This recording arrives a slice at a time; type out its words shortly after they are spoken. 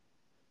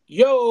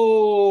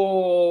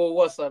Yo,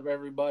 what's up,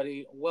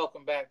 everybody?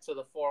 Welcome back to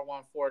the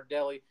 414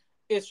 Deli.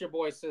 It's your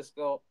boy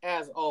Cisco,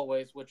 as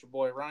always, with your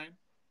boy Ryan.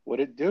 What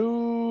it What's do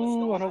on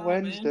going a on,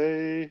 man?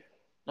 Wednesday?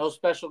 No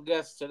special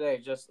guests today,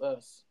 just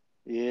us.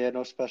 Yeah,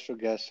 no special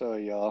guests. Oh,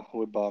 y'all.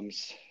 We're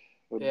bums.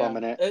 We're Yeah,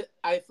 bumming it.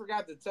 I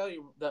forgot to tell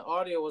you, the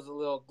audio was a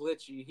little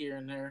glitchy here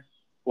and there.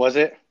 Was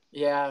it?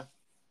 Yeah,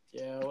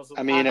 yeah, it was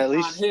I mean, at on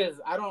least. his.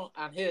 I don't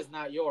on his,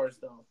 not yours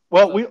though.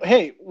 Well,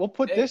 So we'll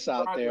put hey, this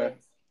out there.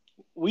 progress.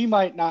 We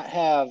might not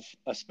have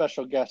a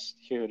special guest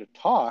here to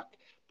talk,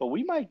 but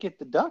we might get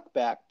the duck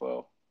back,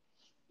 bro.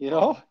 You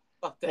know?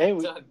 Oh, fuck Hey, that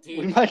we, duck, we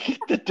dude. might get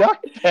the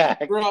duck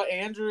back. Bro,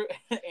 Andrew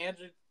had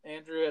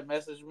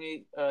messaged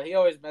me. He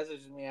always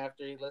messages me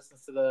after he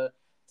listens to the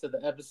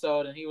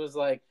episode, and he was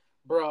like,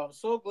 "Bro, I'm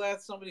so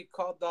glad somebody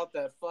called out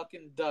that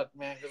fucking duck,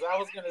 man." Because I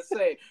was gonna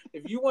say,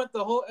 if you went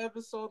the whole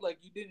episode like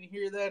you didn't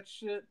hear that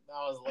shit,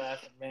 I was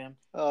laughing, man.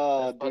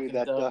 Oh, That dude, fucking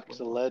that duck, duck's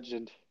a bro.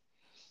 legend.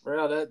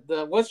 Bro, that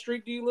the what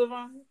street do you live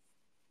on?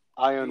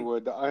 The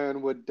Ironwood, the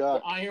Ironwood the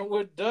duck.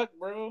 Ironwood Duck,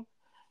 bro.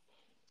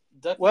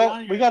 Ducky Well,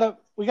 we Iron.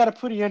 got a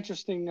pretty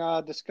interesting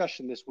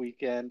discussion this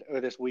weekend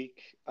or this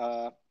week.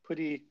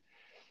 Pretty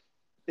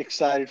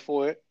excited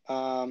for it.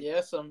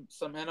 Yeah, some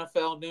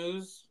NFL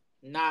news,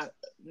 not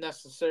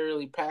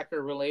necessarily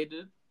Packer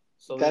related.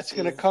 So That's this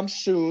gonna is come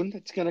soon.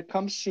 It's gonna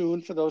come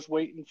soon for those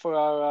waiting for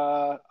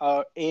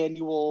our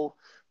annual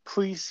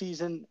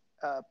preseason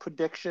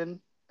prediction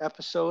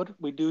episode.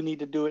 We do need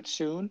to do it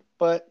soon,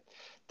 but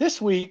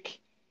this week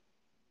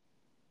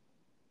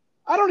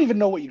I don't even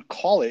know what you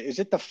call it. Is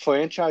it the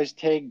franchise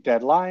tag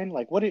deadline?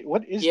 Like what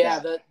is yeah,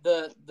 that?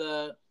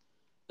 the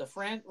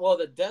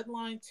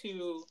deadline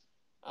to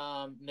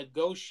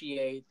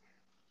negotiate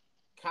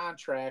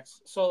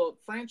contracts. So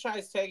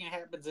franchise tagging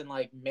happens in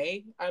like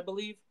May, I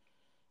believe.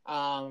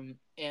 And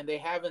they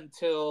have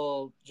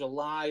until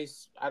July.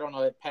 I don't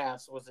know. It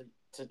passed. Was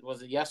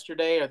it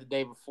yesterday or the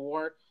day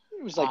before?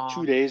 It was like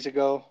two Um, days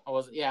ago. I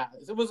was yeah.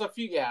 It was a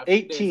few days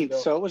 18th, ago.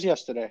 so it was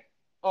yesterday.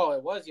 Oh,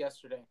 it was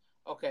yesterday.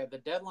 Okay, the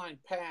deadline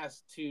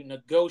passed to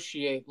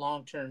negotiate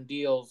long-term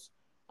deals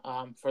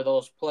for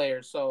those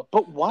players. So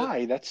But the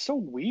why? That's so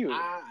weird.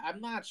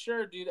 I'm not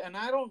sure, dude. And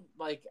I don't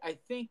like. I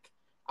think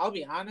I'll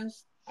be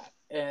honest,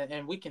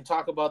 and we can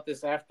talk about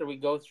this after we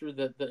go through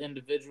the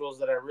individuals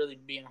that are really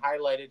being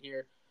highlighted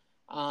here.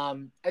 I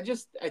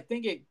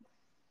think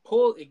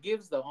it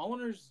gives the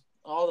owners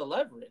all the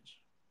leverage.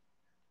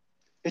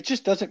 It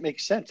just doesn't make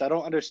sense. I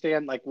don't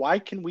understand. Like, why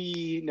can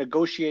we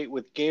negotiate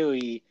with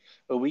Gary,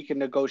 or we can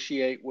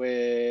negotiate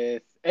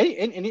with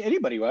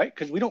anybody, right?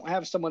 Because we don't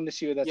have someone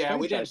this year that's Yeah,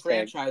 we didn't franchise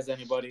tagged. franchise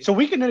anybody. So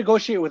we can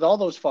negotiate with all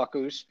those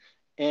fuckers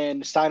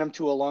and sign them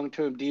to a long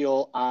term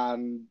deal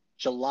on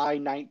July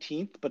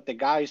 19th. But the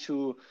guys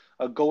who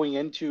are going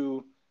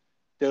into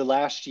their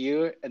last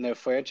year and their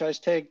franchise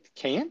tag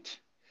can't.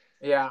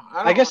 Yeah,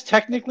 I I don't guess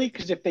understand technically, it,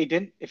 because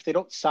dude. if they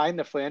don't sign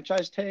the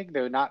franchise tag,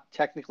 they're not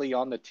technically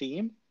on the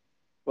team,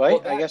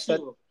 right? Well, I guess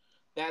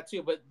that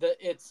too. But the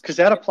because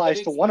that but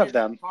applies to it's one of weird for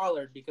them.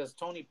 Pollard because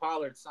Tony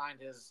Pollard signed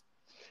his.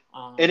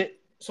 And Um,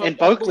 it so and I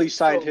Barkley believe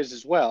signed so. his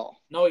as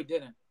well. No, he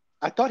didn't.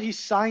 I thought he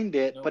signed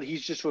it, but Nope.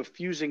 he's just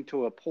refusing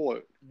to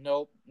report.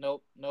 Nope,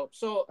 nope, nope.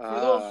 So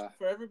Uh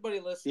for everybody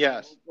listening,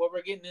 yes. what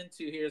we're getting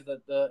into here is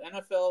that the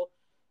NFL,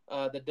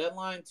 the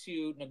deadline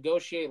to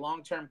negotiate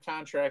long-term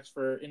contracts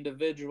for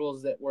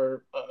individuals that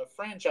were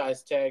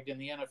franchise tagged in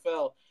the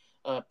NFL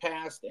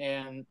passed,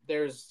 and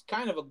there's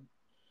kind of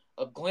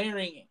a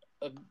glaring,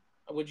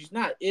 which is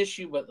not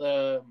issue, but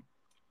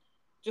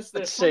just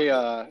Let's there's say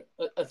something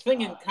a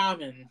thing uh in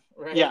common,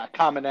 right? yeah, For lack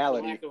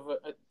commonality. of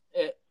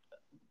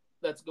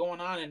that's going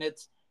on, and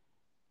it's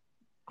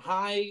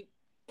high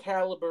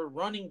caliber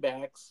running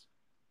backs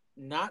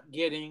not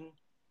getting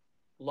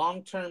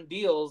long term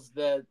deals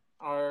that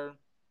are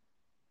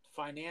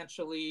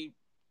financially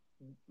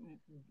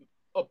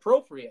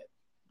appropriate,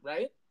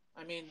 right?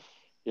 I mean,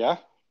 Yeah.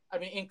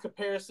 in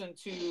comparison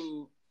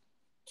to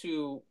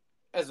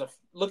as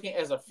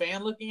a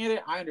fan looking at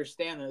it, I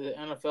understand that the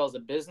NFL is a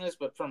business,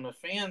 but from a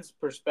fan's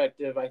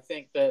perspective, I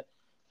think that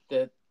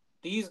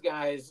these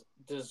guys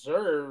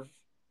deserve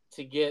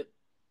to get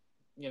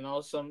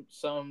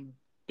some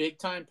big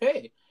time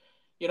pay.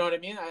 You know what I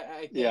mean?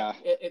 I think Yeah.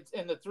 it's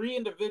and the three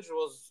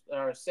individuals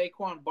are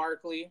Saquon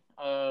Barkley,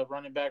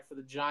 running back for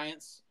the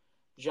Giants,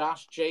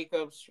 Josh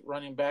Jacobs,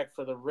 running back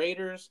for the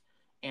Raiders,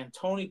 and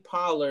Tony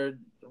Pollard,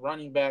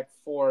 running back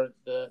for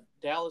the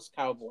Dallas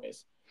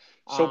Cowboys.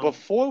 So Um,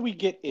 before we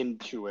get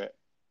into it,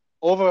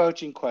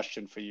 overarching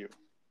question for you.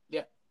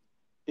 yeah,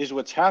 Is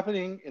what's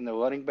happening in the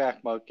running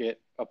back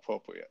market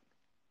appropriate?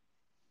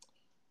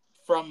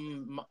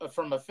 from a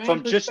fan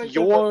From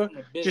perspective or from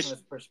a just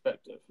business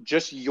perspective.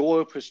 just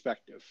your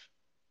perspective.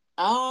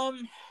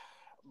 Um,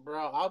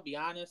 bro, I'll be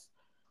honest.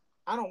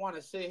 I don't want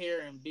to sit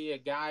here and be a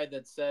guy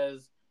that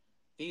says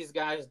these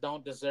guys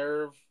don't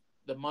deserve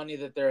the money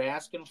that they're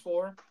asking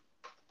for.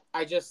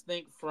 I just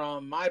think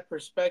from my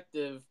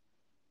perspective,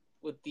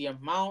 with the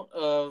amount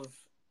of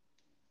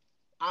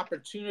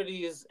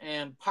opportunities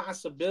and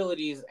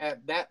possibilities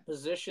at that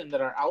position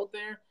that are out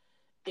there,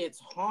 it's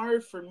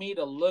hard for me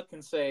to look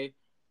and say,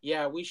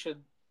 yeah, we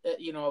should,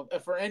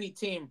 for any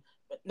team.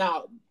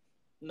 Now,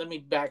 let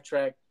me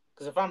backtrack,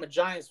 because if I'm a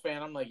Giants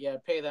fan, I'm like, yeah,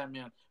 pay that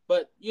man.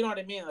 But you know what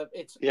I mean?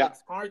 Yeah.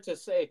 It's hard to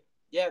say,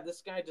 yeah,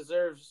 this guy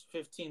deserves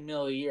 15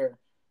 mil a year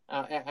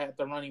at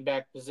the running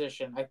back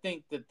position. I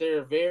think that there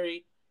are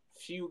very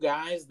few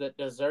guys that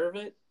deserve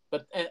it,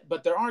 but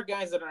there are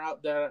guys that are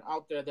out there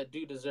that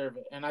do deserve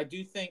it, and I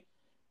do think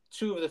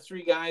two of the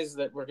three guys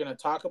that we're going to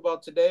talk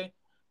about today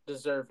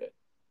deserve it.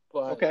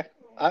 But Okay.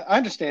 I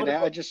understand what that. I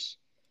about just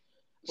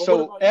what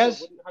so about you?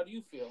 as How do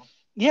you feel?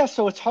 yeah,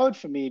 so it's hard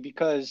for me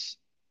because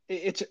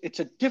it's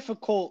a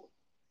difficult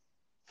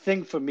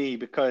thing for me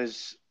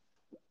because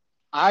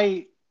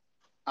I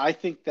I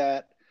think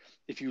that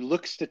if you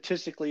look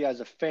statistically as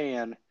a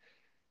fan,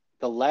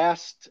 the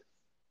last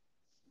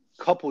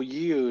couple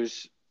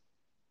years,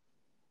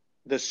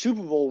 the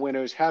Super Bowl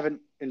winners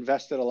haven't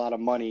invested a lot of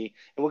money,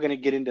 and we're going to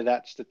get into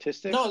that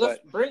statistic. No, let's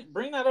But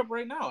bring that up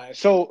right now. Actually,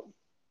 so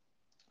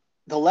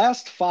the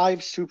last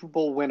five Super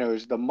Bowl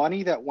winners, the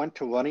money that went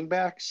to running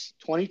backs,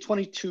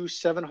 2022,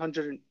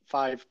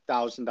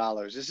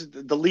 $705,000. This is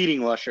the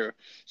leading rusher.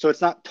 So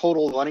it's not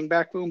total running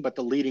back room, but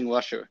the leading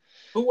rusher.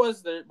 who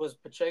was there? Was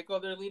Pacheco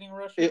their leading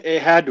rusher?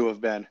 It had to have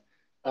been.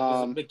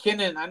 Because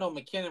McKinnon, I know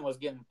McKinnon was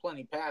getting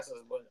plenty passes,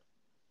 but go ahead.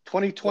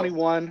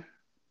 2021,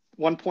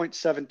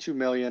 1.72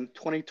 million,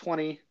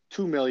 2020,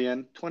 2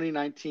 million,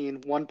 2019,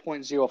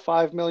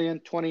 1.05 million,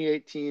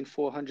 2018,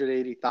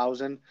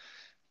 480,000,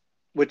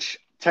 which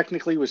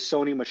technically was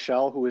Sony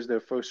Michel, who was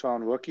their first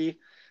round rookie.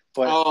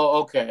 But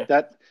Oh, okay.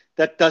 that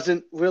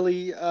doesn't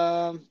really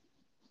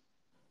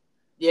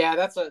Yeah,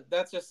 that's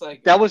just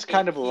like that was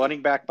kind of a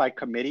running back by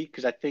committee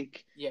because I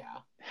think yeah. Well,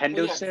 yeah,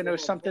 because Henderson they or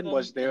had something him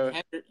was and there.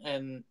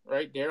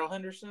 right, Daryl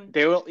Henderson.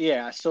 They were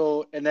yeah.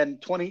 So and then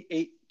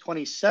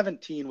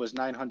 2017 was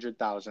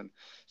 900,000.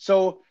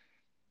 So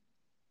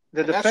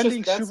the And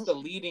defending that's Super the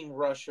leading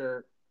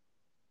rusher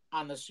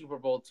on the Super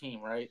Bowl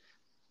team, right?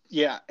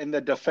 yeah, and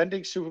the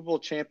defending Super Bowl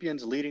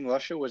champions leading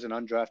rusher was an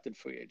undrafted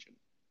free agent.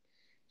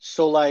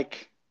 So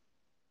like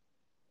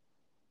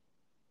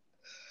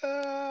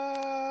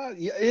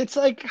yeah, it's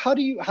like how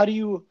do you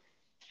Because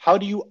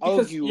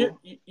argue?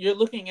 you're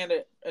looking at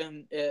it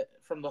and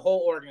from the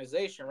whole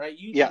organization, right?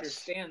 You Yes.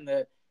 understand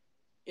that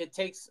it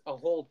takes a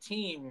whole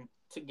team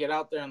to get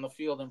out there on the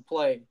field and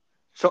play.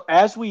 So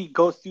as we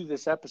go through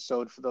this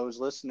episode, for those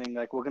listening,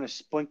 like we're going to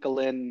sprinkle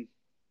in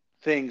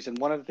things, and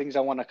one of the things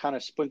I want to kind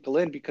of sprinkle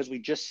in because we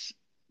just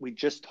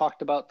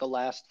talked about the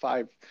last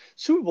five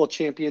Super Bowl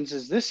champions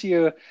is this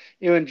year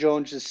Aaron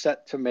Jones is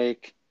set to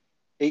make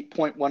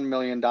 $8.1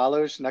 million.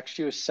 Next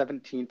year is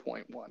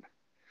 17.1.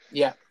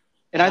 Yeah,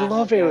 And and I I love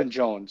have that. Aaron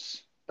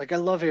Jones. Like I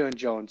love Aaron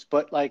Jones,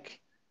 but like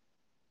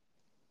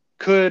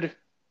could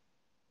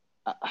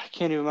I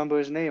can't even remember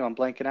his name. I'm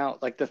blanking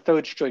out. Like the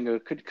third stringer,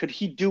 could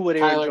he do what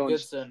Aaron Tyler Jones?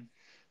 Goodson.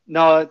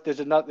 No, there's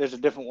a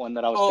different one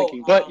that I was Oh,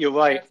 thinking. But you're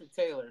right. Patrick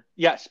Taylor.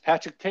 Yes,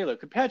 Patrick Taylor.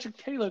 Could Patrick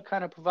Taylor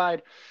kind of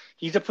provide?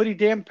 He's a pretty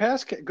damn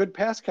good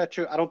pass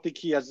catcher. I don't think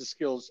he has the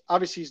skills.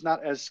 Obviously, he's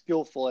not as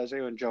skillful as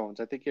Aaron Jones.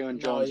 I think Aaron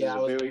No, Jones yeah, is I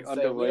a was very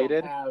gonna say we don't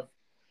underrated. have.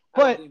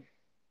 I don't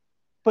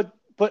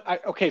But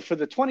think. okay, for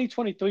the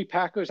 2023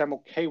 Packers, I'm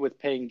okay with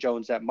paying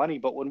Jones that money.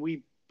 But when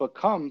we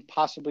become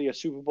possibly a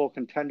Super Bowl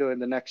contender in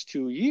the next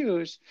 2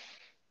 years,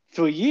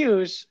 3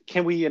 years,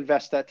 can we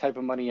invest that type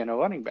of money in a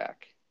running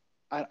back?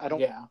 I don't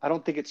Yeah. I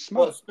don't think it's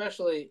Well,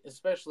 smart.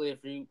 especially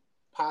if you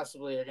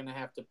possibly are gonna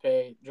have to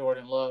pay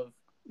Jordan Love.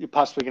 You're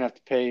possibly gonna have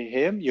to pay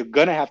him. You're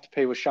gonna have to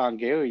pay Rashawn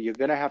Gary. You're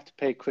gonna have to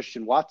pay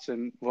Christian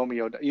Watson,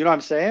 Romeo. You know what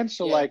I'm saying?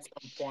 So Yeah, at like,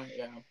 some point,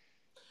 yeah.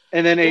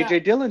 and then Yeah, AJ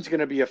Dillon's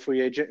gonna be a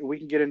free agent. We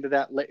can get into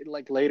that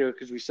like later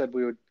because we said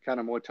we would kind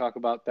of more talk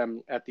about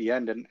them at the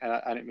end, and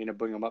I didn't mean to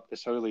bring them up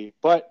this early,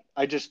 but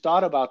I just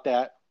thought about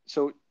that.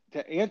 So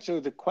to answer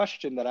the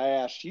question that I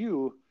asked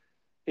you,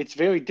 it's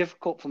very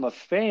difficult from a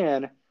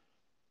fan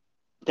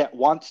that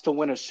wants to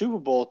win a Super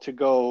Bowl to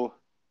go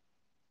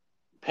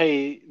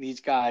pay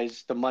these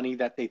guys the money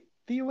that they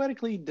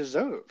theoretically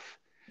deserve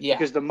yeah,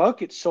 because the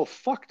market's so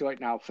fucked right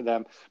now for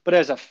them. But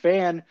as a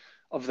fan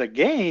of the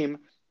game,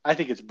 I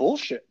think it's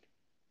bullshit.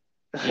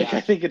 Like yeah,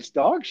 I think it's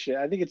dog shit.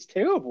 I think it's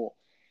terrible.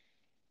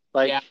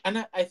 yeah. Like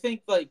And I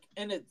think like,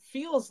 and it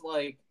feels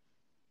like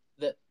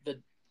the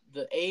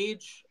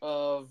age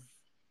of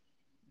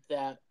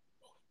that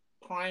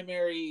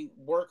primary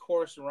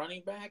workhorse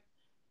running back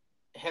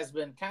has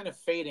been kind of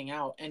fading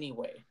out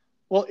anyway.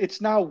 well,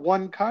 it's now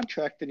one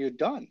contract and you're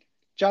done.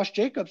 Josh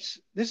Jacobs,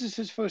 this is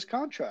his first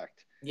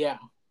contract. Yeah,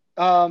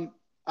 Um,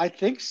 I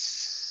think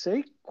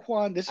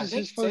Saquon, this is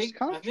his first I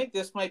contract. think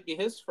this might be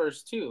his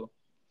first too,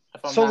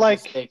 if I'm So not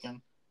like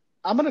mistaken.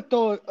 I'm gonna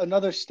throw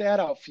another stat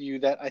out for you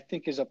that I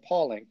think is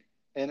appalling,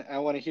 and I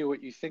want to hear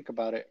what you think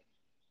about it.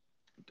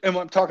 And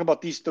I'm talking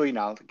about these three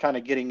now, kind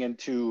of getting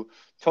into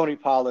Tony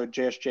Pollard,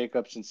 J.S.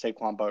 Jacobs, and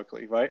Saquon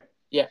Barkley, right?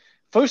 Yeah.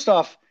 First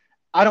off,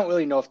 I don't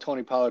really know if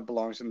Tony Pollard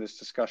belongs in this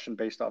discussion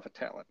based off of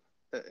talent,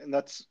 and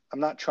I'm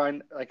not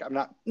trying No,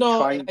 and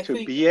trying I to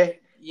think be a.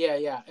 yeah,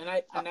 yeah, and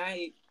Uh,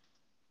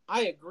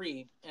 I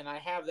agree, and I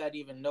have that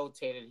even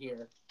notated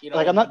here. You know what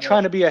Like, I I'm not mean?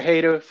 trying to be a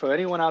hater for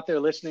anyone out there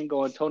listening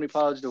going, Tony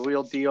Pollard's the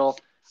real deal.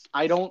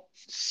 I don't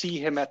see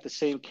him at the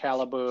same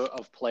caliber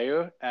of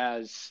player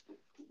as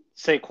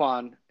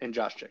Saquon and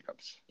Josh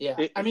Jacobs. Yeah,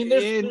 I mean,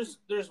 In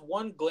there's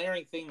one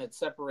glaring thing that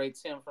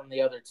separates him from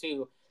the other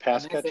two, and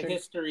pass that's a catching.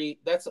 history.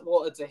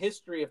 It's a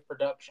history of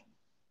production.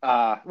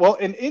 Well,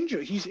 in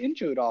injury, he's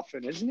injured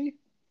often, isn't he?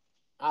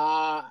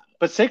 Uh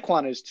But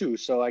Saquon is too,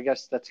 so I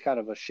guess that's kind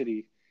of a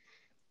shitty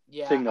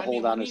yeah. thing to I hold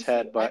mean, on when you his see,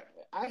 head. But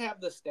I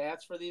have the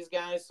stats for these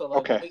guys, so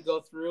like when okay, we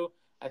go through,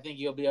 I think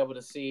you'll be able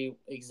to see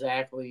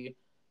exactly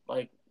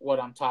like what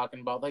I'm talking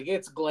about. Like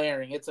it's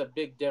glaring. It's a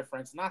big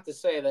difference. Not to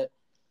say that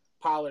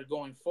Pollard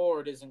going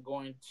forward isn't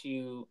going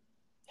to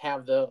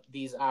have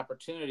these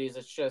opportunities.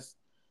 It's just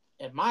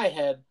in my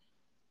head,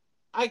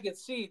 I could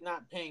see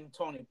not paying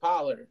Tony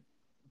Pollard,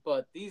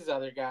 but these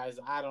other guys,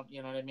 I don't.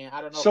 You know what I mean?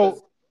 I don't know because.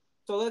 so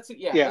So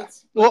yeah,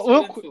 let's well,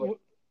 get into it.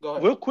 Go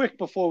ahead. real quick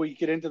before we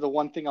get into the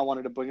one thing I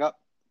wanted to bring up,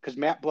 because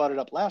Matt brought it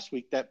up last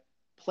week, that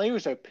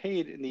players are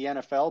paid in the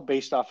NFL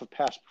based off of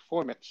past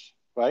performance,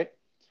 right?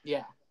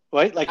 Yeah,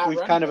 Right? Like not we've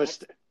running kind of a,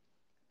 backs.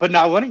 but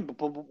not running.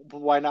 But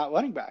why not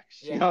running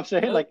backs? You Yeah, know what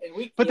I'm saying? Like, and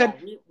we but then,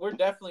 we're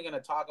definitely going to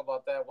talk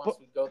about that but once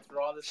we go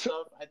through all this so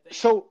stuff. I think.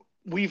 so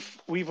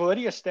we've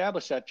already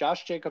established that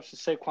Josh Jacobs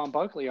and Saquon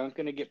Barkley aren't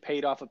going to get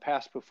paid off of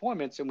past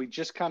performance, and we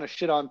just kind of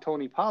shit on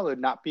Tony Pollard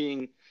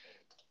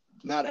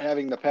not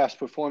having the past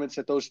performance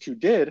that those two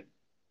did,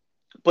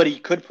 but he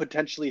could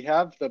potentially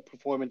have the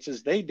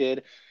performances they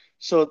did.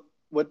 So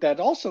what that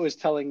also is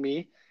telling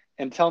me,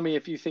 and tell me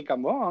if you think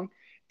I'm wrong,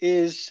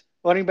 is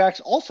running backs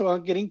also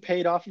aren't getting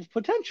paid off of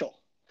potential.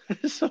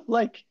 So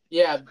like,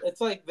 Yeah,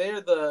 it's like they're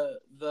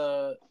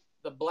the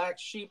black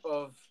sheep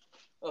of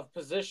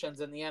positions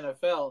in the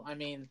NFL. I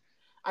mean,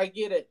 I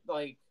get it.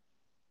 Like,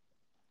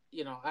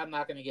 I'm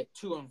not going to get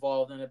too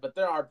involved in it, but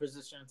there are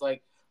positions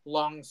like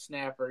long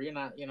snapper. You're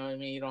not, you know what I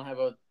mean? You don't have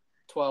a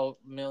 $12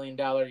 million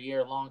a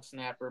year long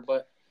snapper,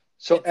 but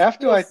so it's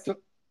after still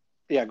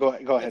yeah, go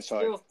ahead.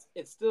 Sorry.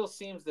 it still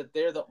seems that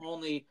they're the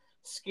only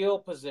skill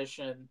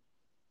position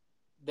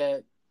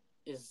that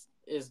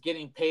is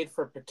getting paid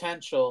for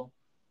potential,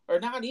 or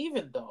not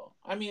even though.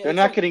 I mean, They're it's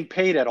not like getting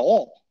paid at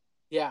all.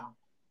 yeah,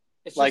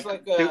 it's just Like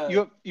like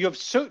you have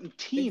certain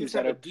they teams just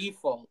that have a are,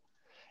 default.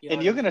 You know and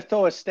what I you're going to mean?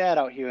 throw a stat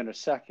out here in a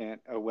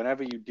second, or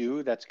whenever you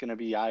do, that's going to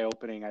be eye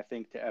opening, I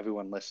think, to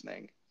everyone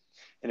listening.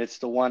 And it's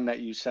the one that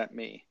you sent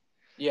me.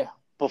 Yeah,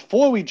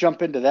 Before we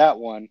jump into that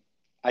one,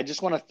 I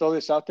just want to throw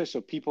this out there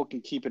so people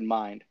can keep in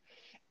mind.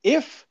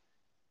 If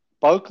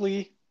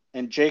Barkley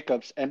and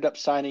Jacobs end up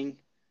signing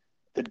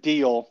the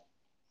deal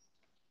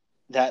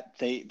that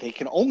they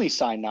can only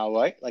sign now,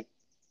 right? Like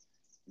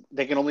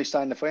they can only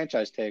sign the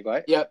franchise tag,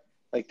 right? yep,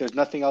 Like there's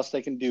nothing else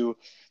they can do.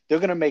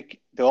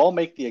 They'll all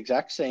make the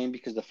exact same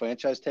because the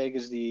franchise tag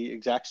is the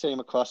exact same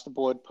across the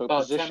board per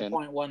about position.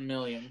 10.1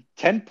 million.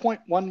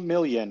 10.1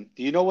 million.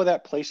 Do you know where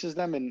that places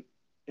them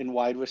in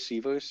wide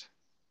receivers?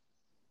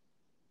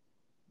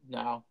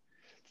 No,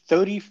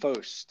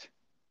 31st.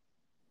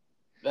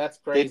 that's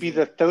They'd be crazy.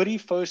 the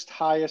 31st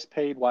highest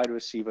paid wide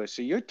receiver.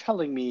 So you're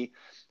telling me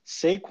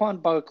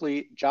Saquon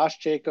Barkley, Josh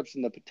Jacobs,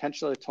 and the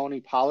potential of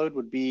Tony Pollard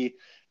would be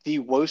the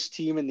worst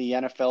team in the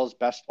NFL's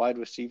best wide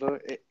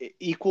receiver,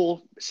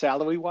 equal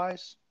salary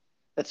wise?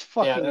 That's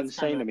Yeah, fucking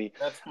insane to me.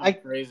 that's kind of I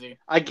crazy.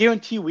 I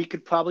guarantee we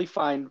could probably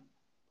find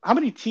how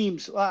many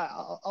teams.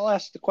 I'll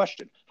ask the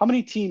question: how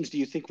many teams do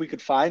you think we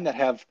could find that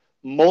have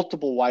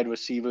multiple wide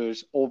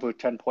receivers over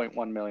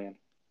 10.1 million?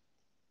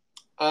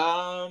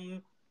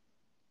 Um,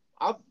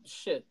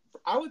 shit.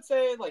 I would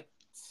say like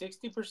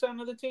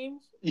 60% of the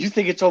teams. You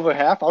think it's over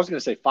half? I was going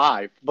to say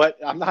five, but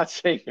I'm not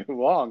saying you're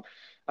wrong.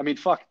 I mean,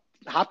 fuck,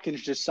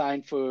 Hopkins just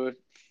signed for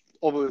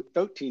over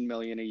 13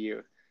 million a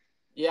year.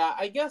 Yeah,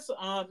 I guess.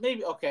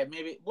 Maybe okay.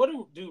 Maybe what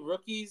do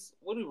rookies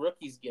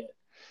get?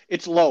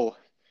 It's low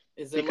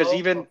Is it because low?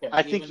 even Okay,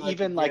 I think even like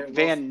the even like Garrett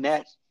Van Wilsons.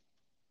 Ness,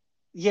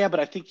 yeah, but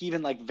I think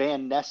even like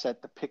Van Ness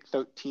at the pick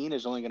 13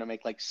 is only going to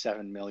make like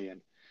 7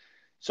 million.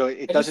 So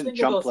it I just doesn't think of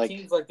jump those like,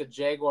 teams like the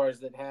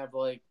Jaguars that have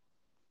like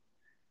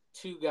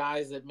two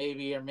guys that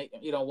maybe are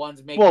making,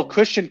 one's well, making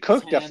Christian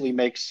Kirk 10 definitely and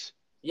makes,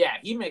 yeah,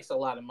 he makes a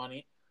lot of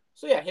money.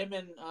 So yeah, him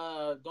and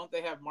don't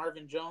they have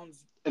Marvin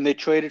Jones? and they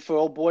traded for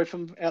old boy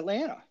from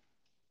Atlanta.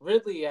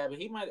 Ridley, yeah, but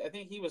I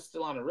think he was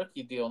still on a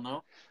rookie deal,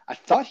 no? I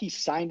thought he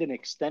signed an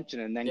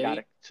extension and then Did got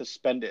he?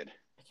 suspended.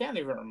 I can't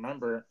even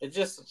remember. It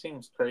just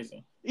seems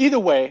crazy. Either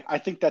way, I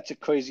think that's a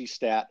crazy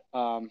stat.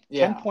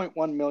 Yeah.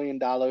 $10.1 million,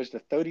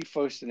 the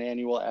 31st in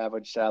annual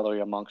average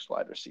salary amongst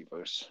wide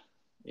receivers.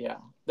 Yeah,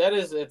 that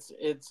is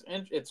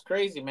it's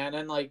crazy, man.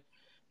 And like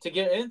to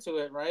get into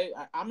it, right?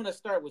 I'm gonna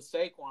start with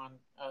Saquon.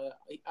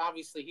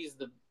 Obviously, he's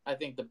the I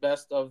think the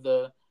best of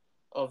the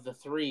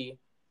three.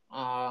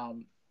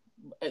 Um,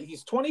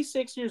 he's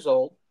 26 years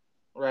old,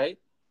 right?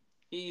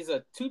 He's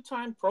a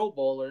two-time Pro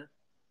Bowler.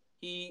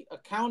 He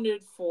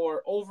accounted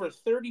for over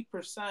 30%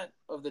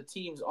 of the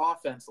team's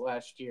offense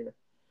last year.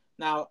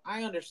 Now,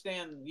 I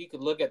understand you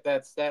could look at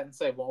that stat and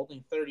say, well,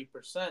 only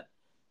 30%.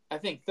 I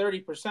think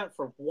 30%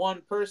 for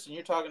one person.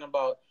 You're talking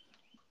about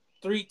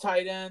 3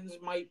 tight ends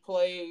might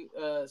play,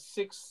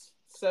 6,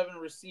 7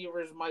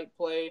 receivers might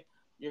play.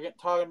 You're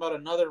talking about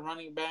another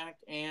running back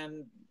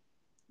and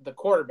the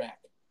quarterback,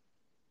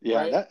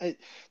 Yeah, right? that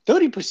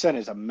 30%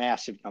 is a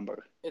massive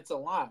number. It's a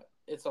lot.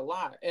 It's a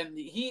lot. And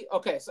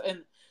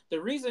and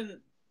the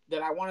reason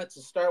that I wanted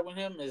to start with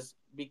him is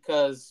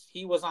because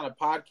he was on a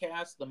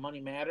podcast, The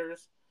Money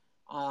Matters,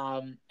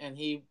 and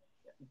he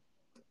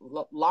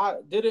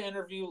did an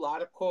interview, a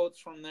lot of quotes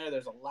from there.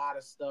 There's a lot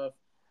of stuff.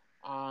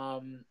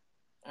 And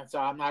so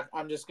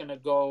I'm just gonna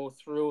go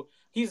through.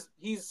 He's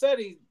said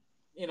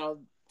you know,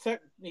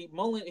 he's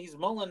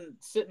mulling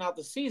sitting out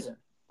the season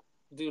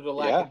due to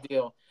lack Yeah. of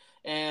deal,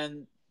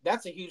 and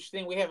that's a huge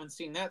thing. We haven't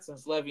seen that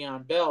since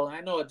Le'Veon Bell, and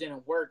I know it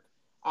didn't work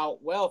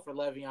out well for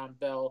Le'Veon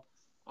Bell,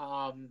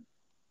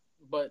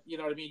 but you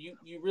know what I mean.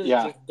 You really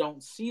Yeah. just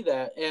don't see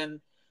that,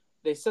 and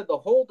they said the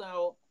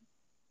holdout.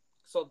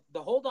 So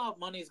the holdout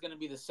money is going to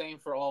be the same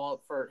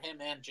for him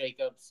and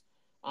Jacobs.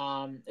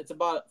 It's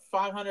about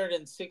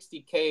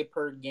 $560K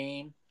per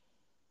game.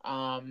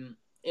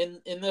 In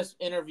this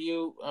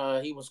interview,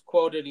 he was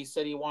quoted. He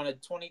said he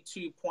wanted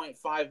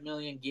 22.5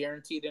 million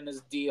guaranteed in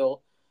his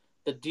deal.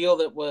 The deal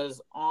that was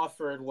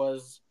offered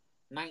was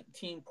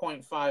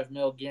 19.5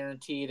 mil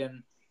guaranteed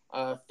and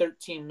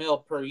 13 mil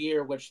per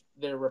year, which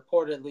they're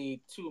reportedly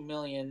 $2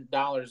 million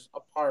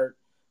apart.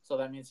 So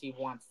that means he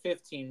wants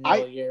 15 mil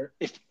a year.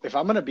 If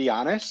I'm gonna be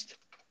honest,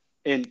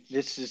 and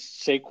this is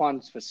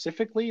Saquon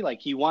specifically,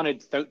 like he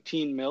wanted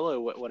 13 mil or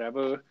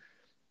whatever.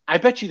 I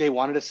bet you they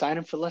wanted to sign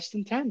him for less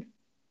than 10.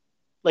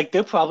 Like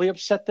they're probably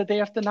upset that they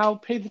have to now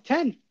pay the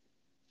 10.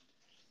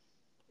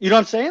 You know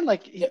what I'm saying?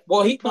 Like,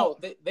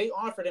 they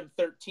offered him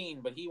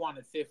 13, but he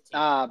wanted 15.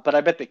 But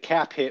I bet the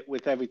cap hit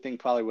with everything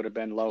probably would have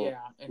been low. Yeah,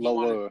 and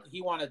lower. he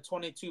wanted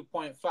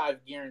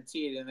 22.5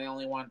 guaranteed, and they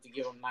only wanted to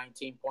give him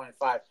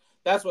 19.5.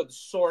 That's what the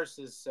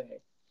sources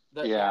say.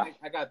 Yeah,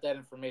 I got that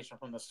information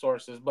from the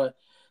sources, but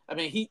I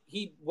mean,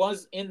 he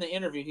was in the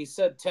interview. He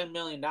said $10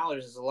 million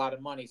is a lot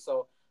of money.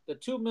 So the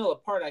 2 mil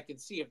apart, I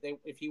could see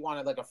if he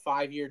wanted like a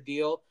 5-year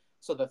deal.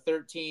 So the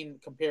 13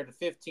 compared to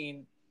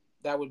 15,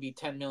 that would be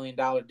 $10 million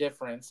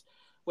difference,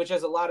 which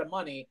is a lot of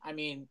money. I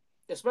mean,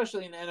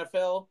 especially in the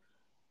NFL,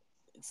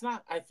 it's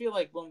not. I feel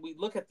like when we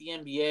look at the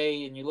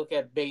NBA and you look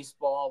at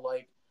baseball,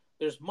 like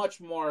there's much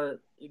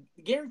more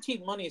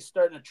guaranteed money is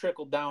starting to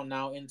trickle down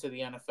now into the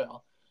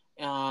NFL.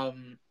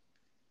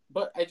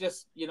 But I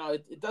just,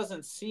 it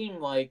doesn't seem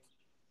like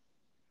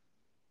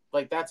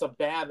that's a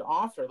bad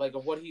offer, like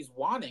of what he's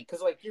wanting,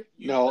 because like you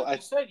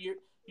said,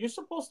 you're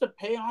supposed to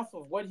pay off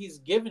of what he's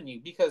given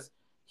you because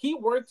he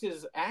worked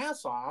his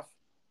ass off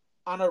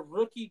on a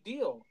rookie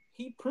deal.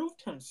 He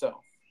proved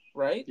himself,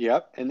 right?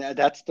 Yep, and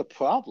that's the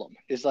problem.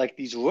 Is like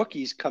these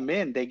rookies come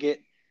in, they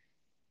get.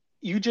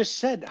 You just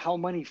said how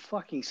many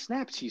fucking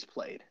snaps he's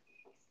played.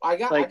 I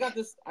got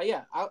this.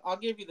 Yeah, I'll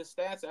give you the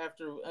stats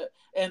after.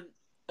 And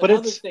but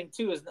another thing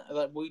too is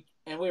that we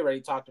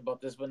already talked about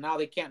this, but now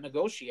they can't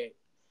negotiate.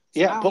 So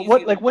yeah,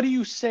 but what do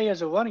you say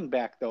as a running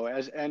back though,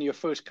 as on your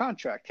first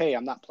contract? Hey,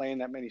 I'm not playing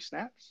that many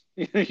snaps.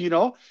 Yeah,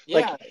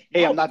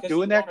 hey, I'm not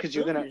doing that because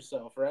you're gonna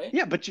yourself, right?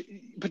 Yeah, but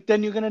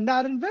then you're gonna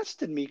not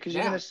invest in me because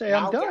you're gonna say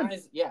I'm done.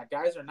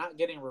 Guys are not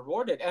getting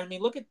rewarded. I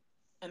mean, look at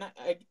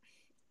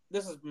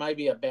this might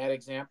be a bad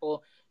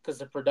example because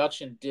the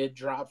production did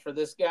drop for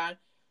this guy,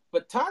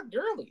 but Todd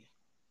Gurley.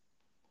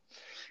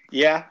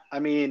 Yeah, I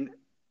mean.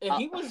 And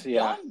he was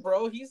young,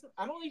 bro.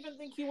 I don't even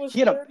think he was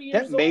 30 years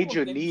old.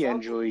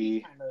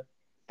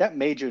 That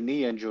major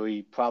knee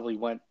injury probably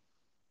went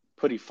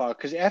pretty far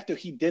because after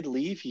he did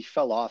leave, he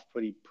fell off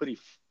pretty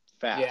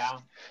fast. Yeah.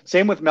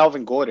 Same with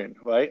Melvin Gordon,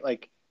 right?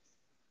 Like.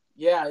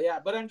 Yeah.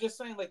 But I'm just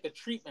saying, like the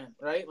treatment,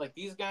 right? Like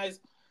these guys,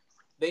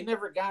 they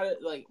never got it.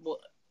 Like, well,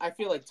 I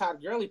feel like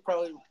Todd Gurley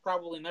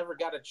probably never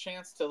got a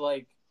chance to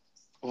like.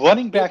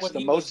 Running back's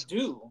the most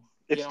due.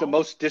 It's the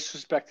most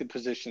disrespected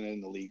position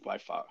in the league by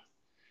far.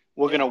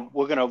 We're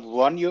gonna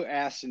run your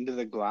ass into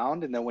the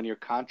ground, and then when your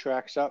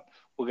contract's up,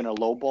 we're gonna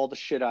lowball the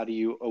shit out of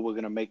you, or we're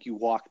gonna make you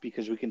walk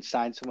because we can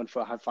sign someone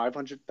for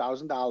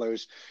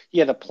 $500,000.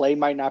 Yeah, the play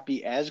might not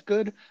be as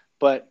good,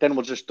 but then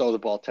we'll just throw the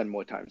ball 10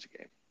 more times a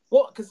game.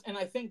 Well, and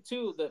I think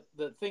too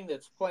the thing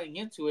that's playing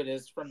into it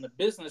is from the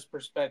business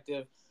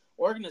perspective,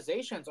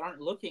 organizations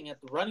aren't looking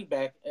at the running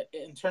back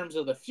in terms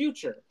of the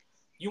future.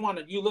 You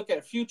look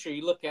at future,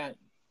 you look at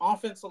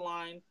offensive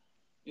line,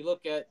 you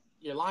look at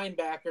your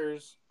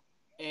linebackers.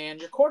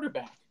 And your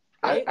quarterback,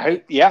 right?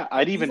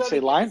 I'd even say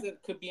line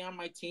that could be on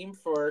my team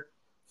for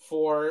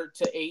 4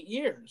 to 8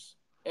 years.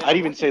 And I'd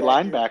even say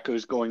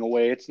linebackers going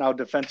away. It's now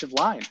defensive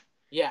line.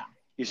 Yeah,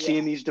 you're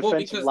seeing these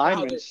defensive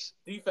linemen.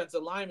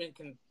 Defensive linemen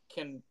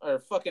are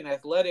fucking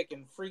athletic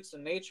and freaks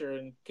in nature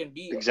and can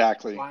be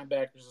exactly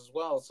linebackers as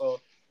well. So,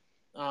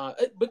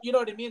 but you know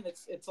what I mean?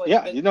 It's like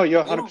you're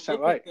 100%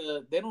 right.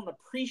 They don't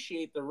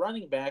appreciate the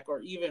running back or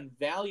even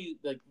value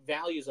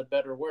is a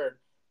better word.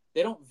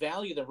 They don't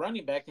value the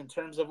running back in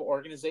terms of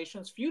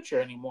organization's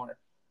future anymore.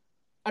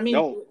 I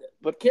mean,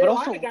 but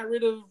Carolina got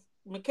rid of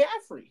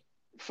McCaffrey.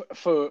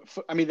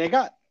 I mean, they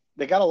got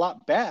They got a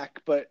lot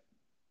back, but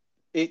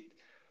it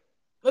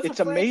That's a it's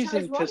franchise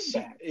amazing to running see.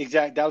 back.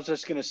 Exactly. I was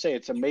just going to say,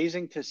 it's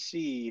amazing to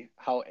see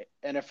how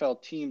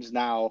NFL teams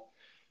now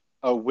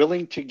are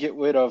willing to get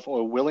rid of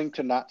or willing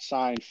to not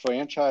sign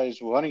franchise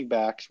running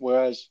backs.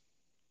 Whereas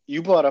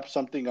you brought up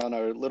something on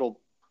our little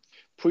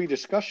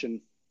pre-discussion.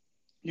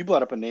 You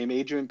brought up a name,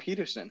 Adrian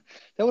Peterson.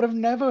 That would have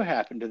never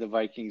happened to the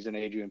Vikings in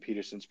Adrian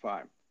Peterson's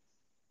prime.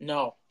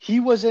 No.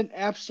 He was an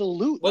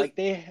absolute, Was like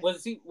they,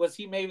 was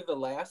he maybe the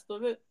last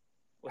of it?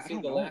 Was I he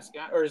don't the know. last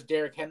guy, or is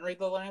Derrick Henry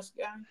the last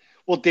guy?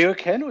 Well, Derrick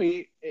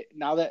Henry,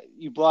 now that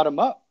you brought him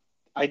up,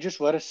 I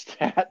just read a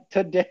stat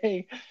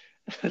today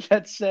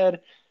that said,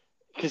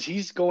 because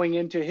he's going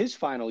into his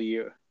final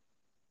year,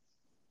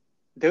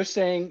 they're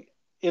saying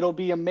it'll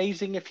be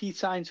amazing if he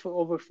signs for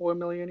over $4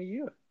 million a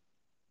year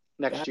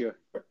next That year.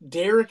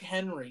 Derrick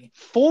Henry.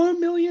 $4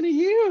 million a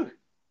year.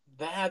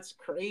 That's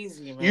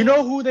crazy, You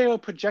know man. who they are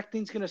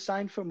projecting is going to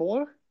sign for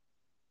more?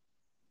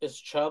 Is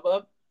Chubb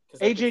up?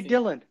 Because I could AJ see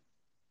Dillon.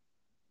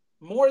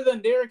 more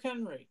than Derrick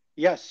Henry.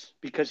 Yes,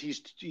 because he's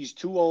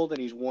too old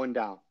and he's worn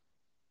down.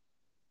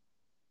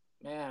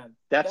 Man,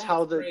 That's that's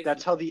how crazy.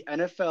 the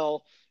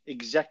NFL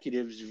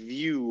executives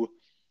view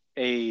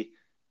a.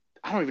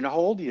 I don't even know how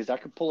old he is. I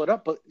could pull it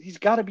up, but he's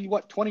got to be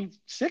what,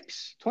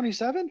 26,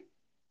 27?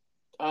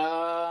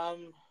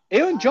 Um,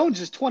 Aaron I, Jones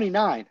is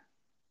 29.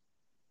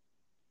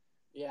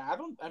 yeah, I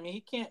don't. I mean,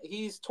 he can't.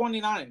 He's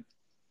 29.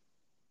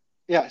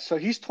 Yeah, so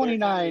he's Derrick Henry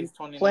 29 is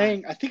 29.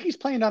 playing. I think he's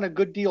playing on a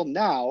good deal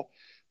now,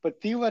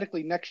 but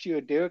theoretically next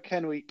year Derrick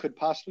Henry could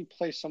possibly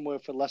play somewhere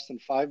for less than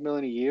 $5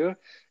 million a year,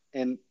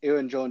 and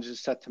Aaron Jones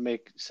is set to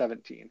make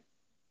 17.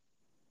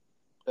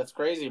 That's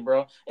crazy,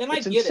 bro. And I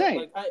It's get it.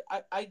 insane.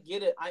 Like I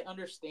get it. I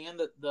understand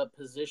that the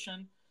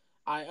position.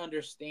 I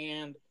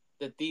understand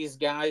that these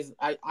guys.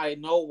 I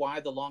know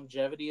why the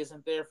longevity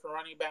isn't there for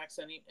running backs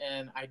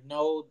and I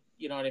know,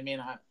 you know what I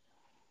mean.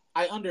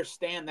 I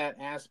understand that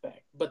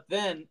aspect. But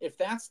then if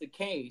that's the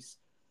case,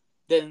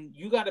 then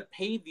you got to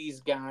pay these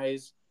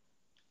guys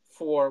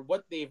for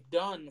what they've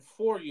done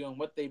for you and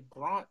what they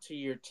brought to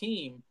your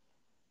team,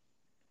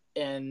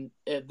 and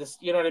this,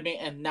 you know what I mean,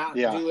 and not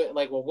Yeah. do it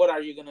like, well, what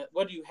do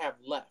you have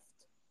left?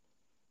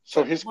 It's So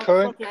like, well, his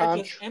current motherfucker,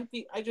 contract.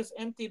 I just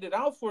emptied it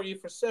out for you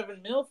for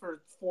 7 mil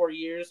for 4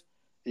 years,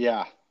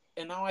 Yeah.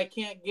 and now I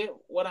can't get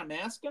what I'm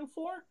asking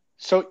for.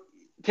 So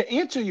to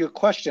answer your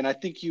question, I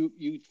think you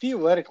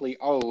theoretically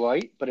are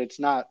right, but it's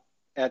not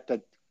at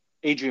the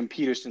Adrian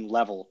Peterson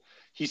level.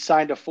 He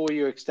signed a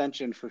 4-year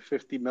extension for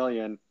 $50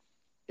 million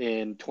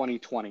in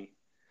 2020,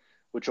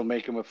 which will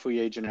make him a free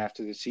agent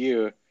after this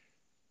year.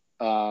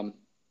 Um,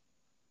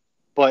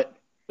 but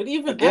But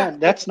even that, again,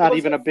 that's not was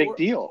even it a big four?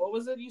 deal. What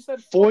was it? You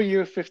said 4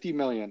 years. 4-year, $50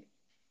 million.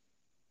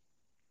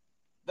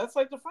 That's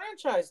like the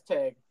franchise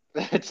tag.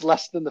 It's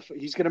less than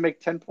he's going to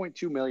make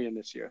 $10.2 million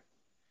this year.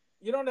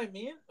 You know what I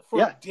mean? For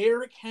Yeah,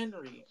 Derrick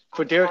Henry,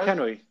 for Derrick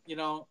Henry. you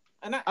know,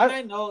 and I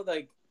I know,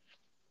 like,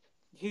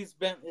 he's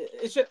been.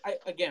 It's just,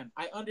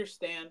 I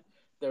understand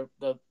the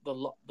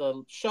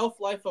shelf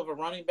life of a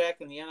running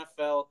back in the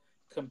NFL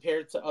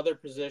compared to other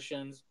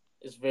positions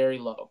is very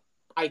low.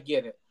 I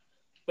get it,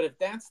 but if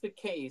that's the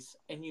case,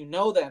 and you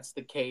know that's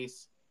the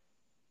case,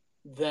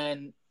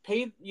 then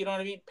pay. You know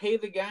what I mean? Pay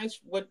the guys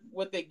what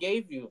they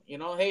gave you. You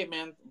know, hey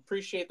man,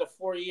 appreciate the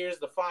 4 years,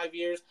 the 5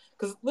 years.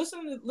 Because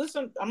listen,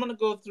 I'm gonna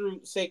go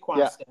through Saquon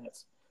yeah,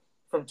 stats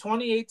from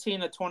 2018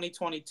 to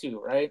 2022.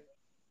 Right?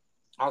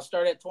 I'll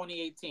start at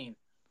 2018.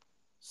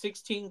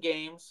 16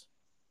 games,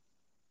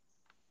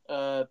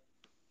 uh,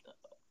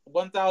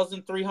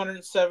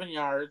 1,307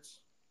 yards,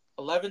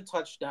 11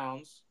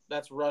 touchdowns.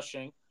 That's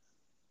rushing.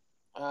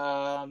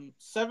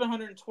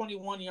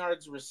 721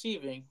 yards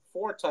receiving,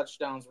 4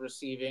 touchdowns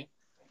receiving,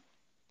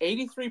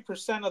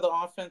 83% of the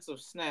offensive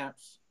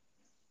snaps.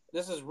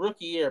 This is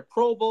rookie year,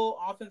 Pro Bowl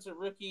offensive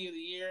rookie of the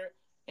year,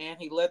 and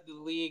he led the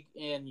league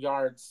in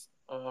yards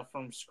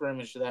from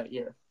scrimmage that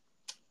year.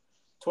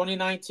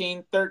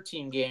 2019,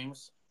 13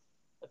 games,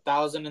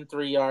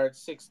 1,003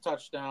 yards, 6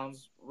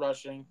 touchdowns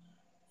rushing,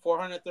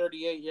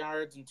 438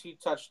 yards, and 2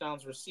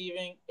 touchdowns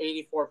receiving,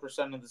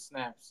 84% of the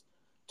snaps.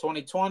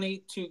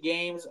 2020, 2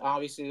 games.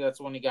 Obviously, that's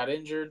when he got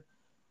injured.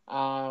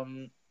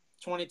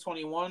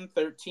 2021,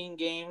 13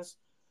 games.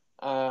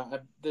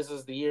 This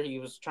is the year he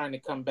was trying to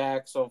come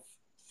back. So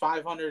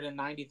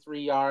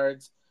 593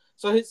 yards.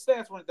 So his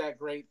stats weren't that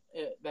great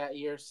that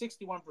year.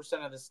 61%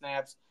 of the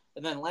snaps.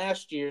 And then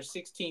last year,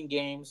 16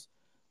 games,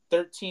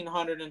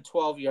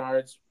 1,312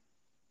 yards,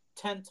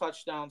 10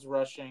 touchdowns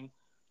rushing,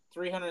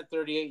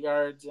 338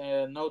 yards,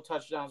 and no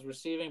touchdowns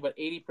receiving, but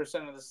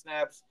 80% of the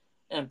snaps,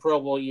 and Pro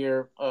Bowl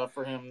year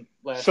for him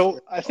last year. So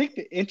I think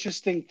the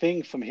interesting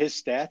thing from his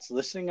stats,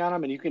 listening on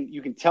him, and you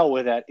can tell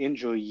where that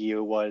injury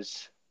year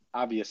was,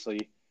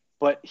 obviously,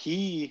 but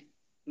he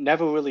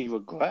never really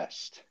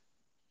regressed.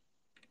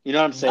 You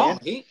know what I'm No,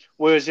 saying?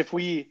 Whereas if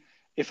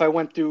I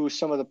went through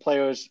some of the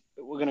players,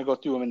 we're going to go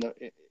through them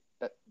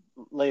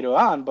later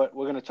on, but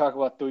we're going to talk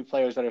about 3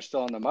 players that are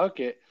still on the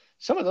market.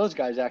 Some of those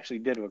guys actually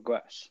did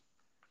regress.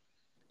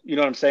 You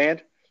know what I'm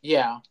saying?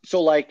 yeah,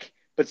 So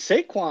but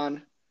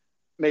Saquon,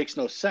 makes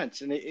no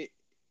sense. And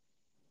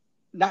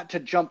not to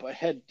jump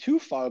ahead too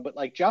far, but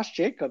like Josh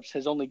Jacobs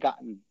has only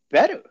gotten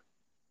better.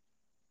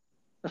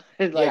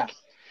 And Yeah, like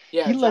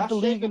yeah. he led the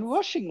Josh league in Jacobs.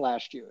 rushing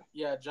last year.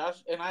 Yeah,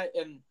 Josh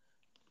and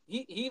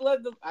he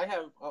led the.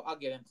 I'll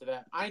get into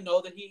that. I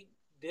know that he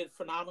did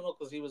phenomenal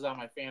because he was on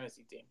my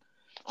fantasy team.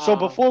 So Um,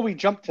 before we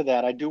jump to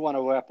that, I do want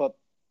to wrap up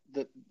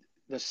the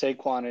the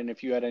Saquon, and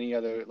if you had any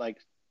other like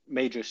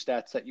major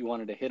stats that you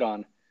wanted to hit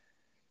on,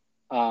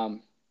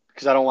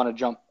 because I don't want to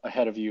jump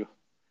ahead of you.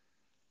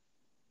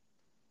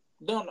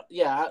 don't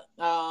yeah.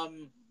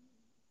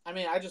 I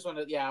mean, I just want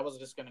to. Yeah, I was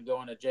just going to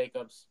go into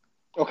Jacobs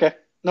Okay,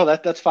 no,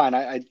 that's fine.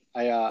 because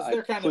I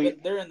they're kind of ple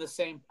they're in the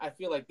same. I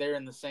feel like they're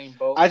in the same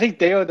boat. I think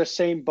they are the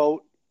same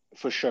boat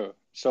for sure.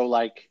 So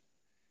like,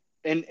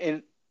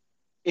 and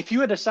if you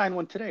had to sign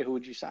one today, who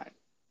would you sign?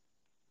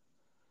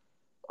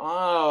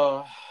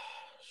 Oh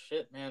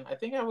shit, man! I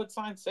think I would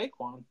sign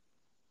Saquon.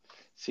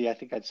 See, I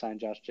think I'd sign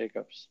Josh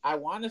Jacobs. I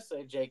want to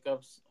say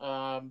Jacobs.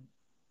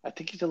 I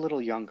think he's a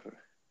little younger.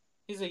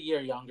 He's a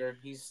year younger. I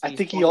He's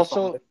think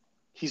 25.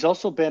 he's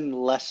also been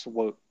less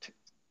worked.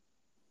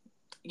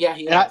 Yeah,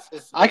 he And has.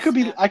 His snap.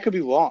 I could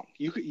be wrong.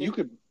 You It,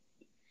 could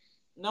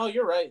no,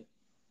 you're right.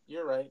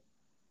 You're right.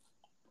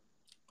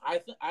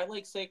 I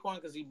like Saquon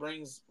because he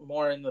brings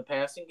more in the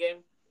passing game,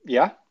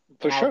 yeah,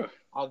 for and sure.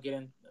 I'll get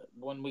in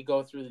when we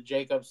go through the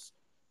Jacobs,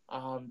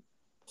 um,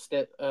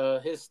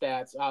 his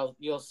stats.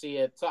 You'll see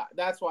it. So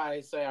that's why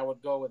I say I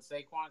would go with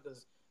Saquon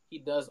because he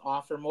does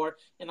offer more,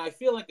 and I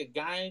feel like a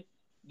guy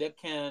that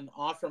can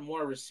offer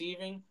more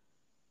receiving.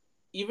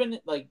 Even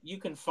like you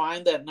can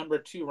find that number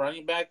two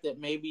running back that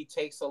maybe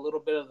takes a little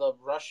bit of the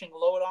rushing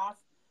load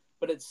off,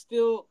 but it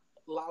still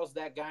allows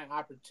that guy an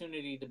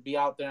opportunity to be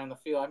out there on the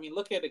field. I mean,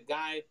 look at a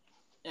guy,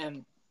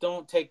 and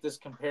don't take this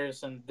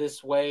comparison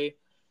this way.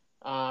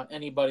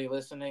 Anybody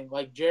listening,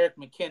 like Jerick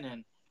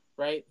McKinnon,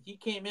 right? He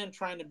came in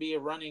trying to be a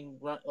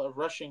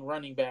rushing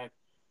running back.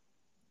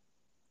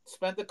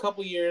 Spent a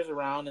couple years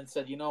around and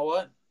said, you know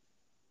what,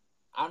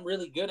 I'm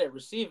really good at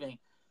receiving,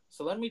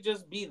 so let me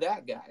just be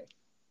that guy.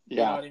 You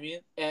know Yeah. what I mean?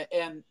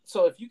 And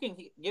so if you can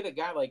get a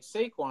guy like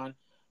Saquon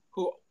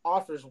who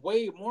offers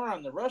way more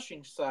on the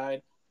rushing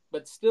side,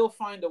 but still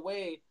find a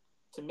way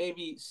to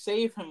maybe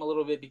save him a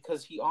little bit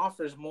because he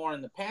offers more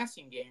in the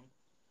passing game,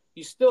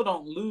 you still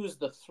don't lose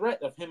the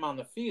threat of him on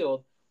the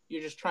field.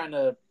 You're just trying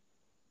to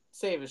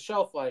save his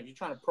shelf life. You're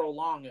trying to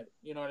prolong it.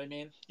 You know what I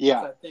mean?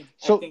 Yeah. So I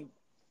So think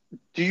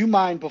do you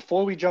mind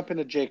before we jump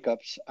into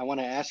Jacobs, I want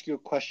to ask you a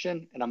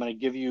question and I'm going to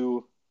give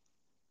you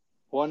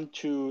one,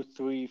 two,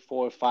 three,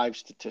 four, five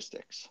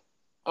statistics.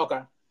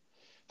 okay.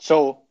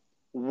 So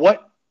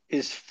what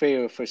is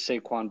fair for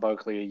Saquon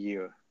Barkley a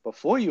year?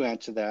 Before you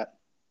answer that,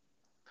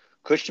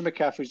 Christian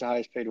McCaffrey's the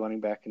highest paid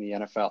running back in the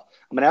NFL.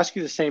 I'm going to ask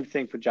you the same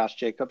thing for Josh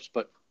Jacobs,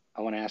 but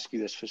I want to ask you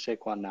this for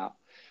Saquon now.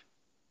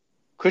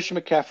 Christian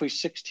McCaffrey,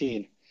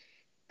 16.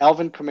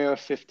 Alvin Kamara,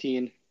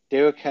 15.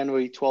 Derrick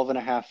Henry,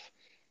 12.5.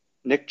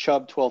 Nick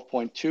Chubb,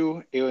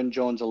 12.2. Aaron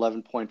Jones,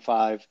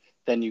 11.5.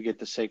 Then you get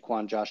the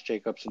Saquon, Josh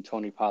Jacobs, and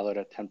Tony Pollard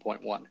at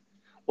 10.1.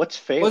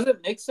 What's Was fair?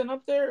 it Mixon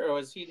up there, or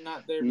was he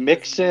not there because he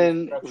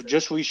Mixon restructured?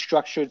 just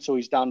restructured, so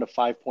he's down to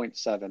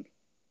 5.7.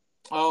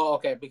 Oh,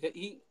 okay,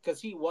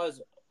 because he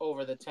was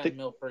over the 10 The,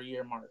 mil per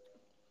year mark.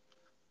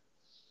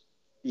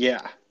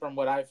 yeah. From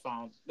what I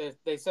found.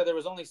 They said there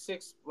was only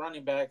six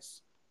running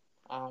backs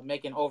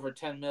making over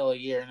 10 mil a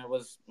year, and it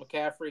was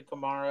McCaffrey,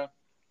 Kamara,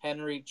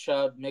 Henry,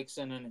 Chubb,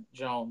 Mixon, and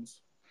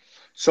Jones.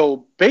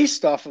 So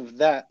based off of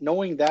that,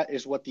 knowing that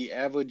is what the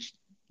average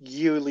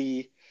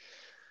yearly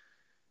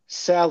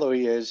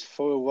salary is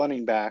for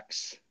running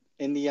backs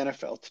in the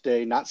NFL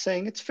today, not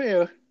saying it's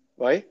fair,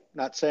 right?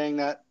 Not saying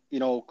that,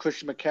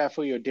 Christian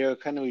McCaffrey or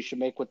Derrick Henry should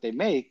make what they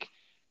make,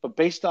 but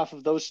based off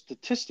of those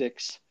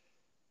statistics,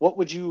 what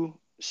would you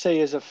say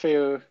is a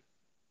fair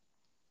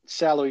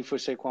salary for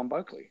Saquon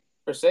Barkley?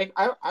 For sake,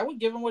 I would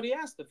give him what he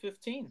asked, the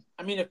 15.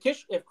 I mean,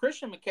 if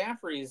Christian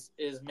McCaffrey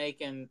is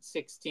making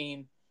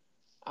 16,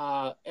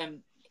 and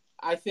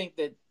I think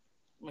that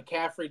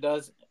McCaffrey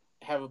does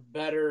have a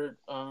better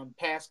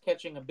pass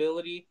catching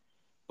ability,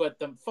 but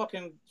the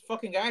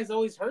fucking guy's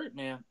always hurt,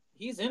 man.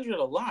 He's injured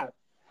a lot.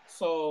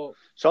 So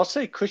So I'll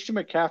say Christian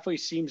McCaffrey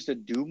seems to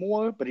do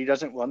more, but he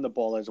doesn't run the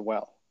ball as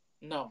well.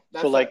 no, So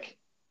that's right. like,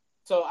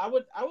 So I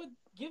would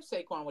give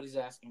Saquon what he's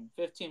asking,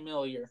 15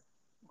 mil a year.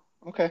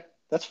 okay,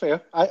 that's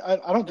fair. I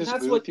don't And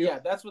that's disagree what with you. yeah,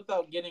 that's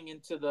without getting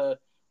into the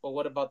well,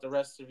 what about the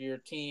rest of your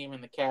team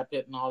and the cap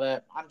hit and all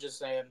that. I'm just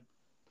saying,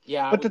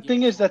 yeah, I But the would give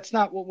thing it to is, him. that's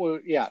not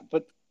what yeah,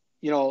 but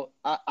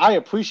I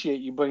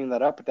appreciate you bringing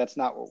that up, but that's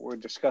not what we're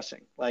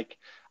discussing. Like,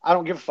 I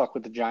don't give a fuck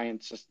what the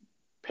Giants Yeah,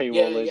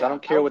 payroll yeah, is. I yeah.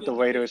 don't I care would what give the him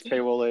the Raiders 15.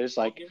 payroll is.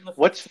 I'll Like, give him the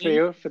what's 15.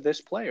 fair for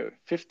this player?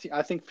 15,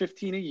 I think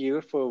 15 a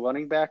year for a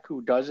running back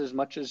who does as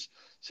much as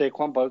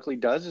Saquon Barkley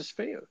does is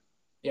fair.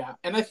 Yeah.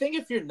 And I think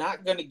if you're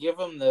not gonna give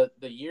him the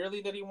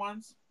yearly that he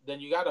wants, then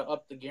you gotta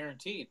up the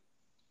guaranteed.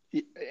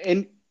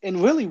 And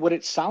really what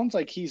it sounds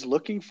like he's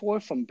looking for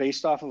from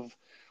based off of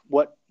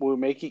what we're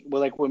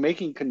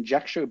making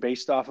conjecture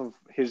based off of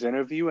his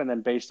interview and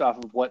then based off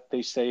of what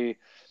they say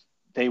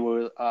they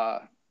were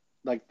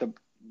like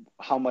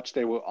how much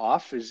they were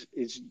off is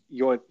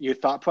your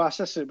thought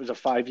process. It was a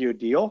 5-year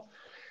deal.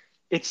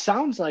 It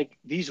sounds like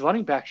these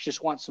running backs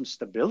just want some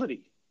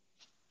stability.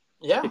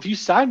 Yeah. If you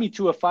sign me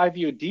to a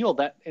 5-year deal,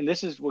 and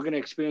this is, we're going to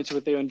experience it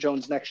with Aaron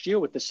Jones next year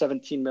with the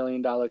 $17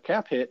 million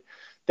cap hit,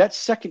 that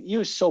second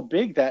year is so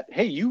big that,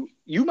 hey, you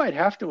might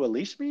have to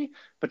release me,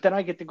 but then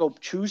I get to go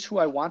choose who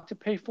I want to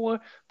pay for,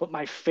 but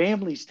my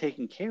family's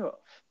taken care of.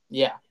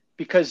 Yeah.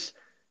 Because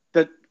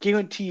the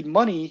guaranteed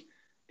money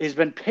has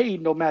been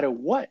paid no matter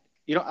what.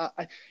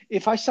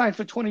 If I sign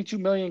for $22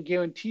 million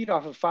guaranteed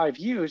off of 5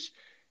 years,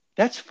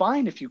 that's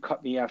fine if you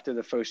cut me after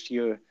the first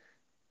year.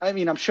 I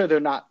mean, I'm sure they're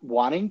not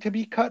wanting to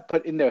be cut,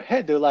 but in their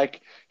head, they're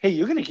like, hey,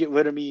 you're going to get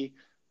rid of me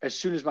as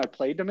soon as my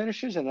play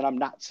diminishes, and then I'm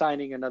not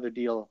signing another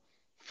deal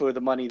for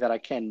the money that I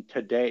can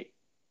today.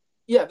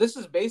 Yeah, this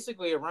is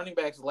basically a running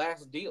back's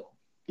last deal.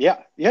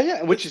 Yeah,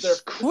 which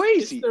is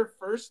crazy. It's their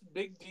first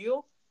big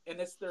deal, and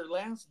it's their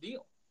last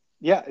deal.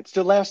 Yeah, it's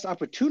their last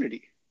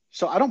opportunity.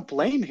 So I don't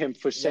blame him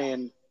for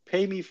saying,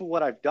 pay me for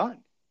what I've done.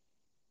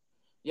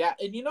 Yeah,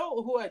 and you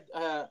know who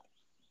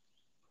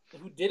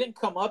didn't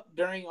come up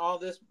during all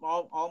this,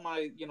 all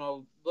my,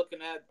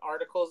 looking at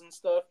articles and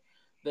stuff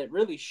that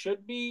really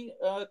should be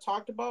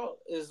talked about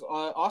is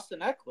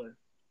Austin Eckler.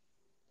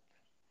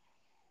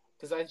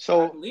 Because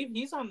I believe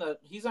he's on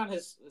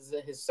his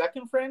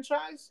second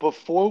franchise.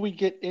 Before we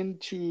get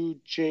into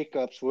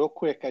Jacobs, real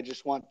quick, I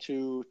just want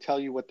to tell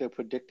you what they're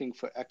predicting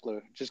for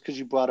Eckler, just because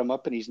you brought him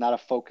up and he's not a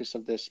focus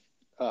of this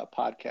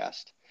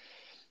podcast.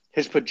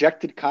 His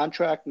projected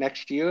contract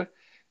next year,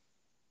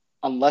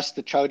 unless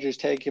the Chargers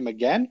take him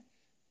again,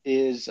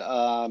 is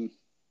 3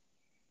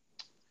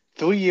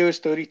 years,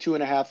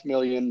 $32.5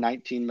 million,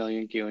 $19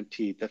 million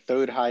guaranteed, the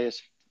third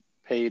highest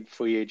paid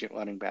free agent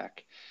running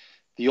back.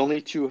 The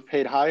only two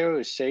paid higher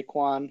is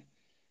Saquon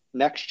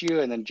next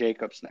year and then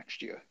Jacobs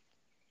next year.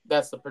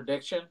 That's the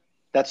prediction?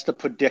 That's the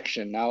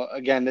prediction. Now,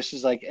 again, this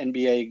is like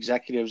NBA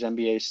executives,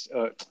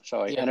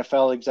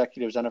 NFL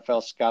executives,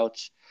 NFL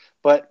scouts.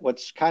 But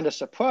what's kind of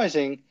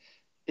surprising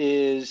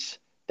is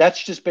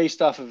that's just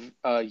based off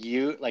of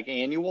year, like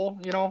annual,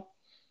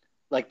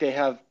 like they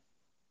have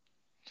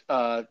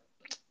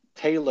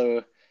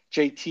Taylor,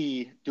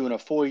 JT doing a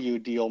 4-year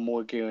deal,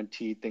 more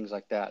guaranteed, things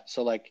like that.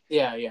 So like,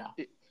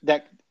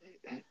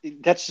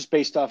 that's just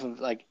based off of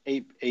like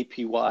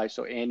APY,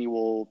 so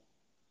annual,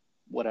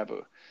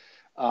 whatever.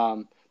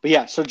 But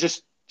yeah, so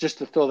just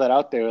to throw that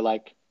out there,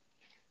 like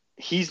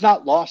he's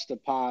not lost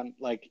upon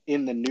like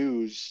in the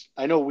news.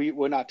 I know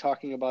we're not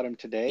talking about him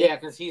today. Yeah,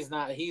 because he's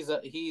not. He's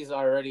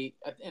already,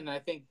 and I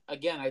think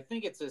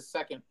it's his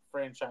second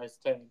franchise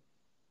tag.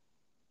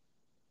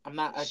 I'm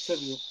not. I could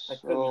be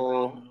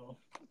wrong though.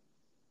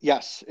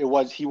 Yes, it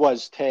was. He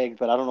was tagged,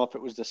 but I don't know if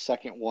it was the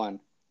second one.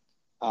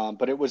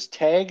 But it was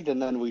tagged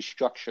and then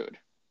restructured.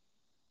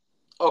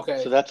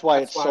 Okay. So that's why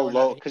it's so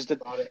low, because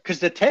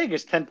the tag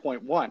is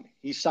 10.1.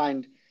 He's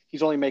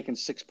only making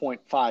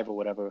 6.5 or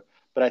whatever.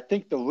 But I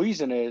think the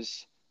reason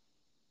is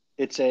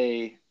it's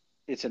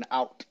an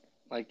out.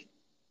 Like,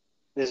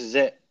 this is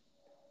it.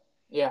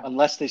 Yeah.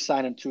 Unless they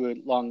sign him to a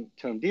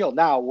long-term deal.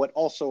 Now, what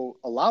also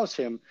allows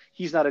him,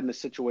 he's not in the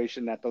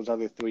situation that those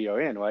other three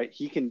are in, right?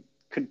 He can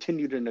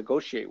continue to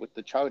negotiate with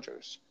the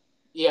Chargers.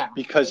 Yeah.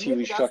 Because he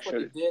restructured. That's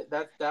what he did.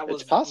 That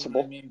was it's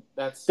possible. I mean,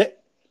 that's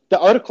the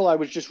article I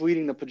was just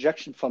reading the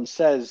projection from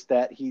says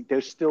that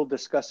they're still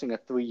discussing a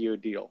 3-year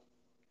deal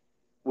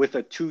with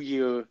a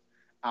 2-year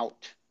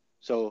out.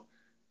 So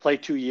play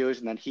 2 years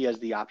and then he has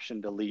the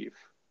option to leave.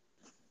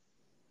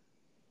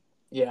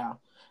 Yeah.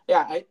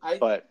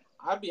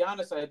 I'll be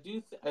honest. I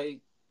do.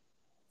 It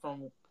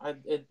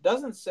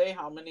doesn't say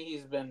how many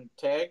he's been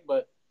tagged,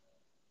 but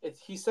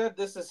he said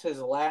this is his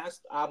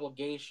last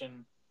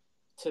obligation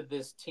to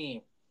this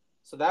team.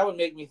 So that would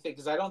make me think,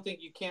 because I don't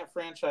think you can't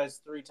franchise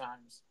 3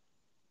 times.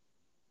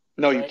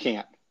 No, right? You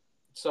can't.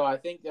 So I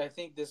think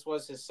this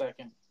was his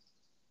second.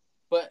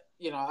 But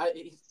he's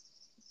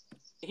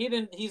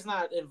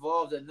not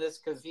involved in this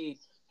because he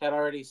had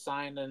already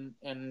signed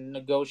and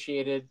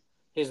negotiated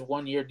his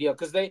 1-year deal,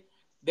 because they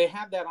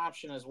had that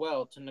option as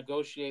well to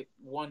negotiate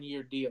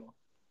 1-year deal.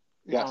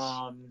 Yes.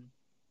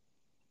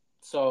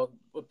 So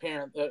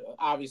apparently,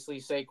 obviously,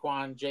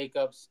 Saquon,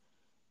 Jacobs,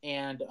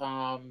 and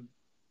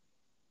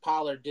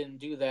Pollard didn't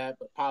do that,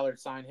 but Pollard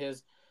signed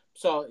his.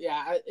 So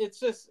yeah,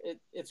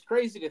 it's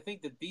crazy to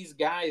think that these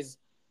guys,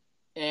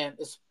 and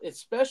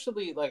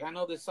especially, like, I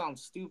know this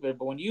sounds stupid,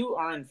 but when you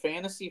are in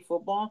fantasy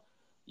football,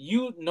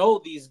 you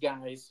know these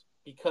guys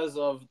because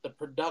of the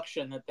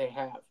production that they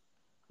have.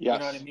 Yes. You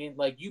know what I mean?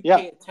 Like, you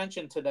pay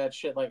attention to that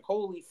shit. Like,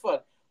 holy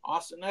fuck,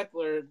 Austin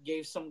Eckler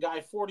gave some guy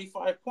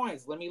 45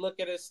 points. Let me look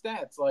at his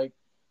stats. Like,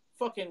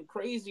 fucking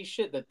crazy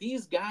shit that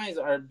these guys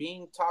are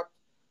being talked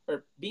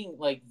or being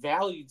like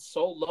valued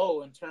so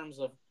low in terms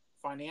of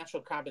financial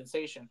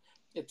compensation.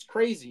 It's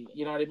crazy.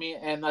 You know what I mean?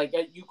 And like,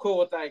 you cool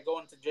with that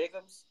going to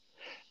Jacobs?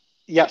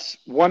 Yes.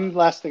 One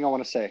last thing I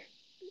want to say.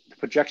 The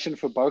projection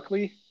for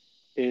Barkley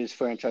is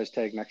franchise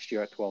tag next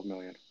year at $12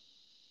 million.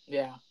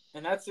 Yeah.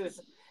 And that's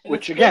just, And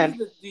it's which crazy again,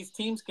 that these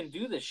teams can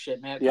do this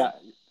shit, man. yeah,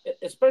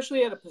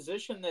 Especially at a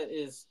position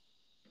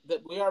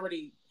that we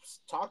already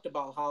talked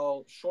about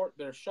how short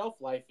their shelf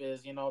life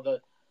is. You know,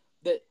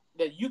 that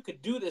you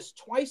could do this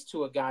twice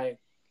to a guy.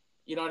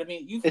 You know what I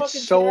mean?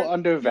 it's so You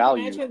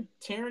undervalued. imagine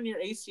tearing your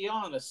ACL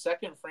on a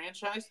second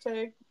franchise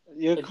tag?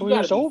 Your Like, you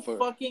got to career's be over.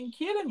 fucking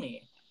kidding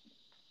me.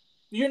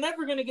 You're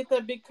never going to get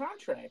that big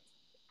contract.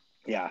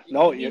 Yeah, You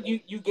know what no, I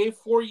mean? You gave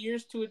 4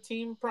 years to a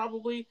team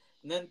probably,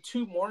 and then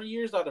 2 more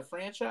years out of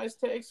franchise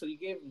tag, so you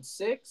gave him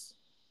 6,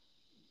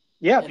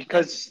 yeah, and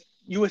because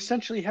you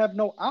essentially have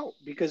no out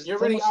because you're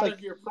it's already almost out like,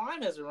 of your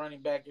prime as a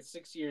running back at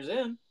 6 years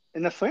in.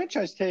 and the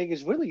franchise tag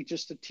is really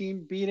just a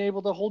team being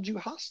able to hold you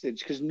hostage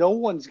because no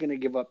one's going to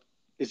give up.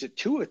 Is it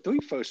 2 or 3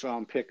 first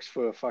round picks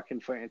for a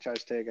fucking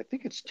franchise tag? I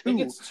think it's I think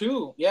 2. it's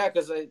 2. Yeah,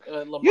 because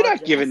You're Lamar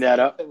not giving Jackson, that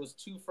I think up. it was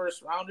 2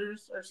 first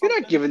rounders or You're not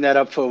something. giving that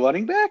up for a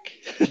running back.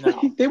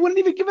 No. They wouldn't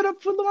even give it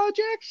up for Lamar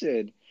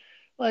Jackson.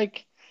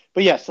 Like,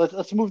 but yes,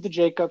 let's move to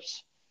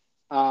Jacobs.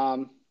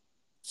 Um,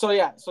 So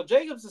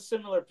Jacobs is a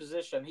similar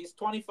position. He's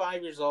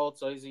 25 years old,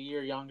 so he's a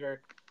year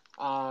younger.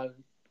 Uh,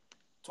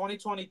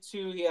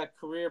 2022, he had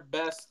career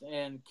best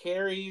in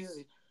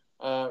carries,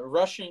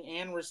 rushing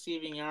and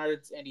receiving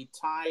yards, and he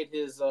tied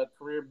his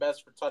career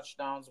best for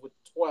touchdowns with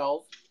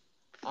 12.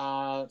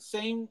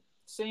 Same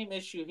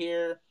issue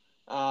here.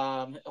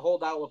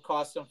 Holdout would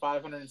cost him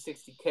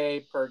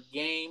 560K per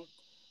game.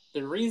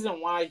 The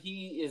reason why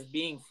he is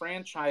being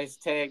franchise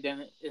tagged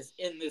and is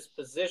in this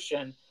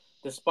position,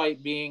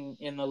 despite being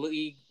in the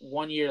league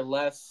 1 year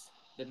less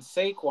than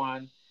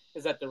Saquon,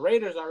 is that the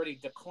Raiders already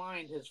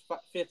declined his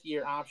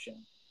 5th-year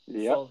option.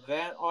 yep. So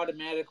that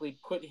automatically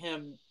put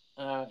him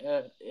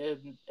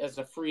as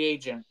a free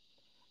agent.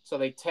 So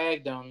they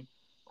tagged him.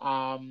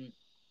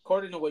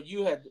 According to what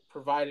you had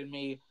provided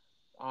me,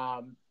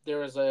 there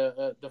was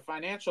the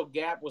financial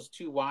gap was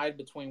too wide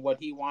between what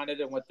he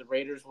wanted and what the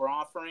Raiders were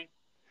offering.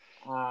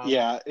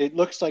 Yeah, it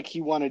looks like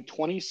he wanted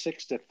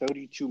 26 to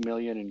 32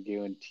 million in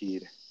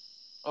guaranteed,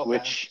 Okay.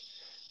 which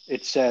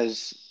it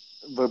says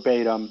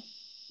verbatim,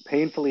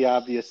 painfully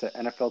obvious that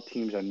NFL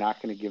teams are not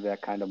going to give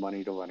that kind of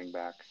money to running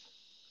backs.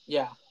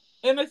 Yeah,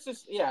 and it's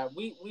just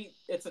we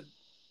it's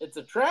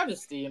a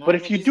travesty. You know But what I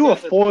if mean? you These do a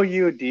guys are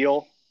 4-year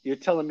deal, you're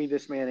telling me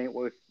this man ain't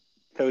worth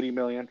 30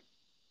 million?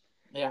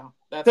 yeah,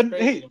 that's Then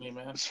crazy hey, to me,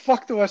 man.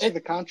 fuck the rest of It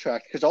the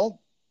contract because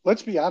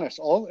let's be honest,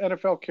 all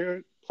NFL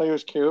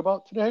players care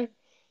about today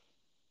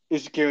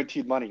is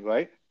guaranteed money,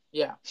 right?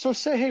 yeah So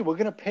say, hey, we're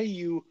gonna pay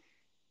you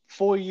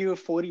 4 year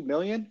 40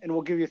 million, and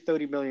we'll give you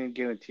 30 million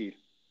guaranteed.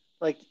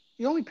 Like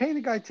you're only paying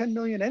the guy 10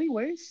 million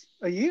anyways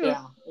a year,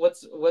 yeah.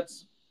 What's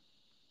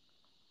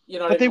you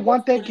know what but I they mean? What's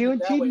want that putting it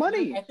that guaranteed way? And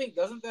then I money. think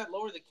doesn't that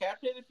lower the cap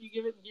hit if you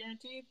give it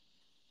guaranteed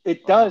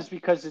It or does no?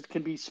 because it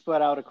can be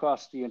spread out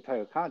across the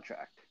entire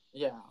contract.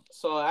 Yeah.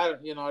 So I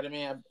don't, you know what I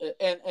mean?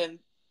 And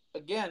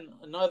again,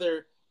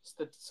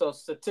 so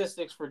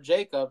statistics for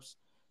Jacobs,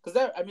 because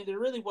that I mean there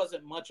really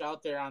wasn't much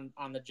out there on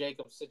the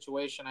Jacobs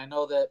situation. I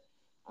know that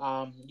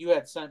you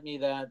had sent me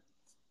that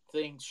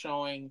thing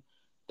showing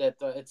that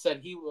it said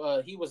he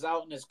was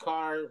out in his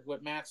car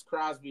with Max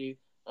Crosby,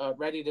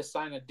 ready to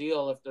sign a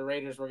deal if the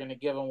Raiders were going to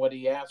give him what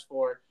he asked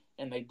for,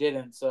 and they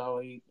didn't. So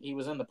he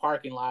was in the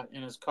parking lot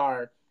in his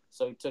car,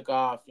 so he took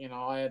off. You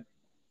know,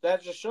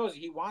 that just shows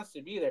you he wants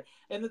to be there.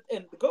 And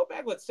to go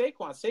back with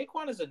Saquon,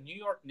 Saquon is a New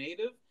York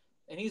native,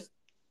 and he's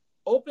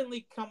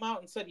openly come out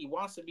and said he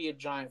wants to be a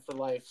Giant for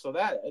life. So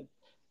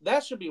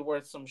that should be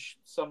worth a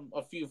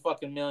few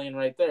fucking million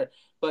right there.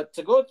 But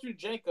to go through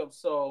Jacob,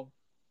 so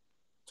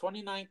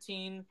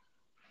 2019,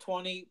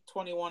 20,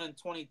 21, and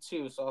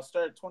 22. So I'll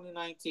start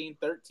 2019,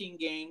 13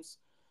 games,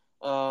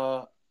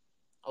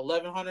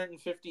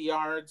 1,150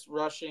 yards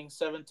rushing,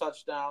 7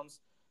 touchdowns,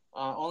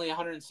 only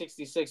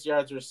 166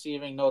 yards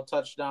receiving, no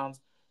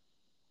touchdowns.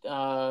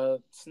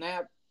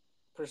 Snap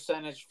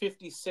percentage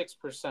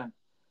 56%.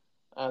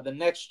 The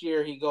next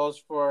year he goes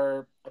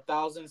for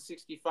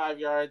 1,065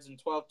 yards and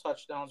 12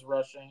 touchdowns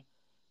rushing,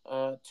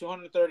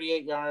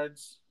 238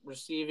 yards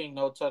receiving,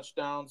 no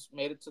touchdowns.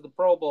 Made it to the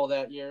Pro Bowl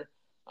that year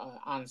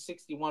on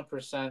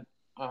 61%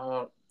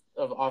 of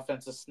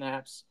offensive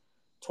snaps.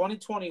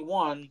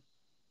 2021,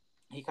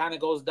 he kind of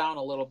goes down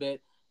a little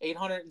bit.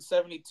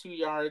 872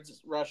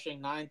 yards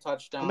rushing, 9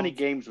 touchdowns. How many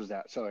games was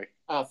that? Sorry.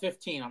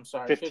 15. I'm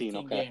sorry, 15.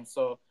 15 Okay. games.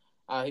 So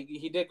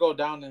he did go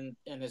down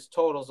in his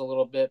totals a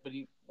little bit, but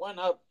he went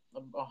up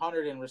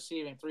 100 in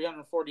receiving,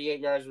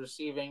 348 yards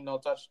receiving, no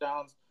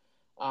touchdowns,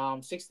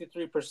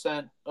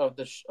 63% of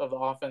the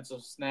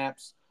offensive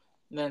snaps.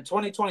 And then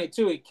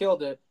 2022, he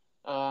killed it.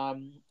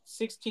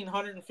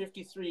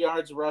 1,653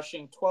 yards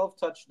rushing, 12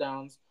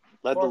 touchdowns,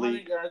 Led the 400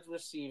 league. yards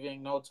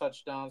receiving, no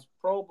touchdowns.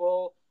 Pro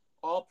Bowl,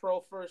 All Pro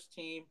first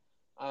team,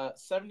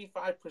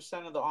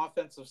 75% of the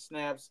offensive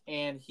snaps,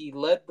 and he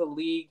led the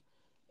league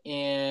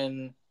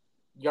in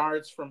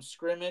yards from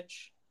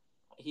scrimmage.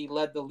 He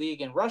led the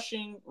league in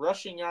rushing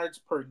yards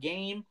per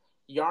game,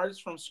 yards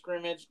from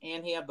scrimmage,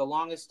 and he had the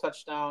longest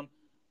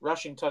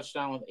rushing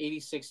touchdown with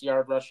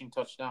 86-yard rushing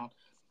touchdown,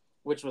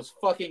 which was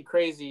fucking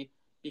crazy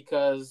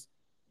because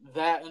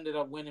that ended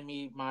up winning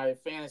me my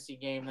fantasy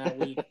game that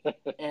week.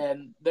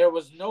 And there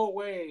was no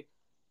way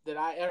that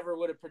I ever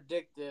would have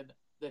predicted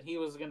that he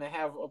was going to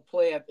have a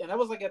play and that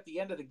was like at the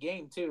end of the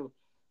game too.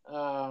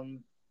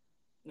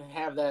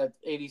 Have that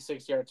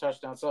 86-yard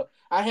touchdown. So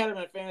I had him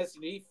in fantasy.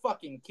 And he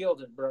fucking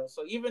killed it, bro.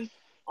 So even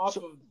off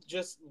of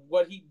just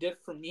what he did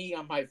for me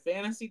on my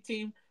fantasy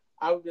team,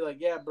 I would be like,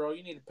 yeah, bro,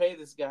 you need to pay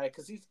this guy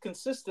because he's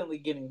consistently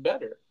getting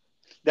better.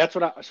 That's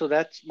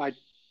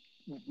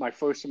my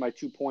first of my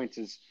 2 points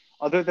is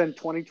other than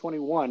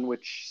 2021,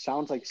 which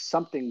sounds like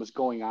something was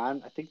going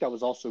on. I think that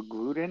was also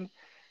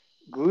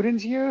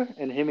Gruden's year,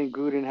 and him and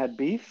Gruden had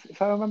beef,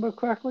 if I remember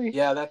correctly.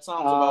 Yeah, that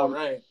sounds about Um,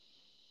 right.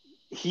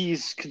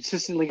 he's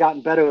consistently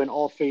gotten better in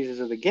all phases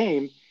of the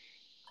game.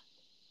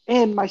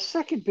 And my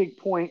second big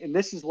point, and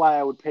this is why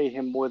I would pay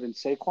him more than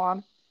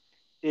Saquon,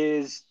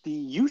 is the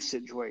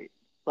usage rate.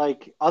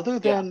 Like, other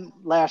Yeah, than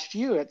last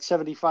year at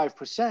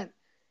 75%,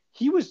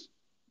 he was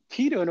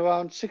teetering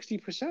around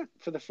 60%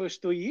 for the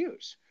first 3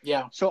 years.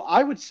 yeah, So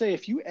I would say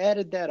if you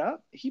added that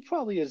up, he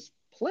probably has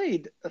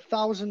played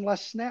 1,000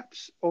 less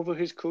snaps over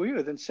his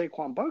career than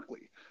Saquon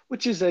Barkley,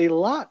 which is a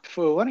lot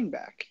for a running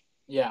back.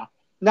 yeah,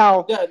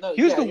 Now, yeah. No,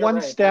 here's yeah, the you're one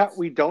right. stat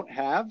we don't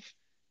have,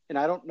 and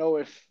I don't know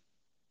if,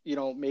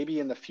 maybe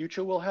in the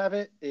future we'll have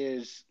it,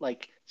 is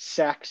like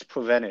sacks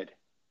prevented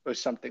or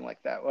something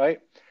like that, right?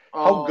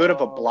 How good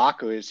of a Oh,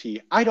 blocker is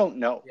he? I don't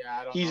know. yeah,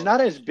 I don't He's know not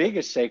that as big shit.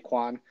 as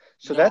Saquon,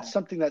 so that's No,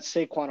 something that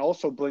Saquon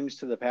also brings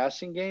to the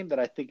passing game that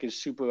I think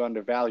is super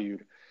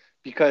undervalued.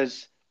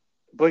 Because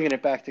bringing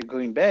it back to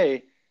Green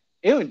Bay,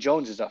 Aaron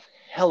Jones is a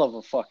hell of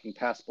a fucking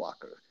pass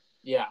blocker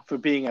yeah, for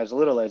being as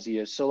little as he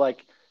is. So,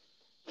 like,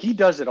 he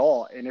does it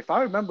all. And if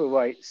I remember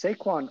right,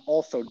 Saquon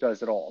also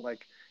does it all.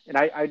 Like, and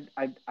I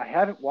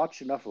haven't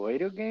watched enough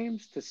Raider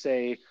games to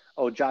say,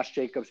 oh, Josh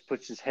Jacobs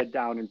puts his head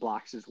down and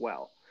blocks as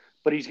well.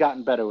 But he's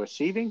gotten better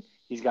receiving.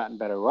 He's gotten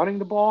better running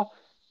the ball.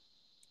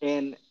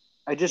 And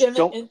I yeah, just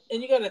don't. and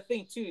you got to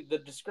think too. The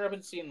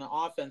discrepancy in the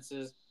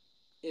offenses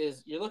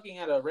is you're looking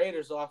at a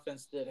Raiders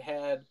offense that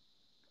had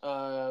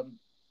um,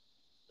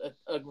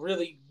 a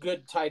really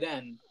good tight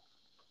end.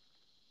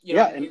 You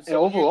know Yeah, what I mean? and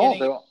So when overall,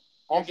 their you're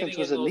offense getting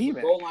was in those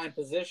goal anemic. line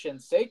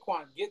positions,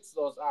 Saquon gets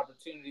those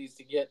opportunities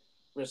to get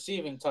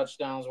receiving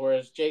touchdowns,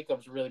 whereas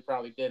Jacobs really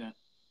probably didn't.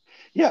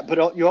 Yeah,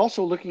 but you're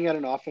also looking at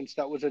an offense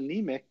that was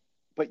anemic,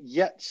 but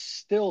yet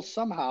still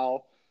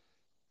somehow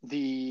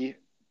the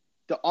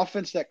the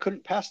offense that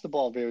couldn't pass the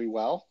ball very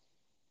well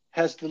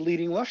has the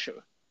leading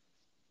rusher.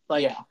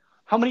 Like, Yeah,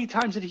 how many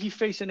times did he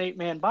face an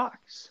 8-man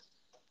box?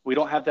 We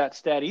don't have that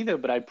stat either,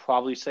 but I'd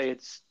probably say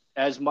it's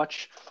as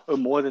much or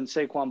more than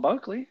Saquon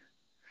Barkley.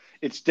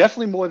 It's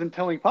definitely more than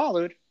Tony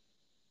Pollard.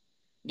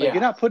 Like,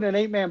 you're yeah, not putting an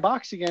 8-man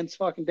box against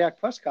fucking Dak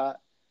Prescott.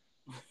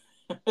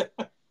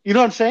 You know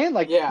what I'm saying?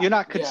 Like, yeah, you're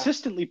not yeah,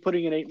 consistently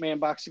putting an 8-man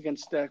box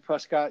against Dak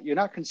Prescott. You're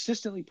not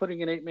consistently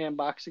putting an 8-man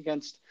box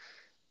against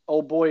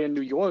old boy in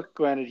New York.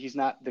 Granted, he's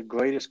not the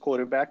greatest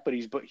quarterback, but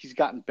he's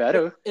gotten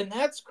better. and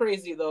that's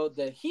crazy though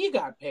that he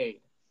got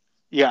paid.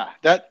 Yeah,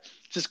 that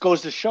just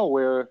goes to show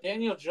where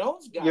Daniel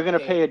Jones you're got going to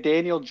pay a paid.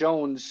 Daniel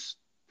Jones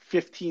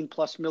 15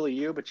 plus mil a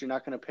year, but you're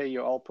not going to pay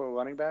your all pro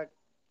running back.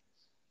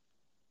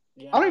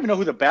 I don't Yeah. even know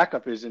who the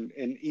backup is in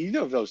either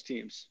of those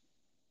teams.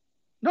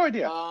 No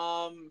idea.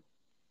 Um,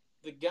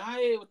 the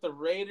guy with the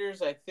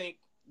Raiders, I think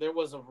there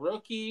was a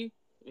rookie.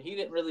 He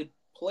didn't really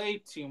play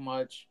too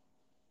much.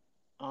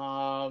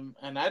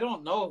 And I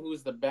don't know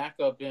who's the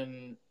backup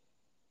in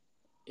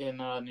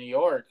New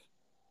York.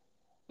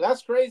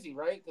 That's crazy,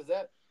 right? Because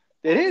that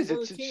It all these is.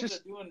 other It's teams are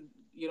just doing,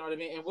 you know what I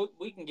mean. And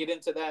we can get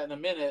into that in a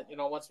minute,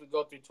 once we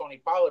go through Tony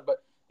Pollard.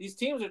 But these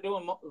teams are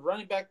doing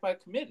running back by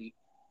committee.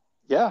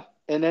 yeah.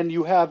 And then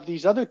you have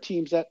these other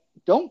teams that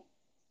don't,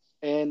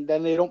 and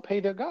then they don't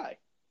pay their guy.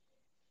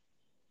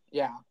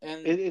 Yeah,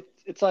 and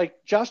It's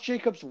like Josh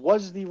Jacobs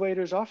was the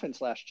Raiders'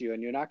 offense last year,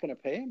 and you're not going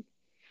to pay him,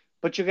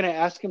 but you're going to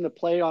ask him to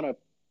play on a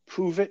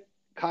prove it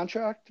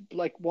contract.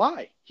 Like,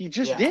 why? He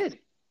just yeah. did.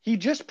 He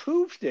just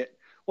proved it.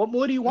 What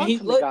more do you I mean, want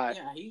from the guy?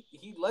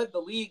 he led the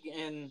league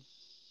in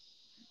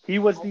He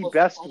was the almost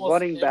best almost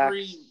running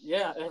every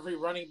backs. every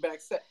running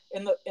back set,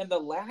 and the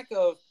lack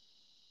of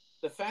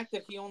the fact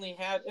that he only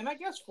had, and I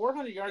guess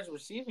 400 yards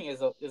receiving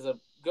is a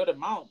good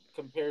amount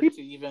compared He,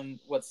 to even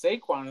what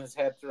Saquon has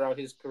had throughout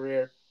his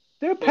career.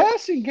 their But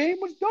passing game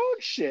was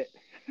dog shit.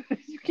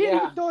 You can't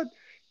even yeah, throw it.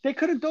 They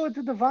couldn't throw it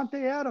to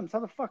Devontae Adams. How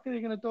the fuck are they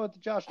going to throw it to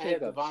Josh I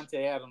had Jacobs?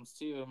 Devonte Adams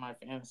too in my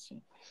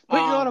fantasy.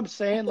 But you know what I'm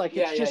saying? Like,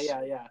 Yeah, it's yeah, just,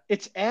 yeah, yeah.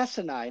 it's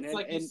asinine. It's And,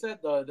 like you and said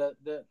though,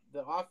 the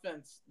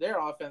offense, their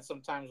offense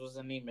sometimes was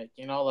anemic.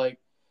 Like,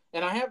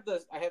 and I have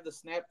the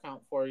snap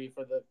count for you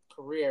for the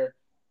career.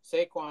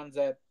 Saquon's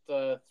at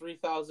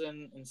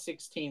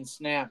 3,016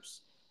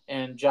 snaps,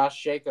 and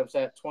Josh Jacobs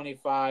at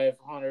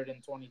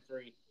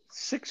 2,523.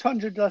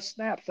 600 less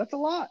snaps. That's a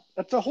lot.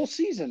 That's a Yeah, whole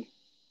season.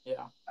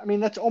 yeah, I mean,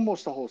 that's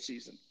almost a whole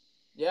season.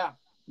 yeah.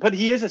 But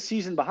he is a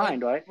season And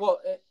behind, right? well,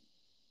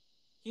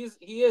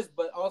 he is,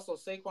 but also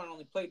Saquon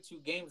only played 2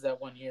 games that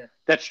one year.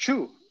 That's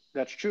true.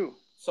 That's true.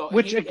 So and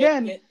Which, he and,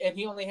 again, and, and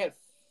he only had,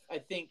 I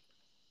think,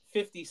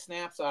 50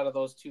 snaps out of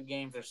those 2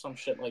 games or some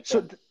shit like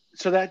So that.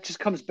 so that just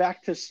comes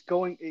back to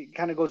going. It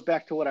kind of goes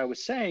back to what I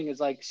was saying. Is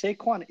like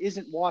Saquon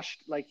isn't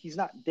washed. Like he's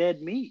not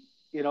dead meat.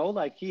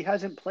 Like he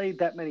hasn't played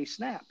that many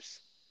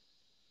snaps.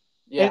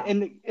 Yeah.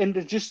 And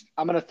to just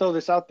I'm gonna throw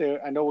this out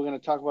there. I know we're gonna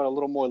talk about it a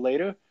little more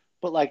later,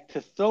 but like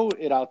to throw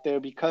it out there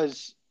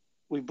because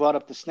we brought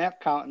up the snap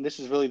count, and this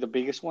is really the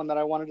biggest one that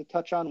I wanted to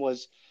touch on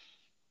was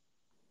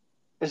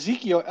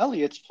Ezekiel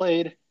Elliott's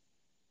played.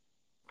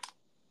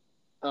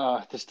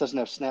 This doesn't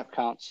have snap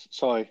counts.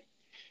 Sorry,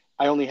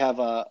 I only have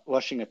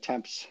rushing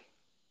attempts.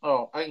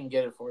 Oh, I can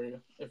get it for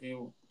you if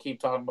you keep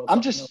talking about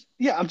I'm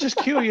something else. just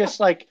curious,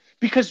 like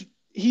because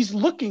he's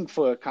looking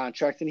for a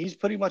contract, and he's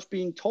pretty much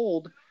being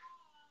told.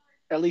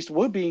 At least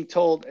we're being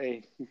told.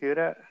 Hey, you hear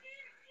that?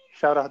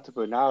 Shout out to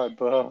Bernard,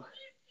 bro.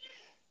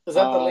 Is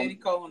that the lady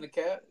calling the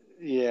cat?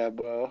 Yeah,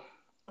 bro.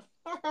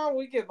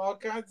 We get all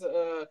kinds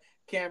of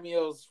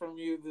cameos from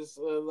you this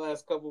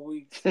last couple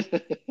weeks.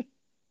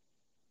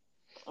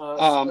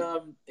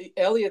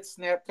 Elliott's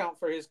snap count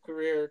for his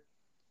career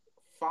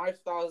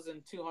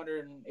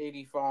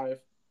 5,285.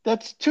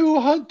 That's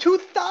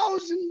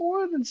 2,000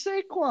 more than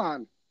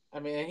Saquon. I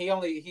mean,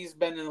 he's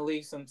been in the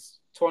league since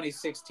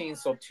 2016,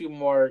 so two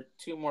more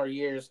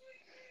years.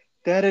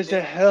 That is a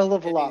hell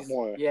of a lot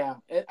more. Yeah,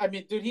 I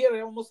mean, dude, he had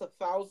almost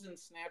 1,000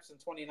 snaps in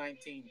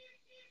 2019.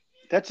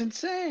 That's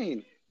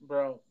insane,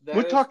 bro.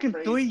 We're talking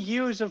crazy.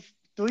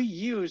 3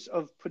 years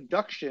of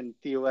production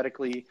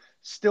theoretically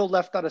still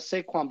left out of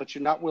Saquon, but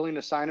you're not willing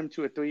to sign him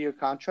to a 3-year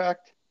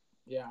contract.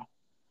 Yeah,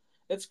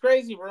 it's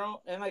crazy,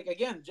 bro. And like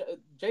again,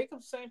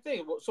 Jacobs, same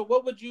thing. So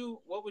what would you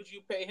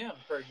pay him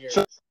per year?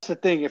 So that's the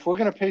thing. If we're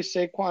gonna pay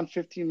Saquon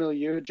 $15 million a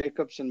year,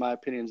 Jacobs, in my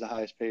opinion, is the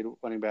highest paid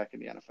running back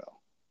in the NFL.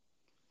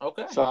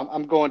 Okay. So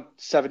I'm going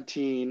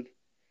 17.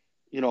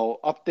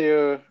 Up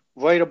there,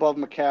 right above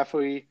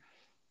McCaffrey,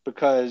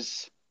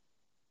 because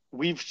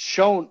we've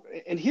shown,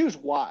 and here's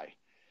why.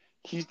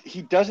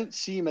 He doesn't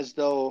seem as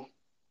though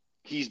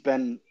he's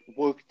been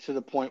worked to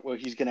the point where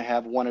he's going to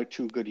have 1 or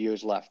 2 good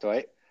years left,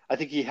 right? I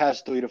think he has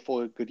 3 to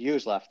 4 good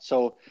years left.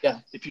 So yeah,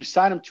 if you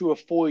sign him to a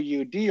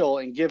 4-year deal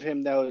and give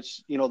him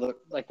those,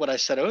 like what I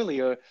said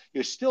earlier,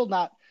 you're still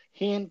not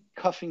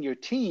handcuffing your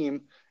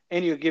team,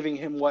 and you're giving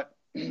him what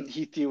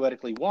he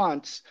theoretically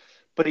wants.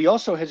 But he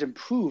also has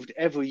improved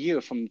every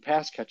year from a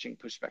pass catching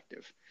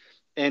perspective.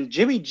 And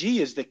Jimmy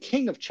G is the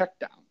king of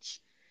checkdowns.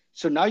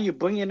 So now you're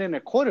bringing in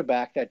a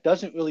quarterback that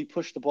doesn't really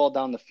push the ball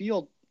down the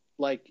field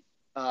like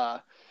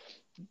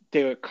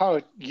Derek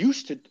Carr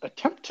used to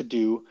attempt to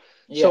do.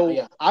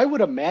 So I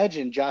would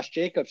imagine Josh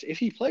Jacobs, if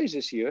he plays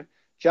this year,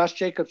 Josh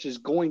Jacobs is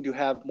going to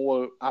have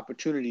more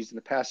opportunities in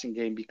the passing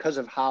game because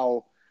of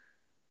how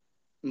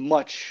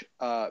much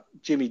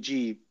Jimmy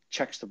G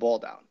checks the ball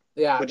down.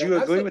 Yeah. Would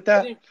you agree with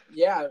that?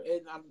 Yeah.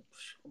 And I'm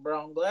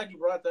glad you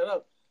brought that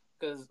up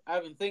because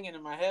I've been thinking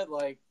in my head,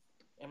 like,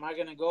 am I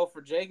going to go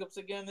for Jacobs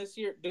again this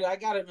year? Dude, I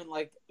got him in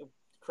like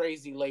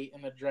crazy late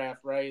in the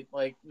draft, right?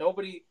 Like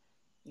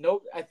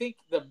I think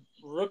the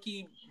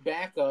rookie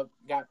backup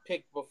got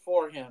picked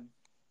before him,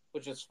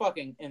 which is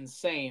fucking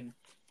insane.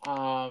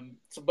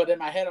 But in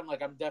my head, I'm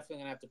like, I'm definitely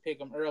going to have to pick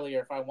him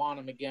earlier if I want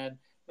him again.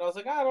 But I was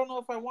like, I don't know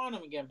if I want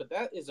him again. But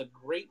that is a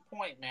great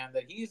point, man,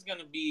 that he's going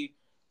to be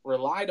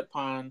relied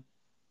upon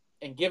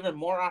and given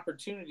more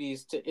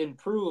opportunities to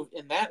improve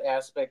in that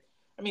aspect.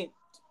 I mean,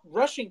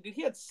 rushing, dude,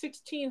 he had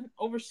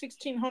over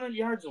 1,600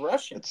 yards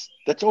rushing.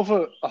 That's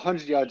over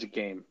 100 yards a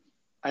game.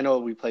 I know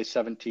we play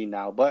 17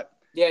 now, but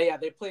yeah,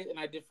 they played, and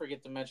I did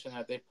forget to mention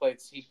that he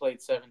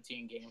played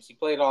 17 games. He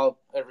played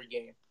every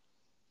game.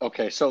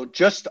 Okay, so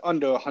just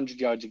under 100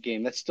 yards a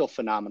game. That's still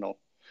phenomenal.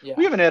 Yeah.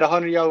 We haven't had a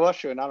 100-yard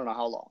rusher in I don't know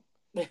how long.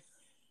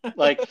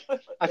 Like,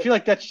 I feel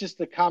like that's just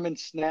the common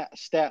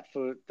stat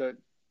for the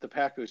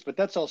Packers. But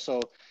that's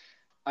also,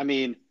 I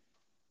mean,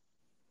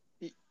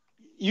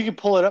 you can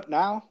pull it up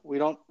now. We're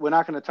not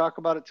going to talk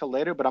about it till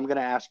later, but I'm going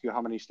to ask you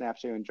how many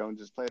snaps Aaron Jones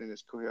has played in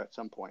his career at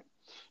some point.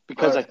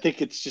 Because I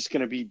think it's just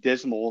going to be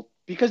dismal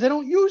because they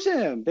don't use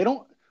him.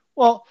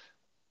 Well,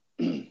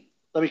 let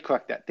me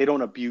correct that. They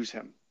don't abuse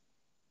him.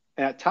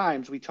 And at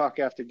times we talk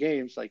after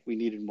games like we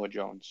needed more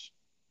Jones.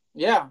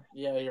 Yeah,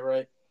 you're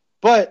right.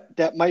 But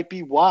that might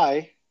be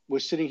why we're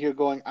sitting here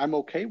going, I'm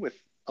okay with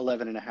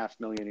 $11.5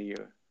 million a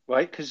year,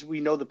 right? Because we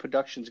know the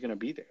production's going to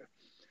be there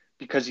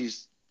because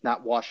he's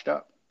not washed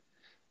up.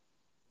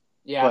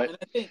 Yeah,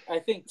 but, and I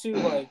think too,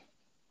 like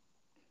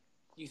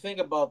you think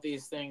about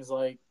these things,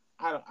 like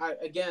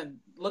again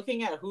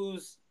looking at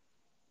who's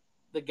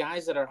the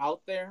guys that are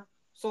out there.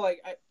 So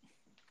like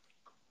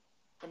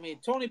I mean,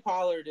 Tony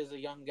Pollard is a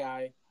young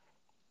guy.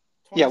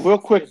 Yeah, real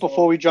quick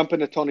before we jump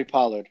into Tony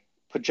Pollard,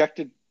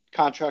 projected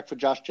contract for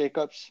Josh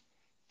Jacobs,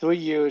 3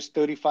 years,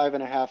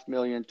 $35.5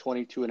 million,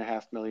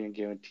 $22.5 million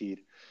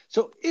guaranteed.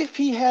 So if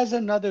he has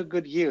another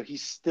good year,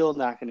 he's still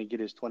not going to get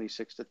his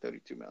 26 to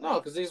 32 million. No,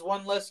 because he's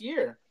one less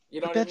year. You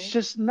know what I mean? That's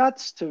just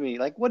nuts to me.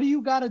 Like, what do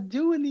you got to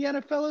do in the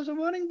NFL as a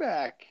running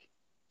back?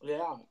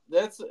 Yeah,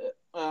 that's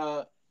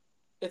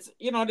it's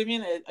you know what I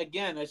mean.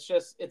 Again,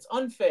 it's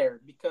unfair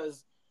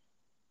because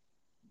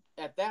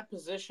at that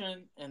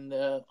position and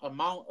the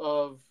amount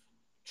of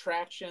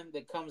traction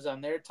that comes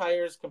on their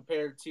tires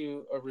compared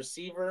to a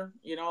receiver,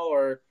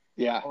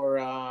 Yeah. or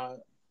I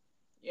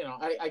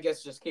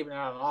guess just keeping it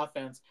on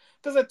offense,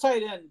 because a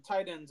tight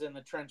end's in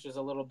the trenches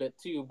a little bit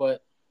too,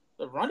 but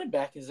the running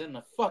back is in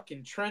the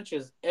fucking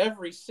trenches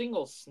every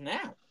single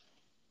snap.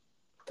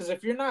 Because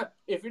if you're not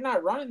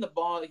running the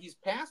ball, he's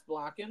pass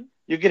blocking.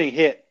 You're getting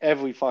hit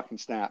every fucking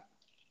snap.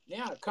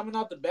 Yeah, coming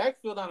out the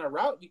backfield on a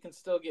route, you can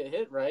still get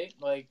hit, right?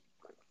 Like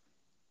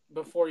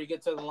before you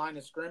get to the line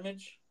of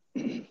scrimmage.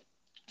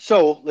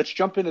 So let's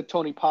jump into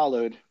Tony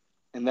Pollard,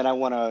 and then I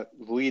want to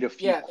read a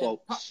few Yeah, and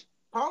quotes.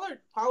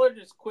 Pollard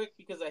is quick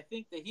because I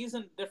think that he's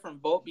in a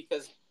different boat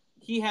because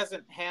he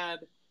hasn't had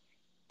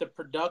the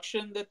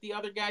production that the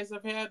other guys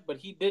have had, but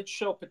he did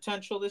show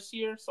potential this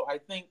year. So I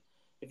think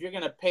if you're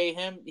going to pay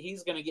him,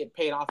 he's going to get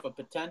paid off of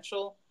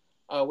potential,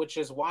 which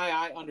is why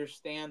I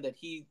understand that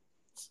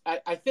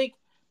I think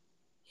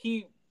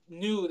he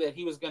knew that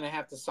he was going to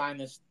have to sign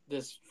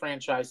this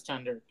franchise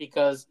tender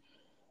because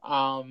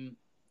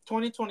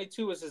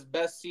 2022 was his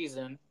best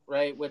season,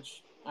 right?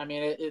 Which I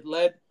mean, it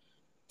led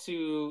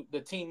to the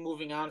team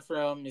moving on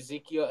from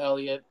Ezekiel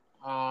Elliott.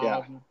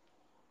 Yeah.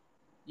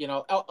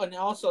 And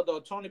also though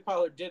Tony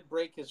Pollard did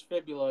break his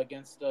fibula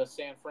against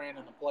San Fran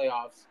in the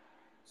playoffs,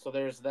 so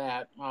there's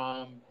that.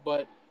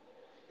 But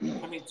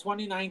I mean,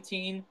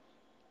 2019,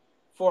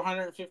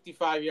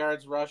 455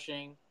 yards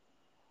rushing,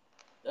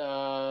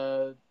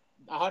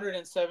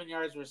 107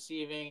 yards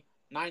receiving,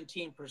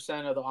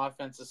 19% of the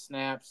offensive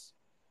snaps.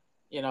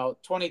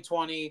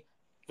 2020,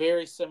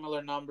 very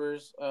similar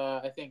numbers.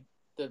 I think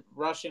the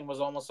rushing was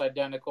almost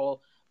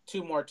identical.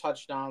 Two more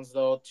touchdowns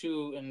though,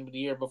 two in the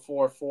year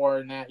before, four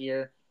in that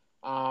year.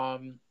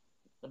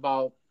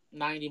 About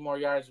 90 more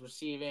yards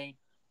receiving,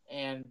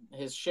 and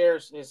his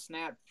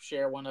snap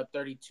share went up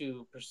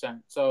 32%.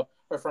 So,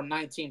 or from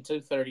 19 to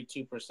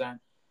 32%.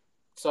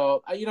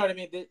 So, you know what I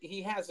mean?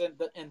 He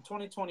hasn't in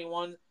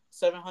 2021,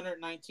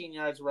 719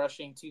 yards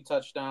rushing, two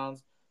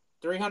touchdowns,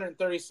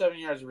 337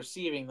 yards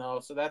receiving though,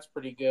 so that's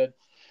pretty good.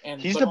 And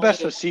He's but the only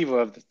best receiver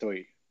of the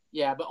three.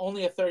 yeah, but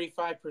only a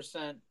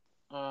 35%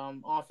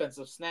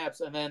 offensive snaps.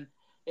 And then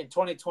in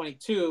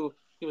 2022,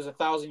 he was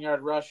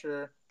 1,000-yard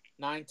rusher,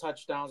 nine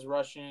touchdowns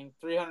rushing,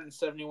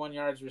 371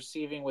 yards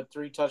receiving with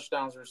three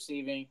touchdowns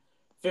receiving,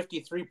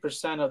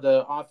 53% of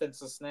the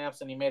offensive snaps,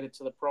 and he made it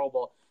to the Pro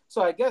Bowl.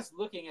 So I guess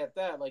looking at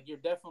that, like you're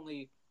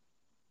definitely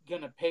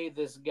gonna pay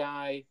this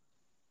guy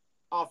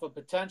off of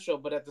potential,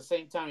 but at the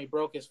same time he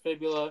broke his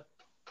fibula,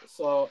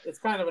 so it's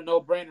kind of a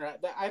no-brainer.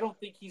 I don't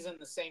think he's in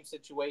the same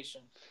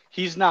situation.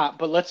 He's not,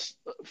 but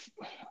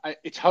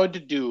it's hard to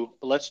do,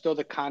 but let's throw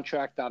the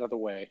contract out of the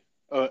way.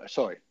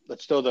 Sorry,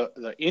 let's throw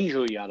the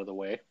injury out of the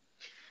way.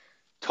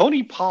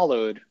 Tony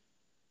Pollard,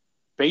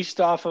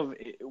 based off of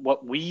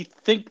what we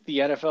think the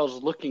NFL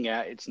is looking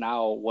at, it's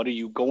now what are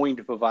you going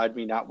to provide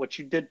me, not what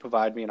you did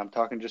provide me, and I'm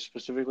talking just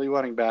specifically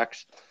running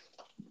backs.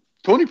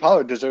 Tony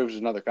Pollard deserved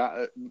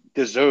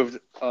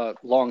a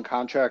long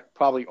contract,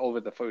 probably over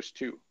the first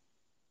two.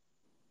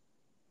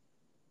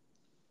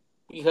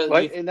 Because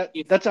Right, and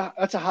that's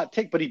a hot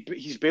take, but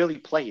he's barely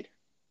played.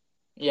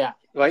 yeah,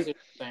 Right,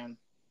 saying.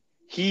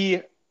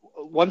 he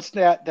one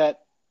stat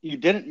that you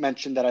didn't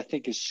mention that I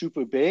think is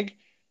super big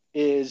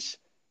is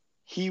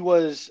he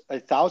was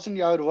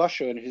 1,000-yard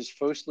rusher in his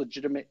first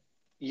legitimate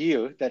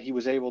year that he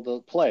was able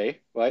to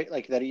play. Right,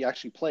 like that he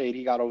actually played.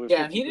 He got over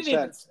Yeah, and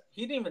 50%.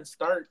 he didn't even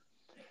start.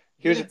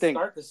 He Here's the didn't thing: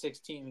 start the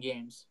 16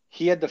 games.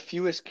 he had the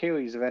fewest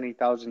carries of any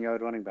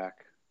 1,000-yard running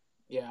back.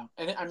 Yeah,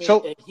 and I mean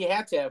So he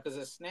had to have because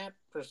his snap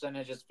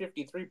percentage is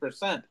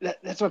 53%.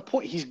 that's my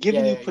point. He's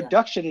giving you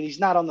production, and he's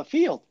not on the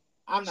field.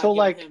 I'm So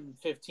not giving like, him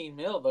 15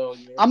 mil though a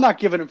year. I'm not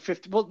giving him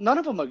 50. Well, none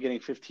of them are getting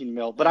 15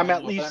 mil, but Yeah, I'm I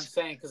at know, but I'm least.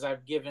 saying because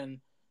I've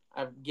given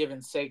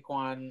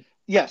Saquon.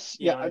 Yes,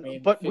 You know yeah, what I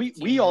mean? but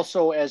 15 we or,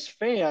 also as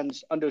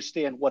fans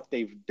understand what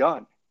they've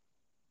done,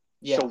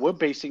 yeah, so we're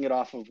basing it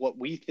off of what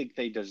we think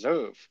they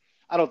deserve.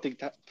 I don't think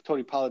that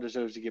Tony Pollard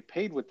deserves to get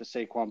paid with the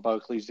Saquon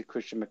Barkleys, the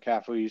Christian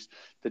McCaffreys,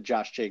 the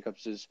Josh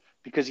Jacobses,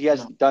 because he no,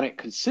 hasn't done it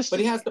but he has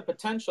consistently. the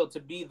potential to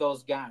be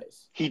those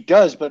guys. He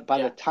does, but by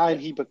the Yeah, time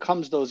yeah, he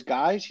becomes those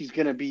guys, he's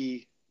going to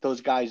be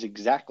those guys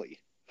exactly.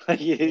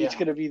 It's yeah,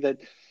 going to be that,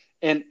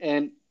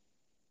 and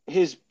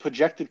his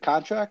projected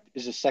contract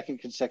is a second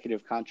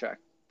consecutive contract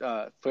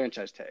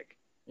franchise tag.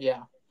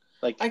 yeah.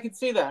 Like I can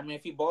see that. I mean,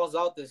 if he balls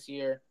out this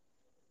year,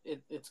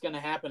 it's going to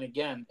happen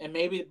again, and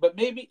maybe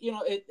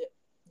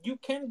you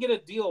can get a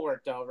deal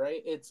worked out,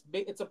 right? It's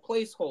a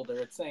placeholder.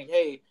 It's saying,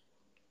 hey,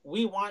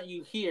 we want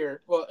you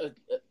here. Well,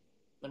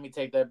 let me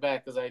take that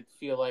back because I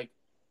feel like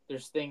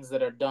there's things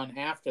that are done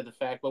after the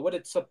fact. But what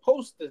it's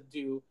supposed to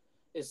do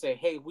is say,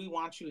 hey, we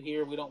want you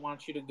here. We don't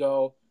want you to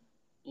go.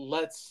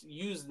 Let's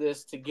use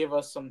this to give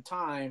us some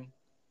time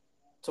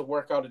to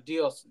work out a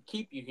deal to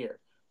keep you here.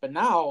 But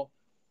now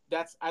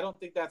I don't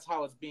think that's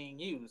how it's being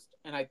used.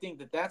 And I think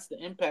that that's the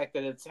impact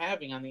that it's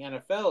having on the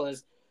NFL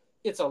is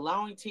it's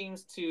allowing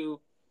teams to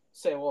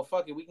say, well,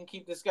 fuck it, we can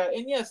keep this guy.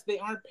 And yes, they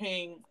aren't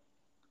paying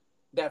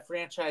that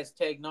franchise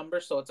tag number,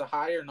 so it's a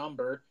higher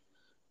number.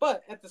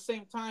 But at the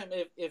same time,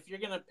 if you're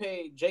going to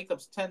pay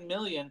Jacobs $10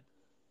 million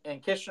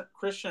and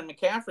Christian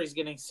McCaffrey's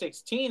getting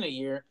 16 a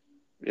year,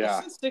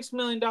 Yeah. it's a $6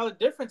 million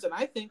difference. And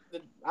I think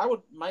that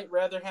might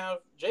rather have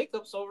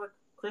Jacobs over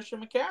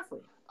Christian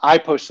McCaffrey. I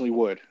personally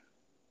would.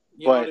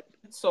 You know what I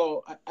mean?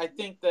 So I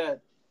think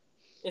that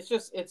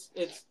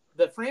it's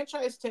the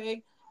franchise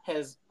tag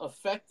has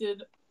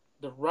affected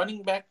the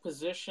running back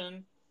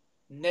position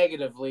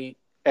negatively,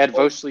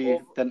 adversely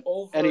than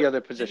over any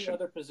other position.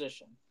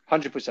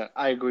 100%.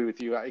 I agree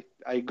with you. I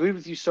agree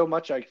with you so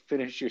much I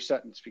finished your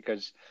sentence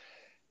because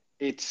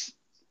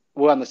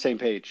we're on the same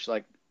page.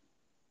 Like,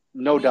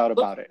 no doubt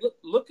about it.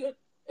 Look at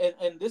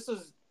and this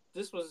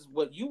was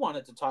what you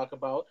wanted to talk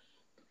about.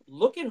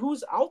 Look at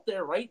who's out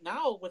there right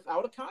now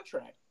without a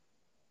contract.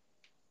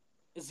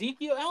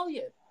 Ezekiel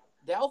Elliott,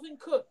 Dalvin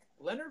Cook,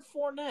 Leonard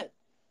Fournette.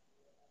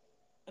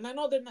 And I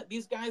know that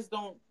these guys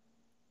don't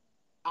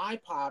eye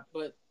pop,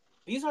 but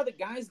these are the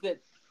guys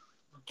that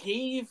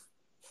gave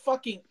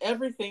fucking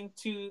everything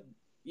to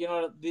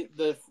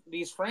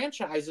these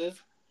franchises,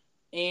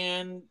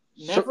 and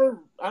never.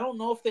 I don't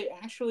know if they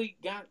actually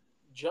got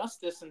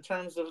justice in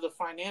terms of the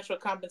financial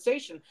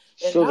compensation.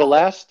 And so now, the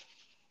last.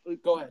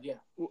 Go ahead. Yeah.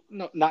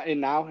 No, not in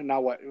now. And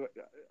now what?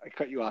 I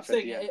cut you off at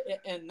the end.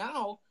 And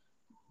now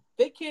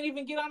they can't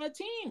even get on a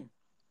team.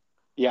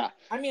 Yeah.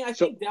 I mean, I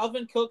think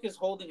Dalvin Cook is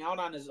holding out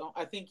on his own.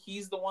 I think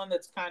he's the one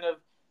that's kind of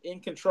in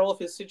control of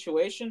his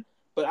situation.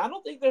 But I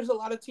don't think there's a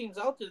lot of teams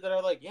out there that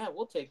are like, yeah,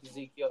 we'll take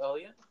Ezekiel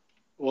Elliott.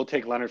 We'll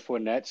take Leonard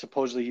Fournette.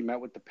 Supposedly he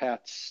met with the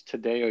Pats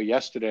today or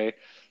yesterday.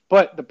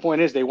 But the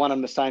point is they want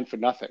him to sign for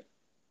nothing.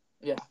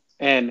 Yeah.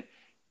 And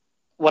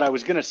what I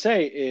was going to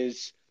say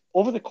is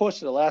over the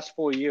course of the last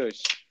 4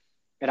 years,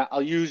 and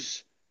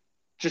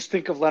just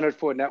think of Leonard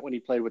Fournette when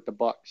he played with the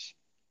Bucs.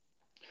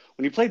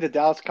 When he played the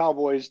Dallas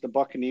Cowboys, the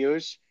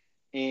Buccaneers,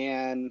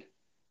 and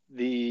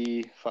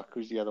who's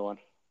the other one?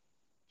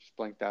 Just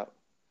blanked out.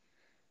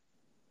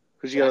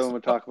 Who's the other one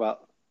we'll talk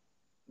about?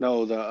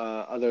 No, the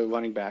other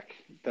running back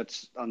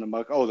that's on the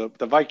mark. Oh,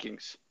 the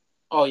Vikings.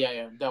 Oh,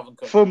 yeah, Dalvin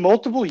Cook. For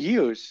multiple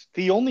years,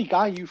 the only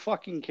guy you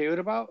fucking cared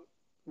about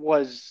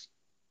was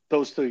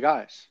those three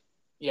guys.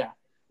 Yeah.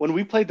 When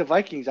we played the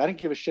Vikings, I didn't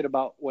give a shit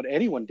about what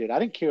anyone did. I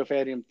didn't care if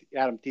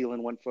Adam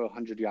Dillon went for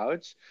 100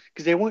 yards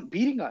because they weren't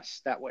beating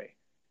us that way.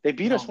 They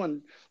beat us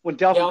when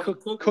Dalvin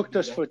Cook cooked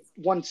us for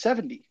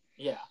 170.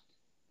 Yeah.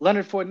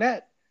 Leonard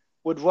Fournette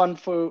would run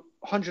for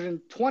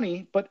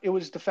 120, but it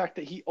was the fact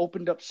that he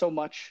opened up so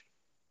much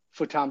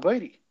for Tom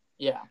Brady.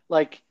 Yeah.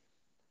 Like,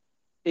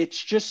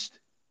 it's just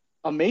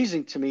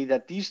amazing to me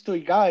that these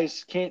three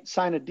guys can't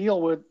sign a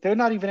deal where they're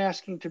not even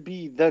asking to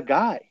be the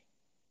guy.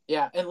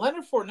 Yeah, and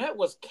Leonard Fournette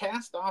was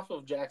cast off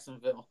of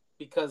Jacksonville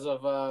because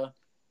of,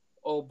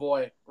 oh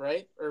boy,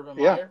 right? Urban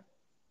Meyer.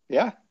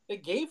 Yeah. They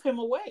gave him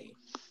away.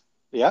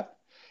 Yeah.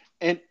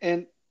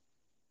 And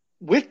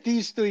with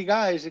these three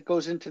guys, it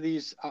goes into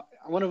these. I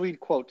want to read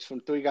quotes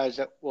from two guys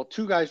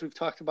we've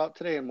talked about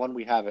today and one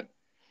we haven't,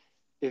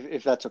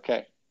 if that's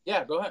okay.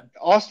 Yeah, go ahead.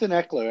 Austin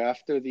Eckler,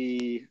 after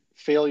the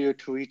failure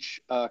to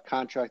reach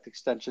contract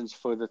extensions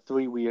for the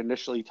three we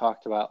initially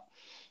talked about.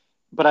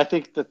 But I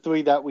think the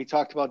three that we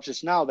talked about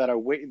just now that are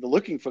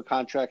looking for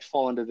contracts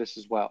fall into this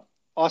as well.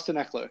 Austin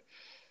Eckler.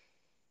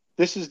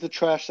 This is the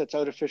trash that's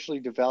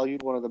artificially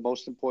devalued one of the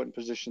most important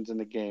positions in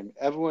the game.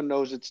 Everyone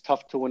knows it's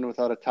tough to win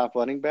without a top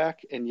running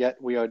back, and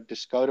yet we are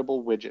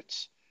discardable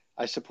widgets.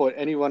 I support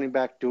any running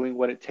back doing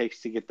what it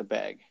takes to get the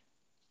bag.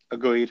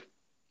 Agreed.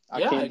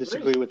 I can't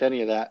disagree with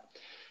any of that.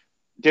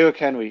 Derrick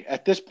Henry,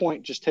 at this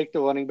point, just take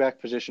the running back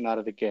position out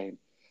of the game.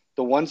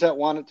 The ones that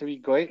want it to be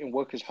great and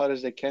work as hard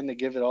as they can to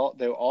give it all,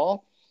 their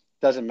all,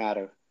 doesn't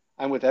matter.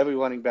 I'm with every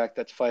running back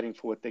that's fighting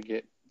for what they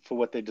get, for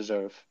what they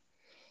deserve.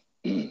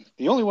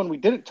 The only one we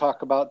didn't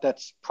talk about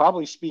that's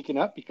probably speaking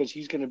up because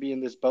he's going to be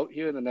in this boat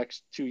here in the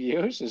next 2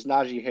 years is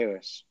Najee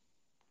Harris.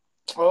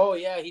 Oh,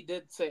 yeah, he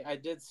did say – I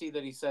did see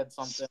that he said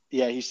something.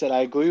 Yeah, he said,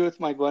 I agree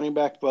with my running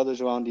back brothers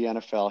around the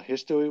NFL.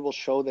 History will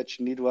show that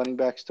you need running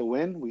backs to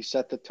win. We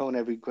set the tone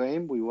every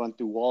game. We run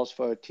through walls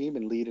for our team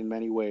and lead in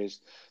many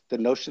ways. The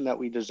notion that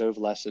we deserve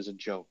less is a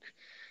joke.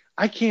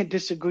 I can't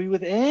disagree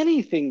with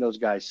anything those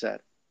guys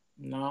said.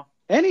 No.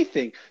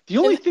 Anything. The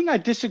only thing I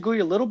disagree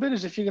a little bit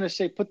is if you're going to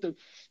say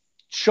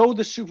show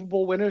the Super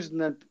Bowl winners and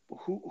then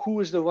who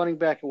is the running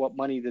back and what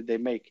money did they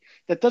make.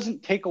 That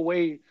doesn't take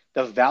away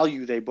the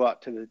value they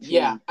brought to the team.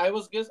 Yeah, I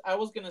was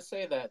going to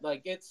say that.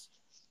 Like, it's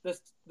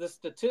the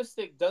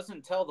statistic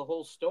doesn't tell the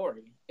whole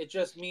story. It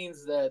just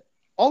means that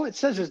all it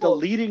says is the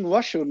leading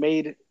rusher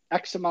made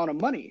X amount of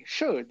money.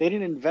 Sure, they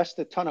didn't invest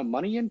a ton of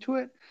money into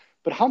it,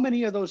 but how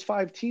many of those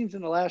 5 teams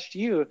in the last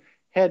year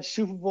had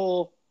Super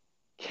Bowl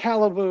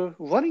caliber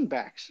running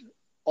backs?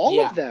 All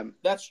of them.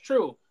 That's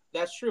true.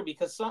 That's true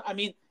because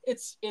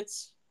it's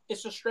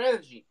a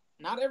strategy.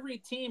 Not every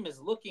team is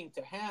looking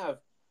to have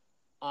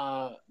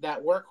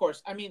that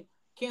workhorse. I mean,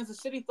 Kansas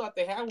City thought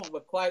they had one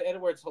with Clyde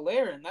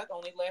Edwards-Helaire, and that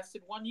only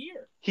lasted 1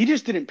 year. He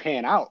just didn't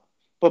pan out.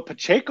 But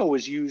Pacheco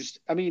was used.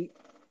 I mean,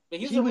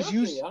 he was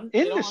used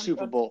in the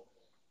Super Bowl.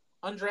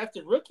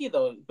 Undrafted rookie,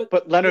 though.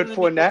 But Leonard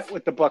Fournette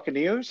with the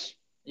Buccaneers.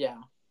 Yeah.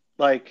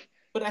 Like,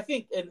 But I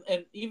think,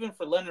 and even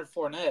for Leonard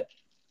Fournette,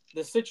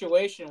 the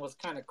situation was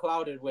kind of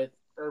clouded with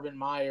Urban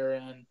Meyer,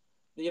 and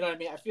you know what I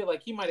mean. I feel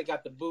like he might have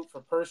got the boot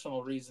for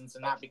personal reasons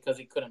and not because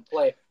he couldn't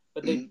play.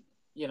 But they,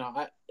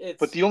 but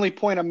it's the only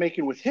point I'm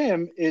making with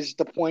him is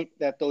the point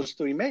that those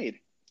three made.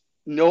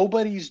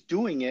 Nobody's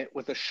doing it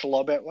with a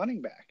schlub at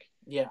running back.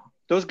 yeah.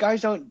 Those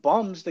guys aren't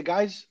bums. The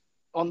guys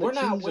on the We're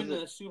not teams of winning the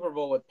the Super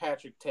Bowl with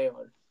Patrick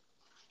Taylor.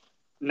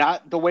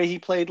 not the way he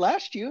played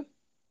last year,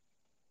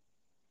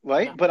 No.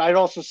 right? But I'd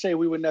also say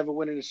we would never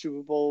win in a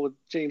Super Bowl with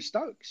James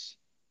Starks.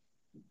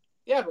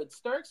 Yeah, but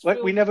Starks Like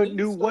we filled. never Didn't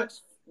knew what.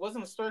 Starks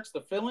wasn't Starks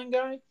the filling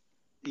guy?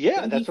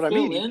 Yeah, Didn't he that's what I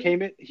mean. fill He in?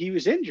 came in. He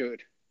was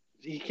injured.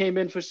 He came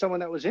in for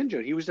someone that was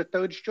injured. He was the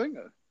third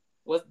stringer.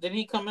 Didn't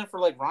he come in for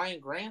like Ryan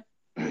Grant?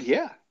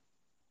 Yeah,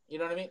 You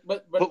know what I mean?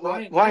 But but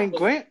Ryan Grant Ryan was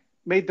Grant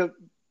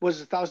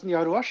was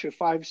 1,000-yard rusher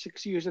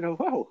 5-6 years in a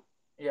row.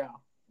 yeah.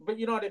 But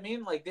you know what I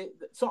mean? Like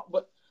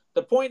but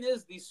the point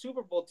is these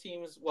Super Bowl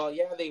teams, well,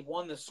 yeah, they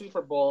won the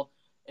Super Bowl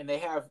and they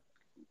have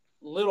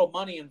little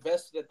money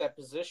invested at that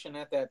position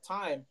at that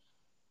time.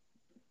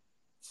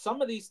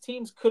 Some of these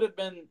teams could have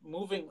been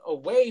moving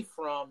away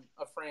from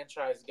a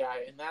franchise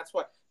guy, and that's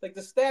why like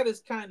the stat is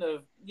kind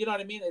of, you know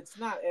what I mean? It's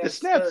not The as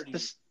stats, sturdy.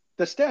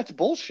 the stats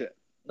bullshit.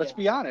 Let's Yeah.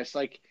 be honest.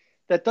 Like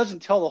that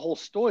doesn't tell the whole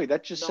story.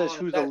 That just says No,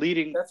 who the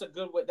leading. that's a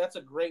good way. That's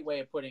a great way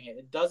of putting it.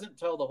 It doesn't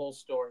tell the whole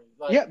story.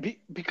 Like, Yeah,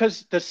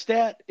 because the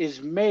stat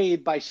is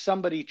made by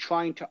somebody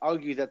trying to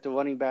argue that the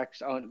running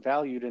backs aren't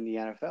valued in the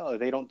NFL or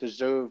they don't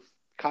deserve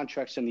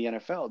contracts in the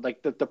NFL.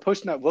 Like the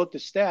person that wrote the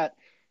stat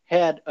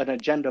had an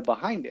agenda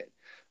behind it.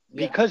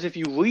 yeah, Because if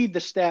you read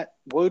the stat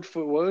word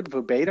for word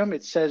verbatim,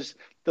 it says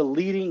the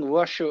leading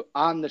rusher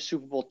on the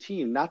Super Bowl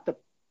team, not the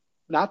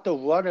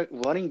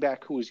running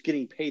back who is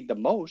getting paid the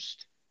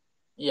most.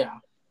 yeah.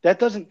 That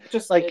doesn't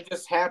It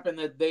just happened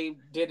that they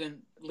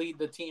didn't lead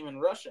the team in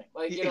rushing.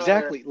 Like,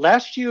 exactly.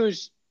 Last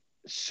year's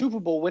Super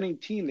Bowl winning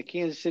team, the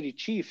Kansas City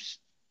Chiefs,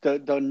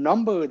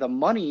 the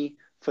money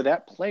for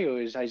that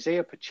player is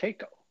Isaiah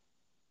Pacheco.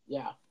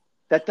 yeah.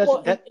 That Well,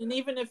 doesn't that and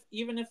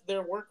even if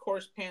their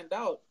workhorse panned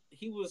out,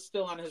 he was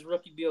still on his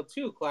rookie deal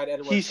too, Clyde he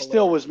Edwards-Helaire.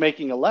 still was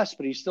making a less,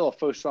 but he's still a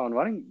first Yeah, yeah,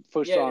 round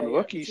yeah.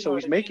 rookie, But you know so what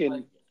he's I mean? making.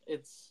 Like,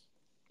 it's.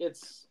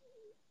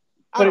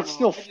 I But don't it's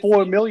know. still I just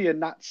 4 million,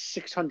 not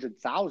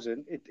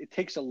 600,000. It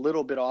takes a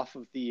little bit off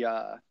of the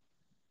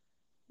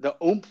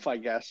oomph, I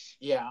guess.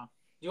 yeah.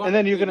 And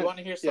then you're You gonna want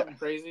to hear yeah. something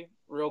crazy,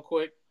 real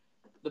quick?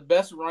 The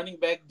best running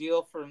back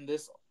deal from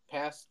this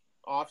past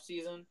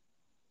offseason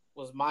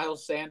was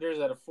Miles Sanders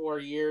at a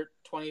 4-year,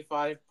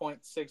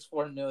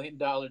 $25.64 million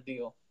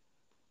deal.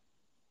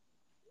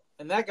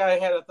 And that guy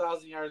had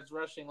 1,000 yards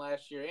rushing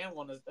last year and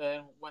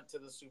went to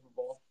the Super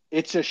Bowl.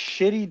 It's a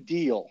shitty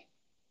deal,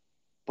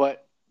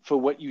 but for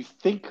what you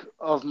think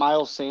of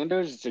Miles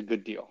Sanders, it's a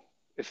good deal,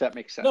 if that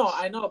makes sense. No,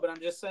 I know, but I'm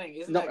just saying,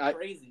 isn't that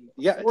crazy?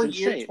 Yeah, it's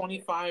 4-year, insane.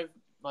 25,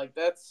 like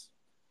that's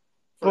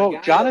for Bro, a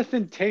guy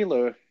Jonathan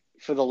Taylor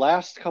for the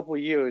last couple of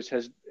years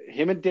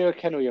him and Derrick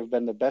Henry have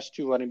been the best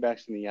two running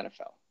backs in the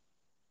NFL,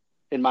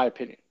 in my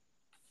opinion.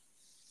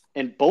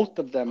 And both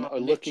of them are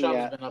Nick looking Chubb's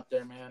at been up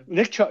there, man.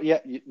 Nick Chubb. Yeah,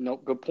 no,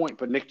 good point.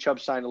 But Nick Chubb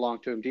signed a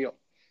long-term deal.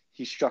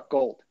 He struck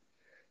gold.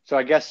 So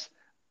I guess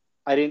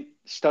I didn't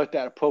start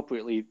that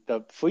appropriately.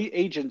 The free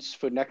agents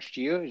for next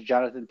year is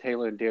Jonathan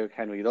Taylor and Derrick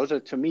Henry. Those are,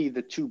 to me,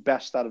 the two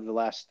best out of the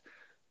last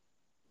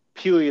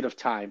period of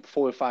time,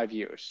 4 or 5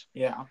 years.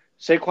 Yeah.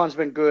 Saquon's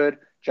been good.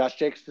 Josh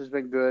Jacobs has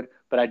been good.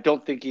 But I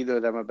don't think either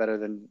of them are better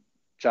than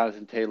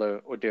Jonathan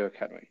Taylor or Derrick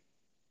Henry.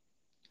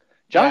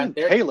 Jonathan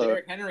Taylor.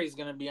 Derrick Henry's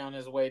going to be on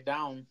his way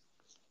down.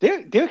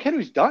 Derrick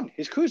Henry's done.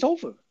 His career's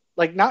over.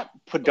 Like, not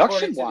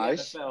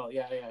production-wise.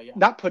 Yeah.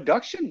 Not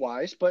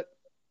production-wise, but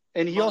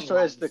and he also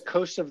has Money-wise. the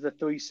curse of the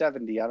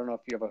 370. I don't know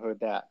if you ever heard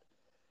that.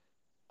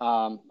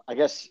 I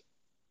guess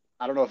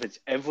I don't know if it's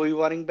every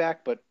running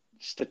back, but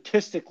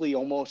statistically,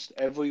 almost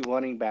every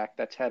running back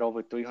that's had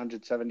over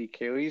 370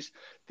 carries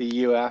the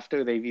year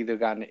after, they've either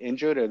gotten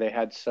injured or they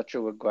had such a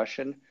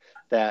regression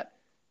that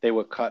they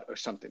were cut or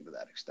something to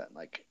that extent.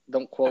 Like,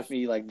 don't quote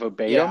me like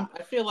verbatim. Yeah,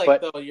 I feel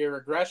like though your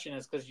regression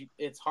is because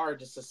it's hard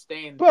to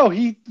sustain. Bro,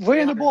 he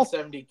ran the ball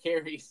 70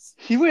 carries.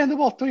 He ran the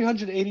ball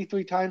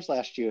 383 times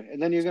last year,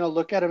 and then you're gonna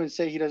look at him and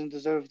say he doesn't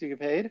deserve to get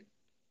paid.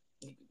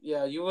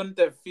 Yeah, you wouldn't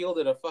have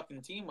fielded a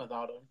fucking team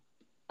without him.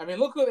 I mean,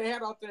 look who they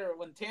had out there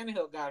when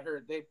Tannehill got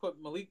hurt. They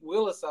put Malik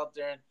Willis out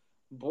there, and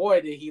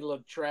boy, did he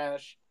look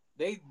trash.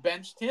 They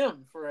benched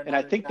him for another. And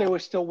I think they were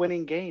still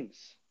winning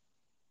games.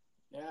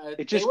 Yeah,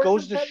 it just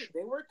goes to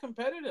they were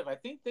competitive. I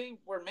think they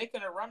were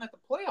making a run at the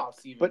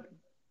playoffs even. But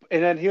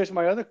and then here's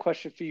my other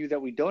question for you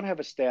that we don't have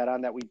a stat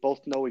on that we both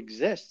know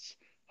exists.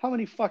 How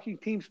many fucking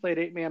teams played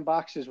 8-man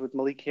boxes with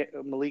Malik? I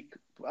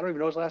don't even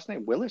know his last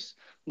name. Willis.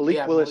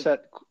 Willis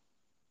at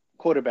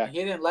quarterback.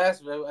 He didn't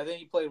last. I think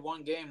he played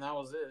one game. That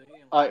was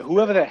it.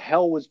 Whoever the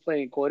hell was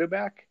playing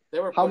quarterback.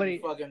 They were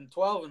putting fucking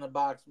 12 in the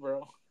box,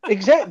 bro.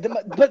 Exactly,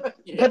 but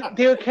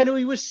Derrick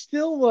Henry was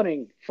still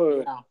running for.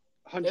 Yeah.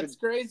 100. It's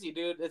crazy,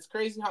 dude. It's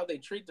crazy how they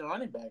treat the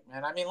running back,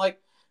 man. I mean, like,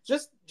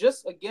 just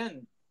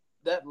again,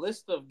 that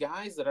list of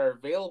guys that are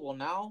available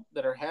now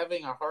that are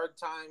having a hard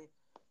time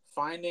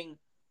finding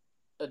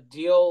a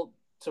deal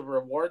to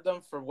reward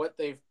them for what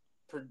they've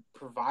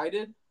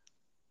provided.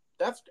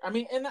 That's, I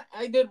mean, and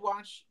I did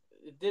watch.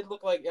 It did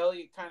look like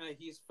Elliott kind of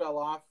he's fell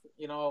off,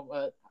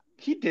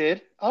 He did.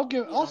 you I'll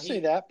know say he.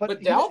 that, but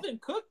But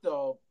Dalvin Cook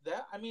though,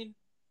 that I mean,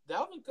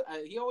 Dalvin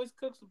he always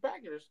cooks the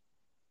Packers.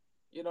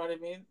 You know what I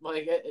mean?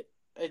 Like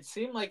it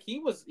seemed like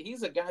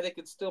he's a guy that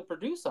could still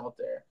produce out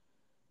there.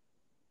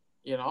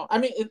 I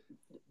mean,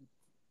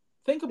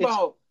 think it's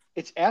about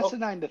it's oh,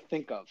 asinine to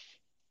think of.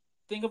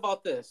 think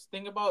about this.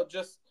 Think about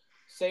just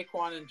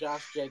Saquon and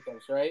Josh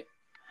Jacobs, right?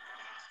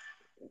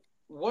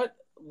 What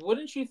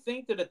wouldn't you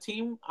think that a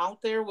team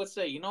out there would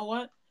say, you know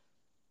what?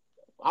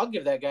 I'll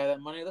give that guy that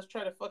money. Let's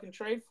try to fucking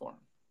trade for him.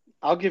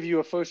 I'll give you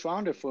a first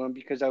rounder for him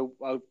because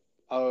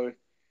our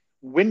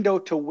window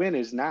to win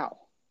is now,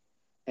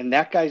 and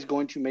that guy's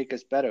going to make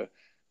us better.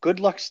 Good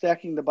luck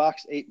stacking the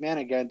box 8 man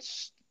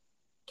against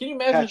Can you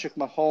imagine? Patrick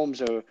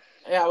Mahomes or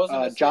Yeah, I was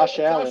gonna say Josh Josh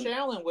Allen.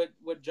 Allen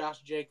with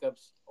Josh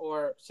Jacobs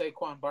or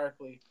Saquon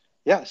Barkley.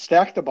 Yeah,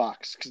 stack the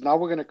box because now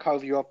we're going to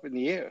carve you up in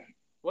the air.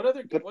 But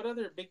What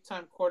other big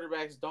time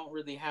quarterbacks don't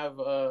really have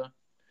a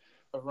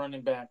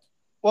running back?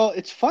 well,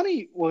 it's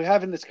funny we're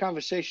having this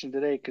conversation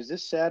today because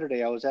this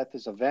Saturday I was at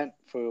this event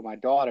for my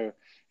daughter,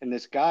 and I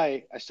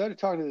started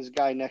talking to this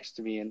guy next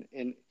to me,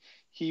 and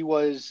he's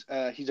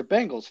a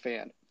Bengals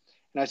fan,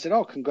 and I said,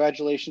 "Oh,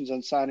 congratulations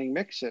on signing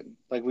Mixon,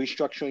 like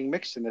restructuring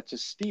Mixon. That's a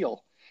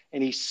steal."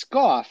 And he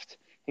scoffed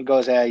and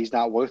goes, "Ah, he's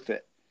not worth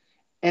it."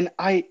 And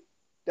I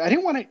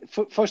didn't want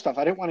to. First off,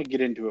 I didn't want to get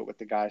into it with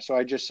the guy, so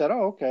I just said,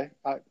 "Oh, okay."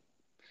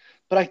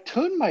 But I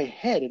turned my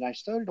head and I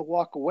started to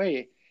walk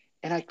away,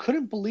 and I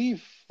couldn't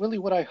believe really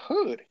what I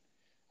heard.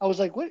 I was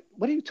like, "What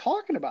are you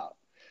talking about?"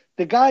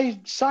 The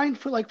guy signed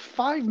for like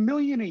 5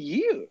 million a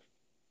year.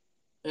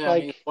 Yeah, I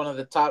mean Like one of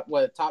the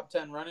top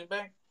 10 running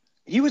back.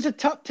 he was a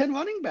top 10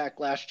 running back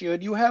last year,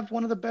 and you have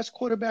one of the best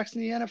quarterbacks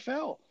in the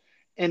NFL.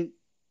 And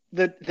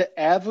the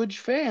average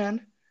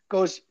fan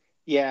goes,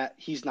 "Yeah,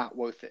 he's not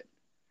worth it."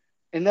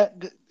 And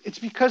it's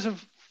because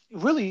of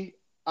really,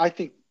 I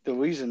think the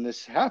reason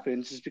this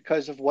happens is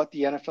because of what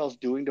the NFL is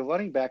doing to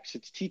running backs.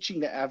 It's teaching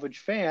the average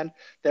fan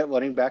that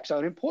running backs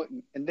aren't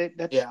important, and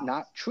that's Yeah,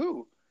 not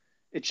true.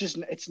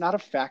 It's not a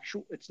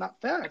factual. It's not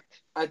I,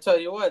 fact. I tell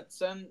you what,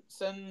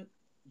 send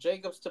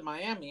Jacobs to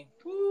Miami.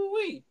 Woo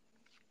wee,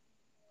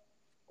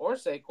 or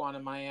Saquon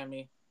in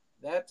Miami.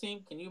 That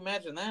team, can you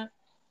imagine that?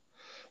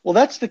 Well,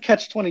 that's the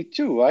catch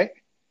 22, right?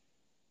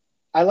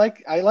 I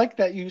like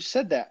that you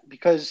said that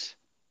because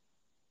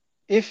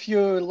if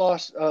you're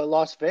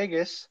Las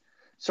Vegas,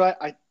 so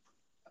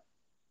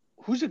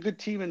who's a good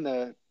team in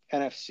the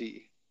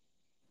NFC?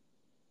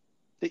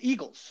 The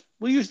Eagles.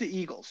 We'll use the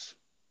Eagles.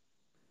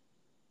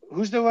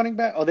 Who's the running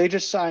back? Oh, they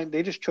just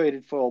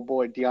traded for old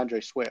boy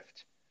DeAndre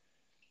Swift.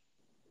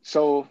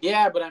 So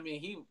Yeah, but I mean,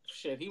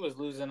 he was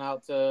losing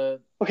out to.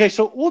 okay,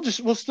 so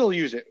we'll still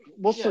use it.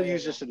 We'll Yeah, still yeah,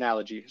 use yeah. this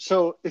analogy.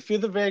 So if you're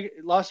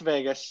Las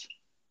Vegas,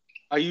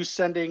 are you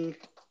sending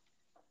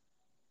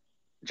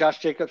Josh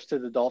Jacobs to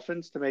the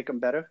Dolphins to make them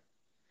better?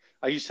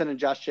 Are you sending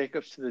Josh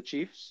Jacobs to the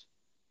Chiefs? I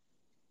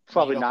mean, you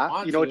Probably don't not.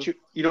 want to.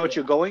 You know what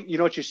you're Yeah, going. You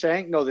know what you're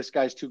saying. No, this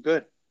guy's too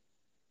good.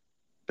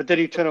 But then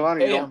you but turn you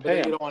around and you pay don't him, but pay then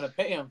you him. don't want to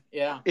pay him.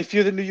 Yeah. If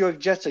you're the New York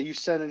Jets, are you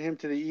sending him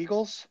to the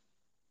Eagles?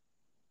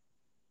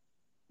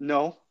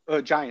 No,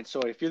 Giants.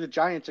 Sorry, if you're the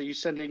Giants, are you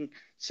sending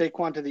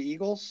Saquon to the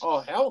Eagles? Oh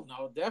hell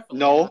no, definitely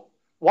not. No. I mean,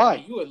 Why?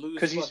 you would lose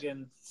Because he's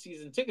fucking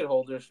season ticket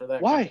holders for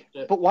that kind of why?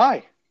 shit. But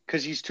why?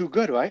 Because he's too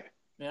good, right?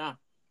 Yeah,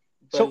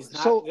 but So he's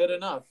not so, good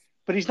enough,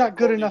 but he's not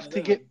good according to enough to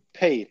them. get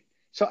paid.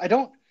 So I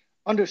don't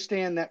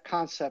understand that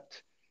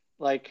concept.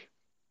 Like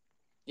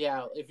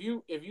Yeah, if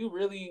you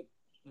really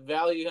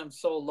value him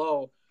so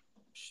low,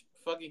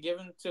 fucking give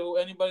him to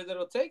anybody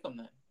that'll take him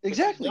then. But you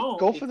exactly, don't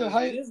go for the because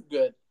he high is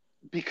good.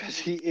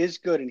 because You he is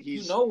good and you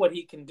he's know what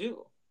he can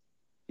do.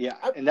 yeah,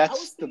 I and I was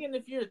that's the thinking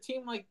if you're a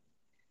team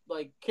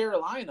like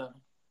Carolina,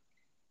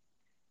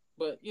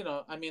 but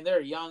I mean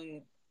they're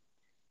young.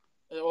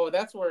 Oh,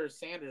 that's where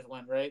Sanders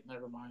went, right?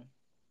 Never mind.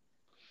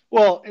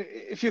 well,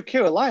 if you're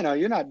Carolina,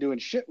 you're not doing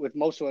shit with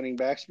most running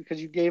backs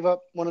because you gave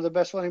up one of the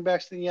best running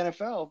backs in the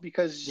NFL Yeah,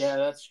 because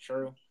that's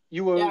true.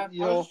 you were, Yeah,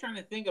 I was just trying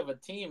to think of a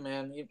team,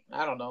 man.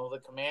 I don't know the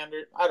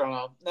Commander. I don't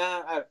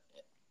know.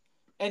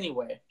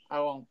 Anyway, I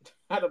won't.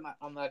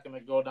 I'm not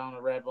gonna go down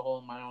a rabbit hole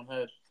in my own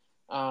head.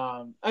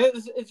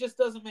 It just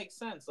doesn't make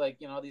sense. Like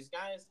these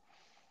guys.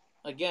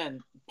 Again,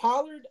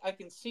 Pollard, I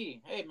can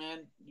see. Hey,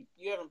 man,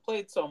 you haven't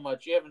played so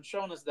much. You haven't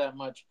shown us that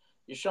much.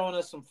 You're showing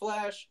us some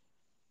flash.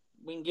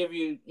 We can give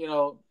you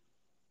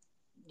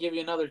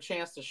another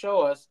chance to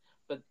show us.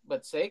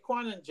 But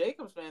Saquon and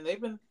Jacobs, man,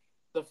 they've been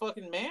the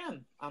fucking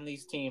man on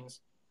these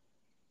teams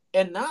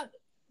and not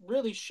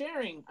really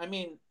sharing. I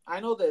mean,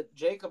 I know that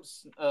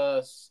Jacobs'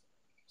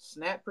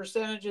 snap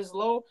percentage is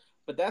low,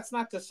 but that's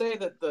not to say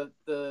that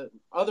the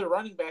other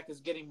running back is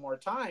getting more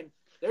time.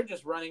 They're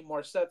just running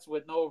more sets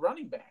with no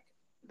running back.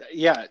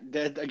 yeah,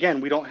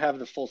 again, we don't have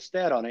the full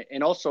stat on it.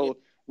 And Yeah, also,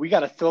 we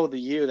got to throw the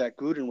year that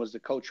Gruden was the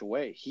coach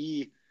away.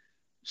 He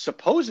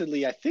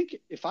supposedly, I think,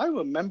 if I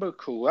remember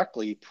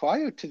correctly,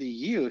 prior to the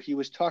year, he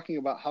was talking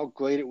about how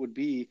great it would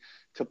be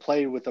to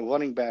play with a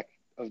running back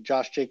of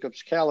Josh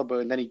Jacobs' caliber,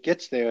 and then he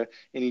gets there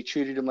and he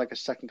treated him like a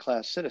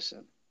second-class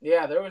citizen.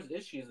 Yeah, there was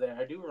issues there.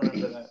 I do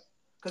remember that.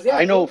 Because yeah, I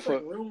there know was like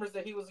for rumors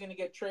that he was going to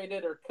get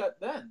traded or cut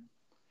then.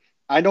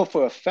 I know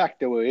for a fact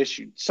there were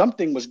issues.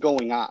 Something was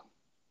going on,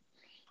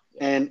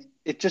 Yeah. and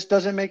it just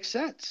doesn't make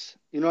sense.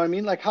 You know what I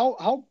mean? Like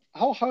how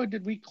hard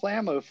did we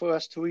clamor for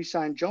us to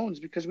re-sign Jones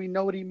because we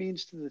know what he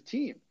means to the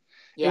team, and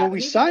Yeah, when we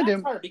and even signed that's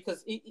him, hard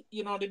because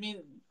you know what I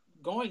mean.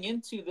 Going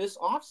into this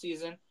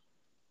offseason,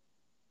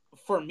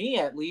 for me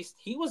at least,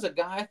 he was a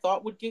guy I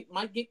thought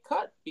might get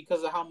cut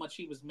because of how much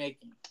he was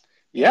making,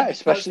 yeah, and because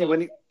especially of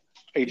when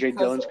AJ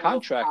Dillon's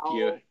contract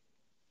year, how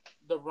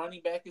the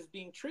running back is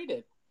being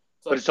treated.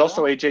 It's but like, it's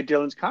also well, AJ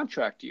Dillon's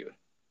contract year.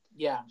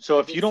 yeah, So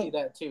I did see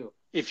that too.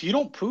 if you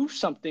don't prove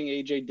something,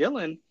 AJ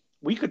Dillon,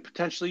 we could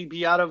potentially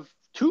be out of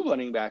two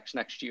running backs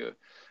next year.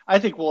 I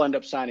think we'll end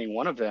up signing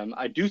one of them.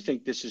 I do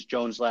think this is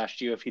Jones' last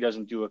year if he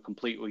doesn't do a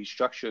complete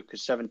restructure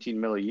because 17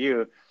 mil a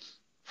year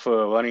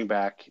for a running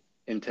back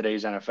in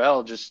today's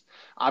NFL just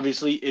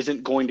obviously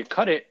isn't going to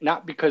cut it,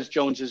 not because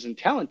Jones isn't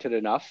talented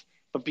enough,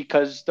 but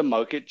because the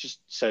market just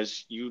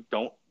says you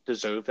don't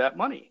deserve that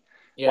money.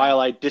 Yeah, While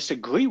I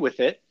disagree with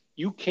it,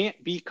 you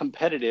can't be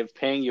competitive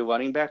paying your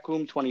running back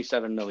room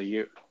 27 mil a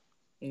year.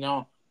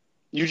 no,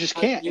 You just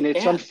can't, you and it's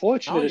can't. No,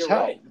 unfortunate as you're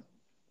hell. right.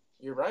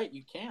 You're right.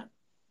 You can't.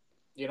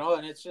 You know,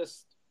 and it's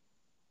just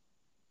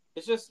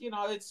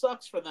it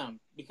sucks for them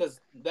because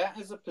that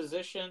is a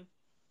position.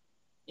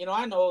 You know,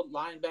 I know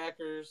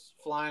linebackers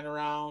flying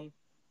around.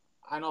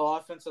 I know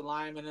offensive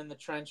linemen in the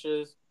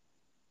trenches.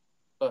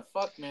 But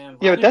fuck, man,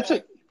 Yeah, but that's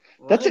running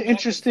an back is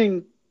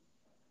interesting.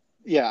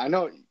 Yeah, I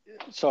know.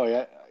 Sorry,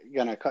 I'm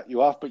gonna cut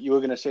you off, but you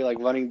were gonna say like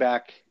running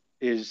back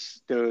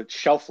is the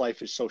shelf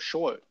life is so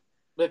short.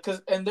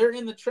 because and they're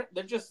in the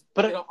they're just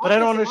But I don't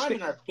offensive understand.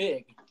 linemen are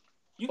big.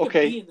 You could be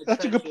Okay, in the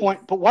that's a good trenches.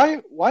 point. But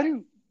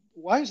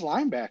why is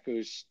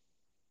linebackers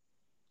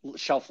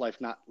shelf life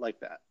not like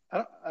that?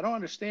 I don't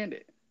understand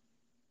it.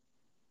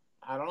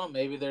 I don't know.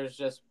 Maybe there's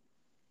just.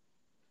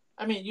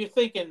 I mean, you're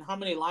thinking how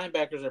many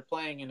linebackers are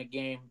playing in a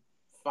game?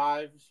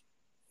 Five,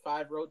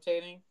 five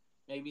rotating,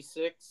 maybe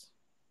six.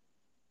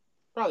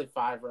 Probably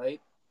five, right?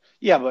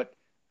 Yeah, but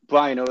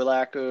Brian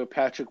Urlacher,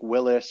 Patrick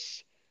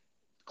Willis,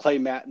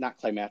 not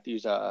Clay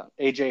Matthews,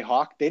 AJ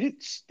Hawk, they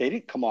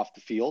didn't come off the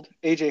field.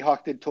 AJ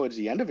Hawk did towards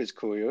the end of his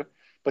career,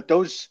 but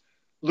those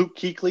Luke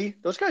Kuechly,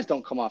 those guys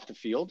don't come off the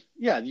field.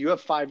 Yeah, you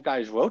have five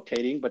guys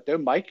rotating, but their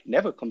mic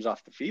never comes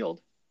off the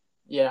field.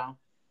 Yeah.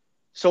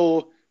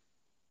 So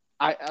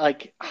I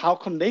like how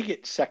come they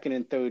get second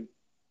and third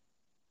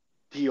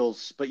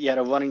deals, but yet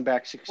a running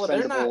back's Well,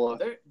 they're not.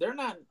 expendable? They're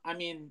not. I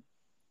mean,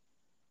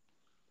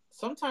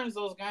 sometimes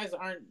those guys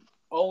aren't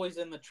always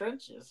in the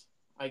trenches.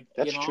 Like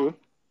That's true.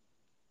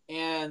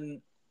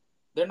 and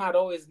they're not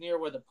always near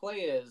where the play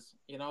is.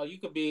 You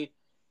could be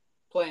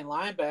playing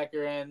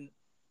linebacker and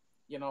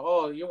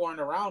oh, you weren't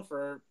around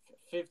for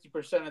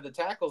 50% of the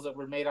tackles that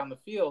were made on the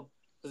field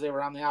because they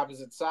were on the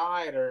opposite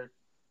side, or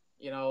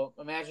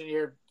imagine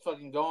you're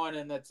fucking going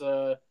and that's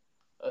a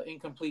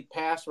incomplete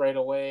pass right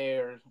away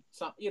or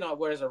some.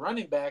 Whereas a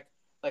running back,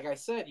 like I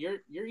said, you're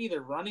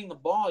either running the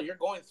ball, you're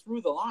going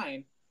through the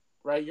line,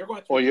 right? You're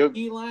going through Or the you're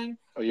D line,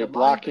 or the you're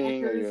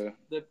blocking or linebackers,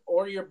 you're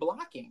or you're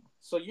blocking.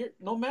 So you're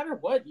no matter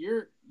what,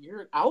 you're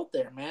out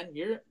there, man.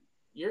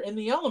 You're in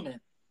the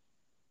element,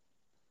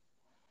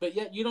 but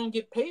yet you don't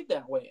get paid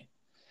that way.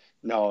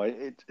 no,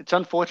 it's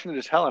unfortunate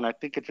as hell, and I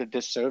think it's a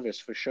disservice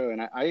for sure.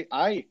 And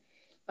I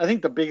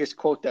think the biggest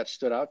quote that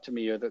stood out to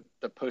me, or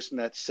the person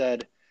that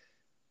said,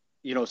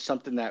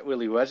 something that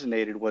really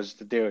resonated was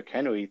the Derrick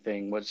Henry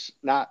thing. Was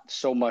not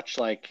so much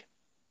like,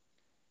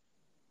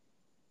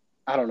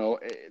 I don't know,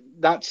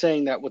 not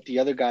saying that what the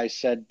other guys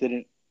said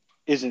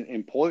isn't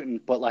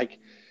important, but like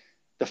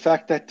the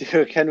fact that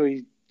Derrick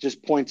Henry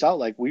just points out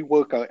like we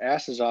work our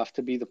asses off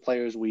to be the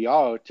players we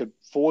are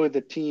for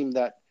the team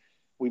that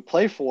we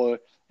play for,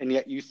 and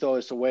yet you throw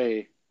us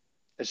away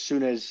as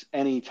soon as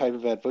any type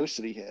of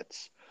adversity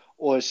hits,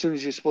 or as soon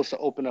as you're supposed to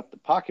open up the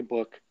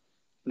pocketbook.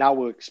 Now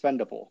we're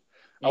expendable.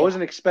 I Yeah,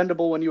 wasn't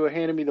expendable when you were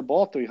handing me the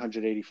ball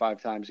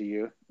 385 times a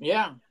year.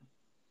 yeah,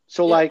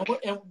 So yeah. like,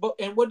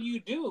 And what do you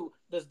do?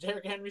 Does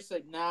Derrick Henry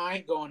say, "Nah, I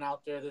ain't going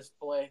out there this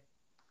play.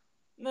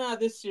 Nah,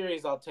 this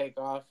series I'll take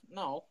off."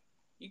 No,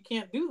 you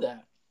can't do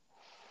that.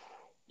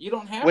 You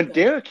don't have when that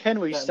Derrick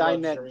Henry that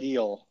signed that luxury.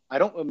 deal, I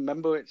don't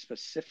remember it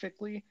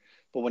specifically,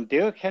 but when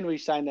Derrick Henry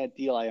signed that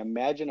deal, I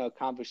imagine a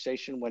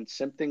conversation went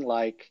something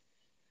like,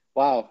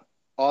 "Wow,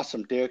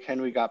 awesome, Derrick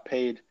Henry got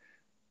paid,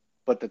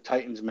 but the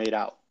Titans made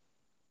out."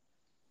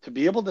 To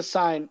be able to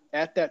sign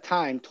at that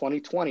time,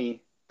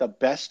 2020, the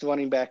best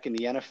running back in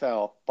the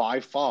NFL by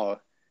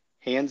far,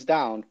 hands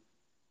down,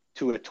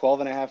 to a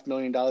 $12.5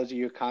 million a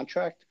year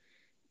contract.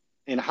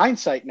 In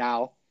hindsight,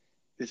 now,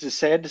 this is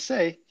sad to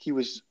say, he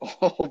was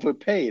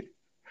overpaid,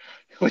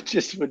 which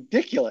is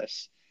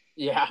ridiculous.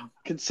 Yeah.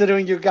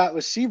 considering you got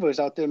receivers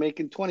out there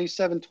making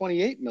 27,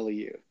 28 mil a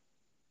year.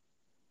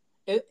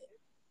 It.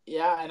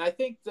 Yeah, and I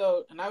think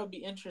though, and I would be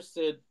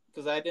interested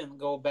because I didn't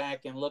go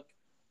back and look,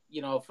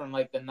 from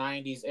like the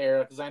 '90s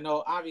era, because I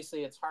know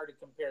obviously it's hard to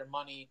compare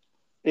money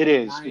It from the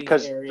is '90s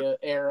because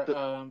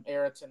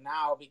era to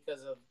now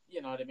because of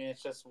what I mean.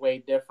 It's just way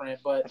different.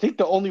 But I think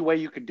the only way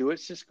you could do it,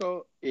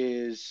 Cisco,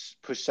 is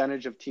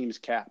percentage of teams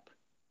cap,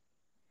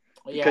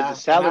 because the yeah, and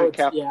salary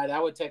cap.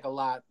 that would take a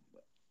lot.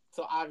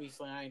 So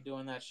obviously I ain't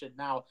doing that shit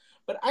now.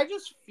 But I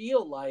just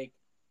feel like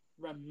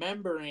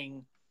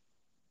remembering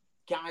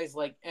guys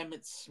like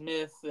Emmett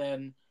Smith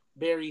and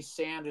Barry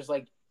Sanders,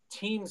 like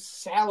teams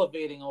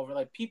salivating over,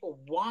 like people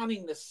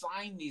wanting to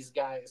sign these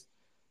guys.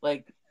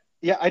 Like,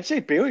 Yeah, I'd say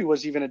Barry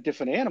was even a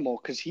different animal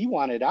because he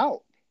wanted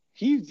out.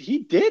 He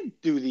did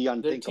do the their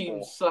team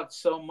unthinkable. sucked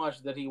so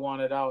much that he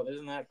wanted out.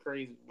 Isn't that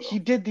crazy, He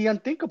bro? did the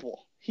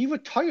unthinkable. He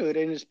retired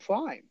in his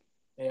prime.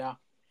 Yeah.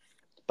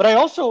 But I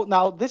also,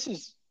 now this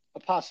is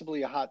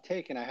possibly a hot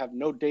take, and I have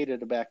no data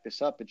to back this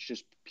up. It's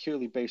just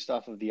purely based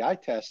off of the eye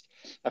test.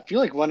 I feel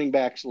like running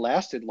backs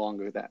lasted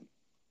longer then.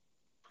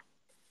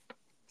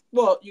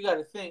 Well, you got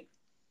to think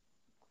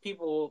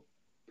people,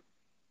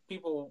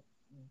 people,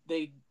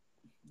 they,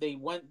 they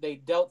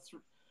dealt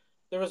through.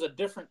 There was a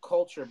different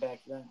culture back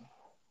then.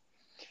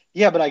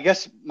 Yeah, but I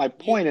guess my You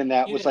point in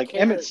that you was didn't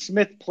like Emmett care.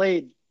 Smith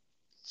played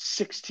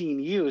 16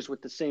 years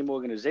with the same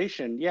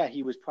organization. Yeah,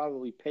 he was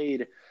probably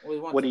paid We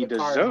went what to he the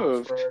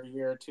Cardinals deserved. for a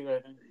year or two, I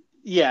think.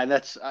 Yeah,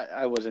 and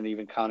I wasn't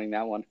even counting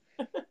that one.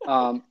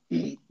 Um,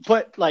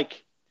 but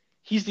like,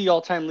 he's the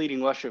all-time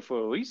leading rusher for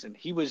a reason.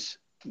 He was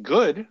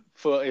good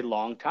for a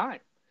long time,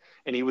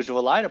 and he was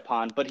relied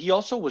upon. But he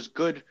also was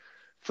good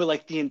for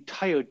like the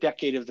entire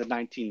decade of the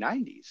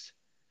 1990s.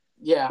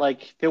 Yeah,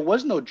 Like there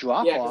was no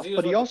drop yeah, because off, he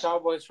was with the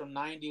Cowboys from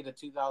 '90 to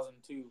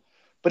 2002.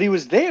 but he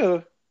was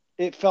there.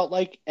 It felt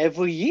like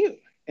every year,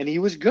 and he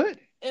was good.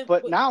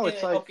 But now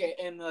it's like Okay,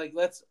 and like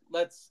let's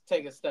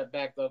take a step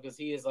back though, because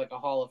he is like a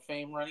Hall of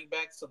Fame running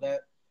back, so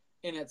that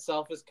in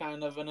itself is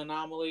kind of an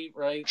anomaly,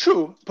 right?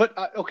 true. But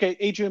okay,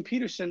 Adrian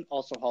Peterson,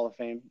 also Hall of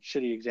Fame,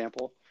 shitty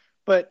example,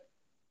 but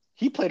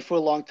he played for a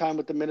long time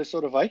with the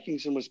Minnesota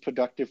Vikings and was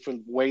productive for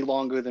way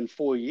longer than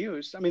 4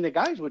 years. I mean, the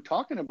guys we're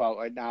talking about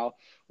right now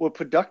were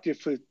productive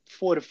for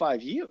 4 to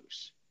 5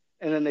 years,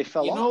 and then they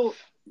fell You know,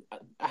 off.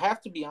 I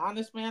have to be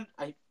honest, man.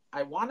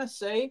 I want to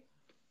say,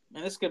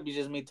 and this could be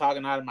just me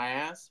talking out of my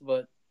ass,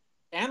 but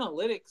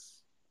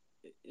analytics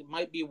it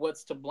might be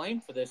what's to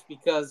blame for this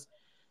because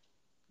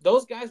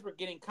those guys were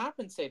getting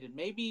compensated.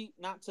 Maybe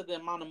not to the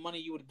amount of money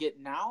you would get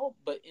now,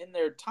 but in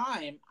their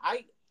time,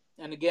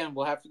 and again,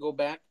 we'll have to go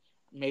back.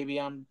 Maybe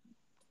I'm,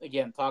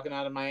 again, talking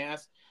out of my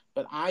ass,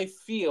 but I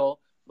feel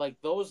like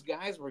those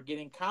guys were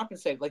getting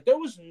compensated. Like there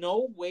was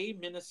no way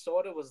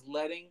Minnesota was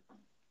letting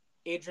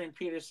Adrian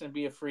Peterson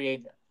be a free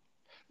agent.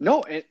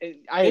 No, and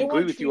I They agree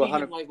weren't with you treating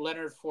him 100. like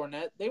Leonard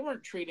Fournette. They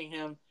weren't treating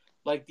him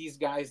like these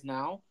guys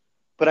now.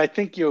 But I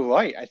think you're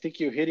right. I think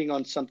you're hitting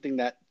on something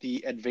that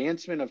the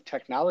advancement of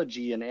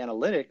technology and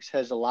analytics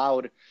has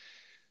allowed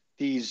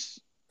these.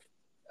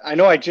 I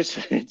know I just,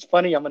 it's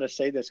funny I'm going to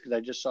say this because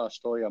I just saw a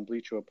story on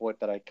Bleacher Report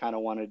that I kind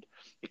of wanted,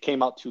 it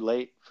came out too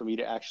late for me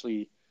to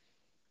actually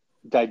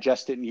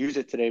digest it and use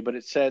it today, but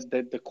it said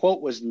that the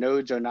quote was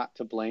nerds are not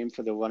to blame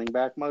for the running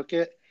back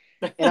market.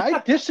 And I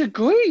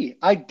disagree.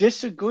 I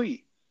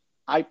disagree.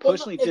 I Well, no,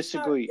 personally it's not.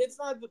 disagree. It's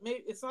not.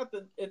 It's not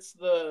the. It's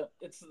the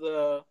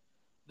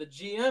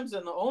GMs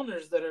and the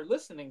owners that are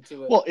listening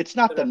to it, Well, it's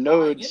not that the are buying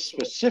nerds into it.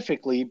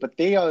 specifically, but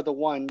they are the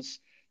ones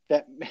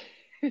that,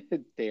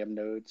 damn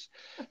nerds,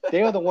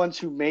 they are the ones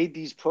who made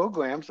these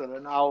programs that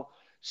are now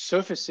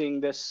surfacing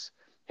this.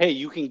 Hey,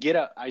 you can get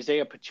a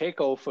Isaiah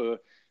Pacheco for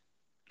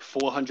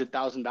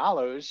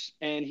 $400,000,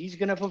 and he's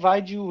going to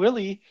provide you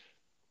really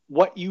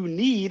what you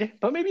need,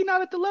 but maybe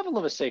not at the level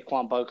of a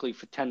Saquon Barkley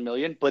for 10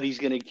 million, but he's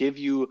going to give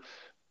you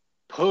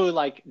per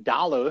like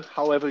dollar,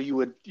 however you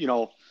would,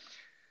 You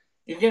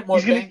get more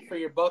he's going to, bang for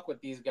your buck with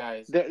these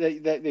guys. there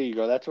you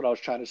go. That's what I was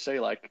trying to say.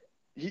 Like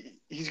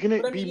he's going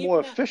But to I be mean, more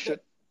even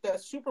efficient. that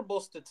Super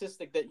Bowl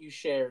statistic that you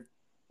shared,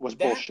 Was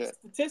that bullshit.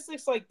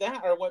 statistics like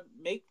that are what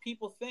make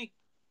people think,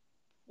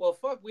 well,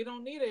 fuck, we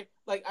don't need it.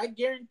 Like I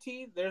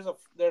guarantee there's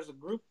a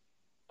group,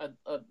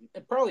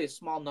 probably a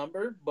small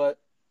number, but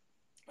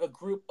a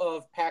group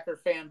of Packer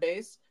fan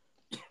base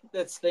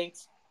that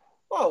thinks,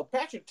 well,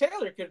 Patrick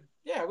Taylor could,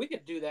 yeah, we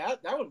could do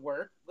that. That would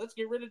work. Let's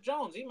get rid of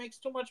Jones. He makes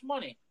too much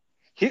money.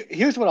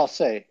 Here's what I'll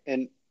say,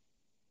 and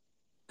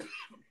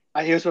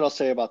here's what I'll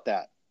say about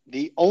that.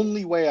 The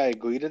only way I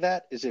agree to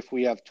that is if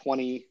we have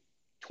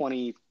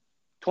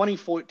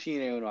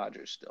 2014 Aaron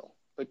Rodgers still,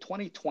 or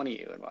 2020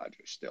 Aaron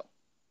Rodgers still,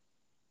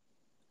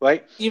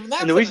 right? Even And the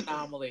that's an reason,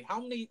 anomaly.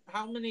 How many,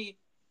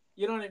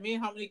 you know what I mean?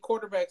 How many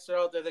quarterbacks are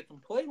out there that can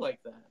play like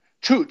that?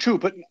 true,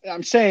 but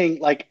I'm saying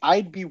like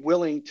I'd be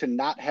willing to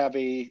not have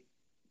a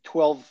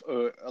 12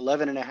 or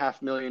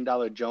 11.5 million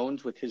dollar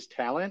Jones with his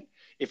talent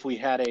if we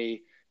had a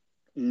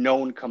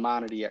known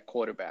commodity at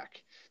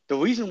quarterback. the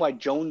reason why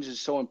Jones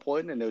is so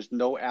important, and there's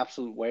no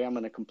absolute way I'm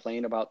going to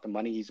complain about the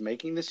money he's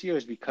making this year,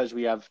 is because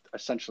we have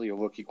essentially a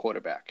rookie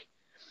quarterback.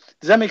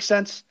 Does that make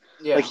sense?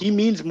 Like, Yeah. he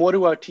means more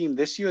to our team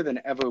this year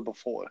than ever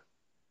before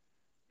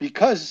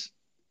because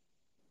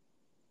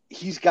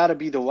he's got to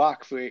be the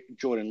rock for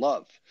Jordan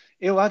Love.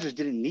 Aaron Rodgers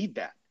didn't need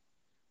that,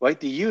 right?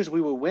 The years we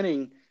were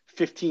winning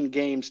 15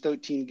 games,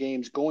 13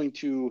 games, going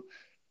to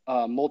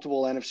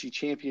multiple NFC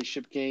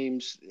championship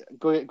games.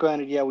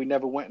 Granted, yeah, we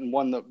never went and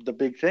won the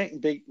big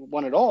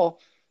one at all.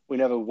 We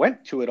never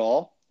went to it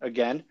all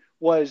again.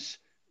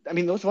 I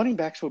mean, those running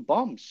backs were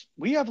bums.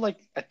 We have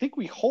I think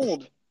we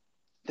hold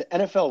the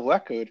NFL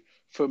record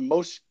for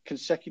most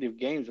consecutive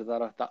games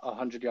without a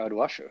 100-yard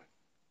rusher.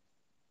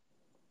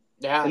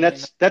 Yeah, And I mean,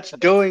 that's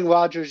during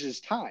Rodgers'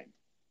 time.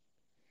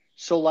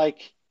 So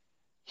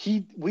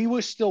we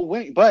were still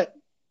winning, but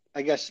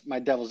I guess my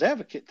devil's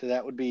advocate to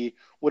that would be,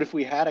 what if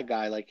we had a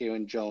guy like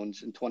Aaron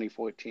Jones in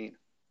 2014?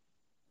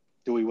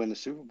 Do we win the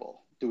Super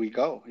Bowl? Do we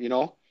go?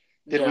 yeah,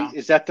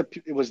 Was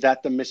that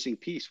the missing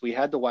piece? We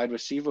had the wide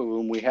receiver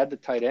room, we had the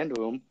tight end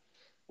room.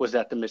 Was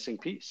that the missing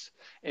piece?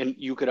 And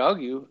you could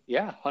argue,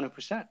 yeah,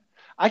 100%.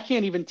 I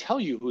can't even tell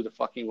you who the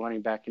fucking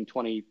running back in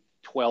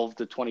 2012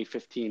 to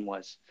 2015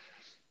 was,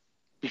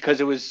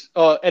 because it was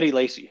Eddie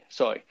Lacy.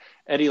 Sorry,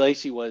 Eddie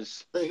Lacy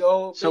was. big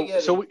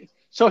Eddie.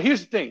 So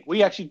here's the thing: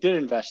 we actually did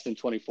invest in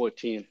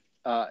 2014,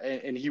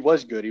 and he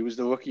was good. He was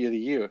the rookie of the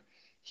year.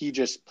 He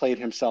just played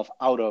himself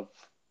out of,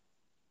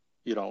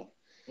 you know,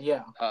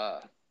 Yeah,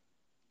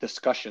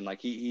 discussion. Like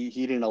he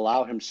didn't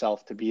allow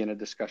himself to be in a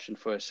discussion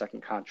for a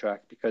second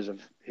contract because of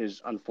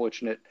his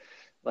unfortunate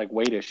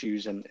weight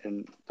issues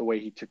and the way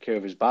he took care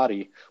of his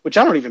body, which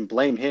I don't even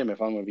blame him,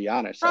 if I'm gonna be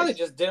honest. probably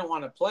just didn't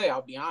want to play.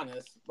 I'll be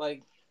honest.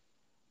 You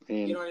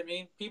And know what I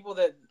mean? People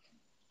that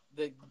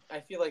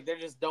I feel like they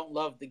just don't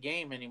love the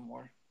game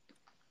anymore,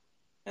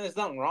 and there's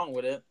nothing wrong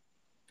with it.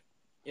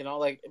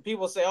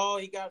 People say, "Oh,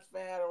 he got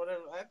fat or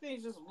whatever." I think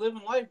he's just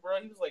living life,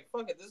 bro. He was like,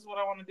 "Fuck it, this is what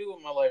I want to do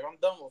with my life. I'm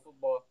done with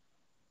football."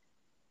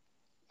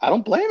 I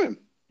don't blame him.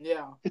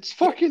 Yeah, It's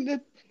fucking.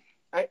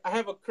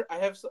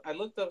 I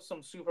looked up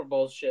some Super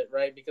Bowl shit,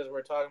 right? Because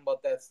we're talking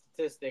about that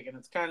statistic, and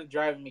it's kind of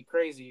driving me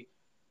crazy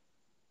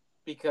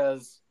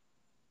because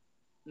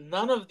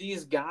none of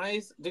these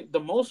guys, it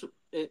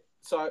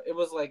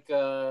was like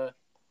the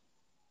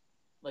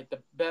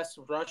best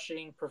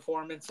rushing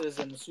performances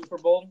in the Super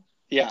Bowl.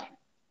 Yeah.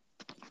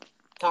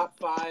 Top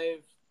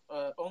five,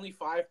 only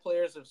 5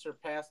 players have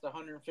surpassed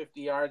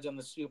 150 yards on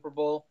the Super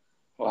Bowl.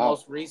 The Wow.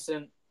 most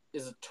recent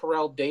is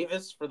Terrell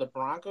Davis for the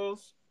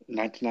Broncos.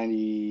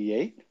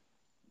 1998.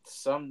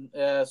 Some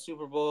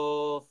Super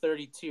Bowl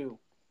 32.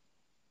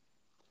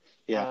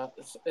 Yeah.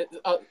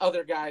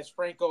 Other guys,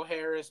 Franco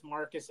Harris,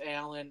 Marcus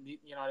Allen.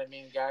 You know what I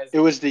mean, guys. It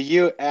was the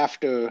year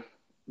after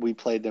we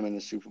played them in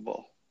the Super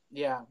Bowl.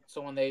 Yeah.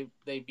 So when they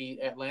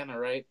beat Atlanta,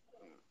 right?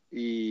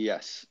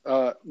 Yes.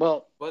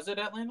 Well. Was it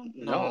Atlanta?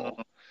 No.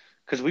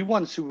 Because we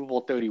won Super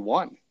Bowl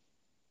 31.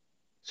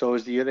 So it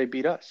was the year they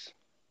beat us.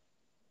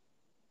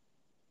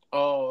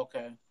 Oh,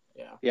 okay.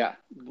 Yeah. Yeah.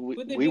 Who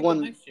did they we beat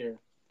won next year?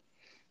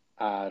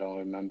 I don't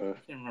remember.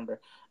 I can't remember.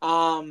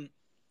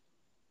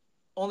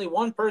 Only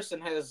one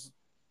person has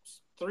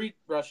 3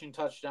 rushing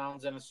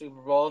touchdowns in a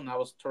Super Bowl, and that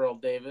was Terrell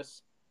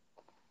Davis.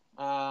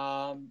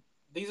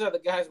 These are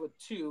the guys with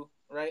 2,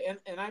 right?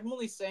 And I'm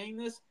only saying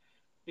this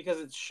because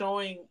it's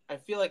showing. I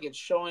feel like it's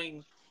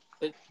showing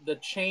the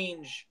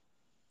change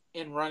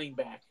in running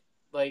back,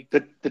 like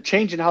the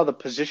change in how the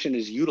position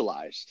is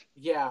utilized.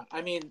 Yeah,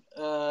 I mean,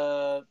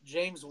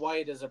 James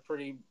White is a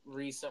pretty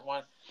recent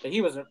one, but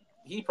he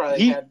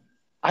probably had.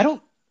 I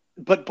don't.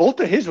 But both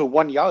of his were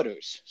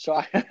 1-yarders, so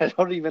I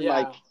don't even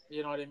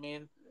You know what I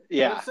mean?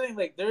 Yeah. But I'm saying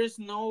there is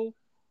no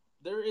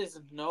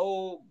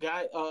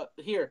guy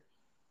here.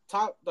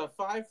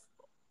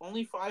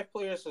 Only 5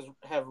 players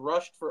have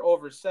rushed for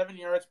over 7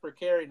 yards per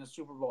carry in the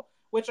Super Bowl,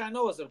 which I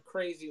know is a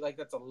crazy,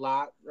 that's a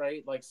lot,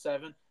 right?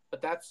 7,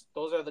 but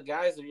those are the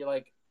guys that you're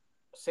like,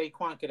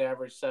 Saquon could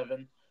average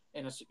 7,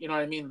 and you know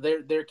what I mean?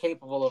 They're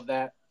capable of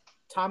that.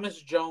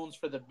 Thomas Jones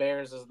for the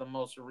Bears is the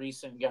most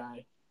recent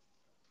guy.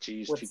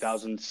 Jeez,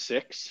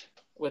 2006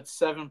 with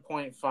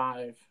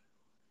 7.5.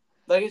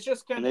 It's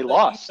just kind of. And they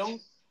lost. And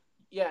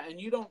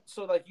you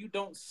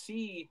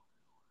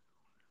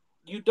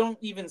don't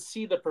even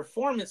see the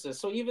performances.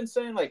 So even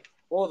saying the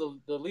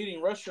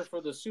leading rusher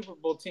for the Super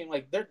Bowl team,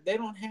 they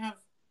don't have.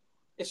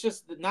 It's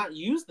just not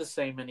used the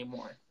same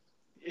anymore.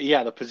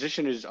 Yeah, the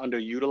position is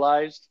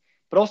underutilized.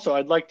 But also,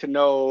 I'd like to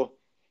know.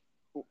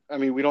 I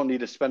mean, we don't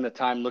need to spend the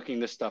time looking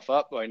this stuff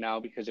up right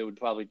now because it would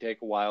probably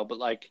take a while. But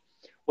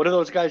what are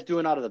those guys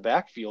doing out of the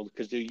backfield?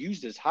 Because they're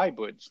used as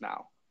hybrids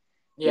now.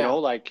 Yeah.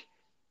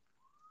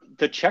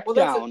 The check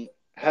down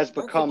has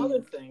become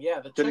another thing.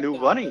 Yeah, the new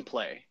running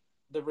play.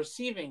 The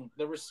receiving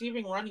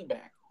running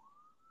back.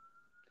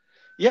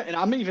 Yeah, and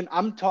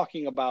I'm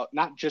talking about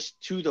not just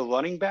to the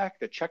running back,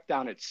 the check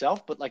down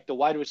itself, but the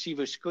wide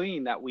receiver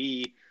screen that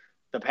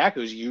the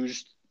Packers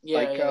used.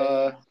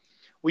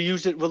 We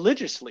used it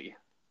religiously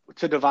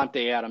to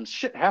Devontae Adams.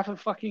 Shit, half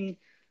of fucking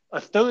a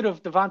third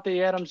of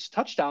Devontae Adams'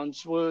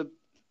 touchdowns were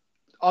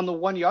on the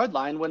 1 yard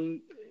line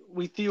when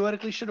we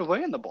theoretically should have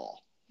ran the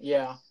ball.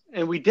 Yeah.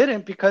 And we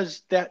didn't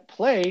because that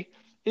play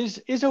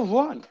is a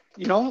run.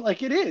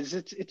 Like it is.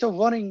 It's a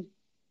running.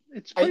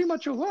 It's pretty I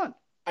much a run.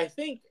 I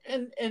think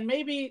and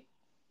maybe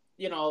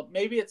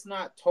maybe it's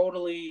not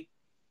totally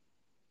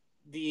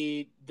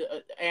the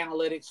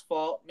analytics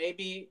fault.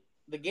 Maybe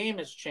the game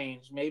has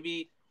changed.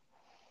 Maybe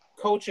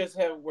coaches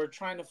were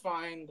trying to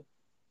find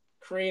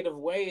creative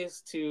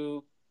ways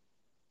to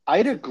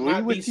I'd agree not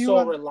be with you so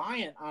on.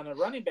 reliant on a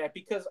running back,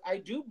 because I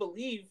do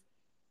believe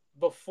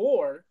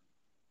before,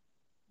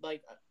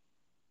 like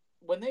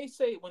when these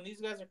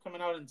guys are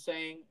coming out and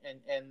saying,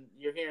 and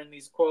you're hearing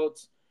these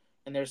quotes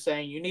and they're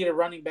saying you need a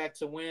running back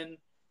to win,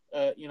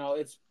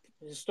 it's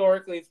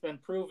historically it's been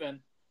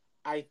proven.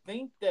 I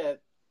think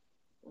that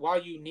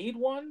while you need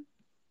one,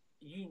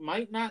 you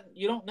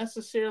don't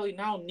necessarily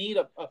now need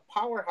a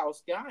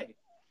powerhouse guy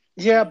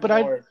Yeah, but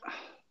anymore.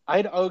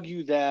 I'd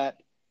argue that.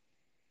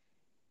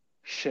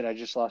 Shit, I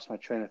just lost my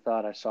train of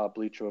thought. I saw a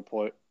Bleacher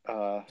Report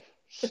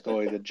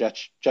story. The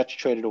Jets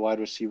traded a wide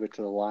receiver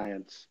to the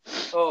Lions.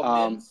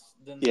 Oh,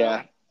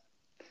 Yeah, Denzel.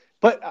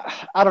 but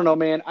I don't know,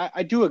 man.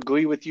 I do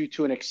agree with you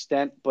to an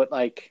extent, but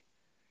like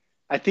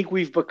I think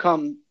we've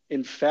become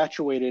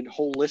infatuated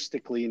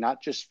holistically,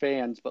 not just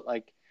fans, but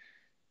like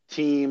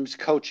teams,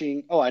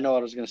 coaching. Oh, I know what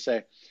I was going to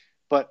say.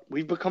 But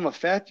we've become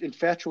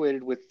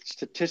infatuated with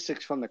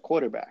statistics from the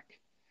quarterback.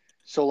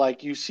 So,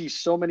 like, you see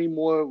so many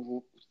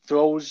more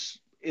throws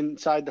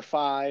inside the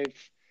 5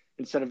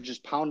 instead of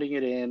just pounding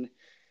it in.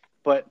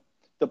 But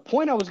the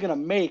point I was going to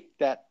make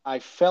that I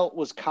felt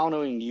was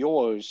countering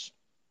yours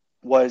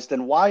was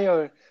then why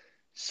are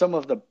some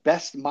of the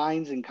best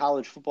minds in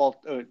college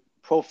football,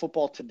 pro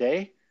football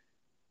today,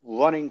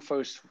 running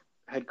first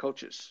head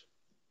coaches?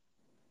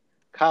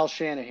 Kyle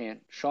Shanahan,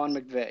 Sean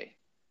McVay,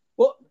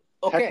 Well,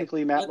 okay.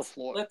 technically Matt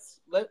LaFleur.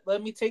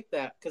 Let me take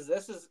that, because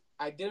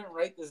I didn't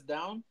write this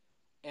down,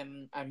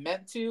 and I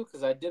meant to,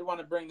 because I did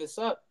want to bring this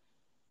up,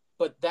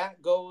 but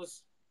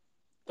those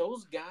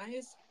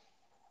guys,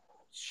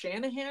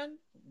 Shanahan,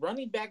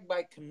 running back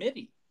by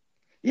committee.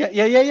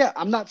 Yeah.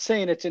 I'm not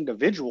saying it's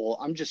individual.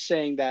 I'm just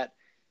saying that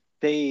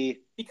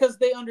because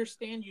they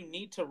understand you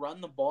need to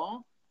run the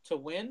ball to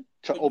win,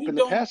 to open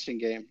the passing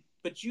game.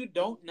 But you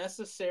don't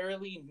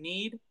necessarily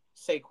need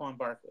Saquon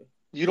Barkley.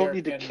 You don't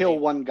need to kill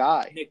one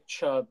guy. Nick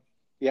Chubb.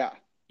 Yeah.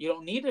 You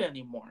don't need it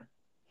anymore.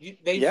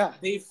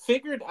 They've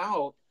figured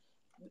out,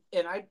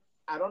 and I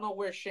don't know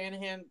where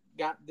Shanahan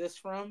got this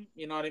from.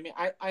 You know what I mean?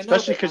 I know,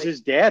 especially because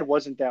his dad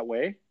wasn't that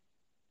way.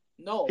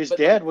 No, his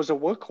dad was a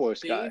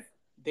workhorse guy.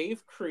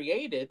 They've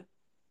created.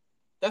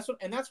 That's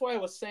why I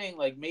was saying,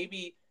 like,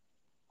 maybe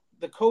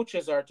the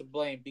coaches are to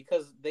blame,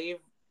 because they've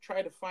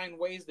tried to find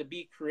ways to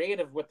be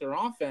creative with their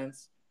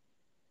offense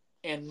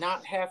and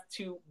not have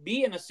to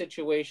be in a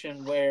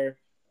situation where,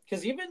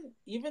 because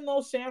even though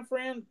San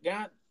Fran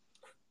got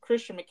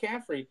Christian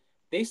McCaffrey,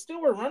 they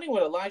still were running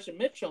with Elijah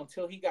Mitchell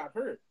until he got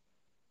hurt.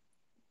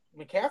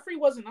 McCaffrey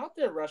wasn't out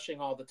there rushing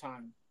all the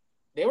time.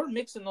 They were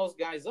mixing those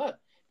guys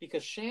up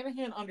because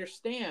Shanahan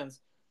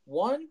understands,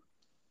 one,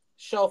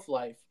 shelf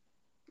life.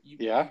 You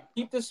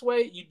keep this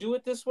way, you do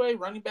it this way,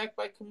 running back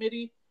by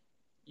committee,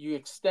 you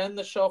extend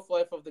the shelf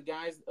life of the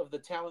guys, of the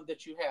talent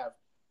that you have.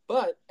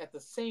 But at the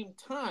same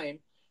time,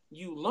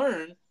 you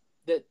learn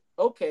that,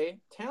 okay,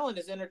 talent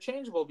is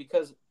interchangeable,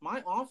 because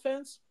my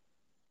offense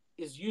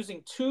is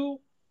using 2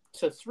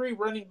 to 3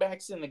 running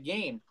backs in the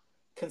game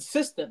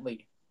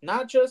consistently.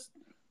 Not just,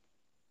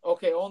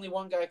 okay, only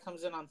one guy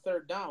comes in on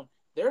third down.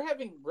 They're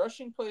having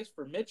rushing plays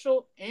for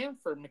Mitchell and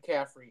for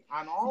McCaffrey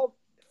on all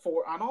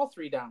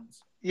 3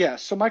 downs. Yeah,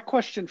 so my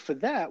question for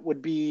that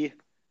would be,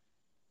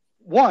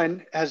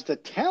 one, has the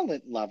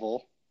talent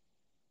level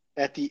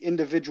at the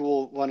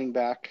individual running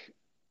back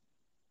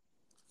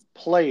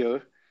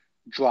player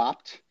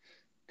dropped?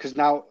 Because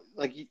now,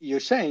 like you're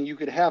saying, you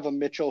could have a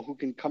Mitchell who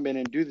can come in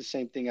and do the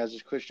same thing as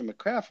his Christian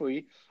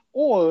McCaffrey,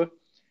 or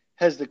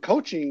has the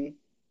coaching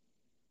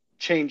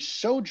changed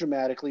so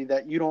dramatically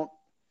that you don't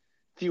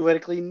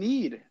theoretically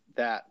need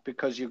that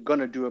because you're going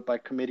to do it by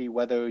committee,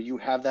 whether you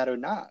have that or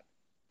not?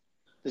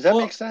 Does that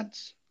make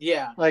sense?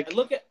 Yeah. Like,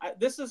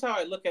 this is how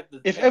I look at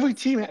every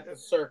team at the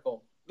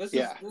circle. This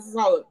is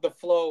how the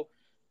flow.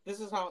 This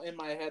is how in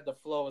my head the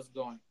flow is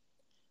going.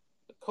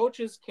 The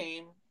coaches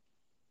came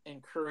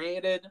and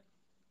created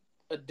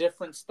a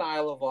different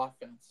style of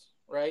offense,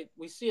 right?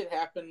 We see it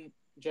happen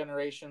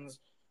generations.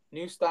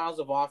 New styles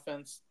of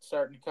offense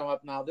starting to come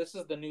up now. This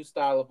is the new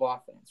style of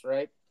offense,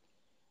 right?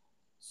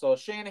 So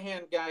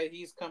Shanahan guy,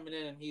 he's coming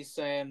in and he's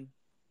saying,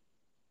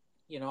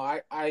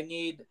 I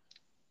need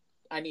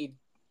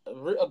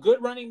a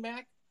good running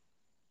back,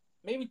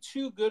 maybe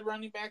 2 good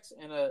running backs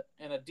and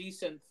a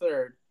decent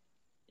third.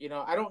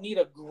 I don't need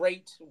a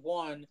great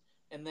one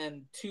and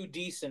then 2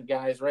 decent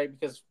guys, right?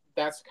 Because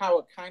that's how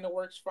it kind of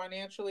works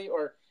financially,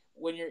 or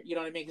when you're, you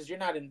know what I mean? Because you're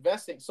not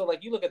investing. So,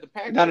 like, you look at the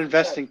Packers. You're not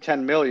investing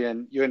 $10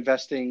 million. You're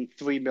investing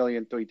 $3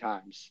 million 3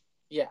 times.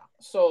 Yeah.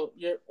 So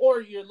you're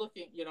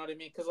looking, you know what I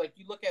mean? Because, like,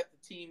 you look at the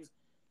teams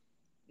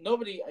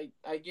nobody.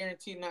 I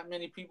guarantee not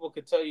many people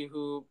could tell you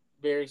who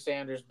Barry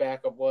Sanders'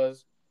 backup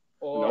was,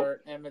 Nope.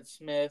 or Emmett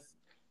Smith,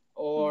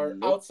 or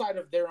Nope. outside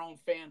of their own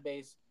fan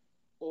base,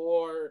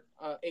 or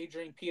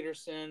Adrian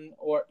Peterson,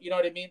 or you know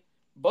what I mean.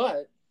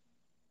 But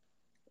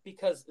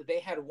because they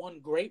had one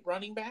great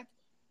running back,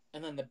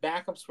 and then the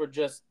backups were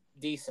just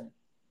decent.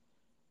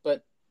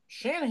 But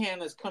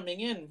Shanahan is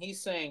coming in and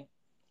he's saying,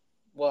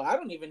 well, I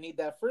don't even need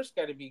that first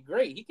guy to be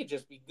great. He could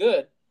just be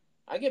good.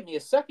 I get me a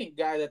second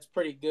guy that's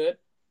pretty good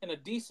and a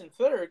decent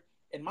third,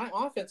 and my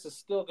offense is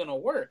still going to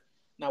work.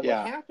 Now, what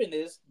Yeah. happened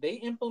is they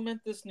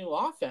implement this new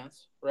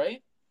offense,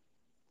 right?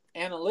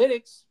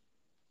 Analytics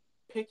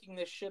picking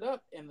this shit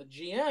up, and the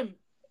GM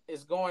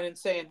is going and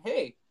saying,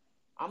 hey,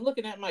 I'm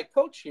looking at my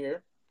coach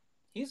here.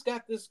 He's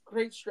got this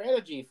great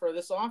strategy for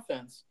this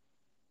offense.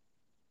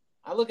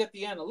 I look at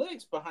the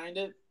analytics behind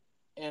it,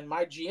 and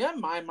my GM,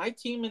 my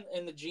team,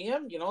 and the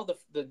GM,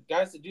 the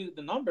guys that do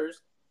the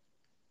numbers,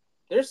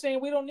 they're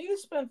saying we don't need to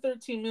spend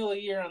 13 mil a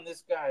year on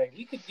this guy.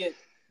 We could get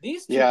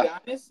these two Yeah.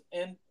 guys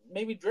and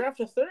maybe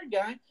draft a third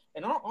guy,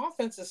 and our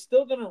offense is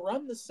still going to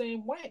run the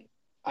same way.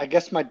 I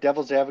guess my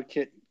devil's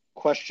advocate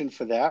question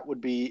for that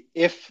would be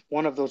if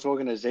one of those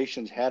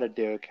organizations had a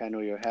Derrick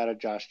Henry or had a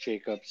Josh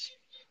Jacobs,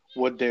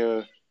 would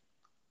their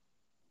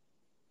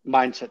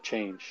mindset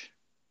change?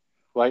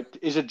 Right?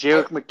 Is it I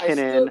Jerick I still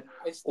McKinnon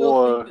I still think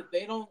or that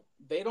they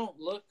don't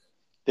look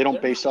they don't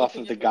they're base not off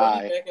of looking the at the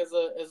running guy? back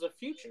as a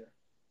future.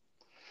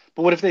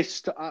 But what if they?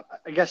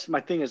 I guess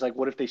my thing is like,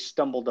 what if they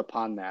stumbled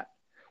upon that?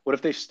 What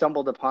if they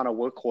stumbled upon a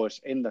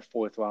workhorse in the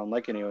fourth round,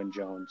 like an Aaron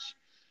Jones?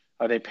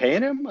 Are they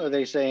paying him? Or are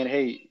they saying,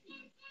 "Hey,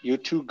 you're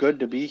too good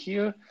to be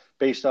here,"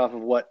 based off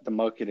of what the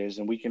market is,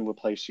 and we can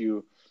replace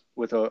you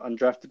with an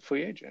undrafted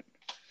free agent?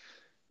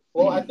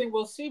 Well, I think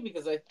we'll see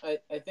because I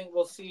think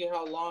we'll see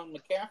how long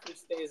McCaffrey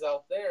stays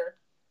out there.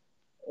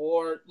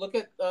 Or look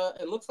at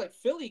it looks like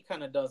Philly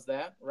kind of does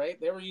that, right?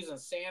 They were using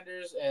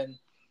Sanders and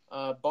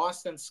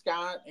Boston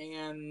Scott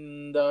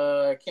and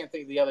I can't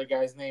think of the other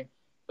guy's name,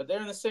 but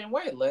they're in the same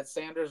way. Let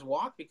Sanders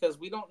walk because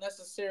we don't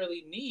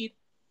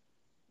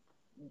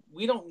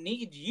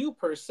need you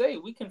per se.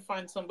 We can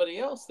find somebody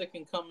else that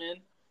can come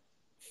in,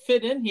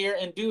 fit in here,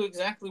 and do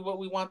exactly what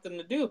we want them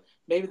to do.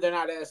 Maybe they're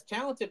not as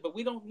talented, but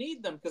we don't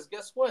need them because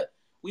guess what?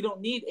 We don't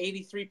need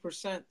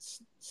 83%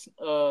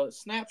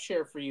 snap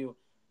share for you.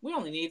 We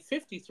only need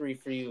 53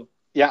 for you.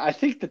 Yeah, I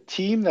think the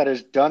team that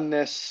has done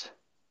this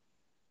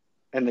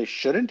and they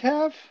shouldn't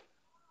have,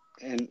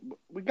 and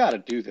we got to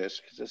do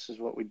this because this is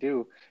what we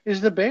do, is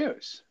the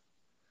Bears.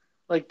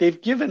 Like they've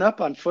given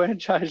up on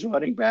franchise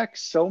running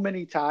backs so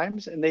many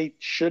times, and they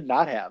should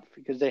not have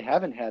because they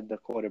haven't had the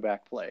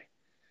quarterback play.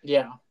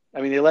 Yeah.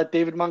 I mean, they let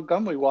David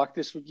Montgomery walk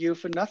this year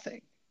for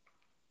nothing,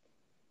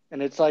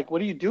 and it's like, what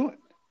are you doing?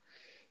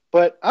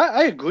 But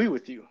I agree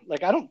with you.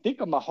 Like, I don't think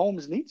a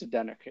Mahomes needs a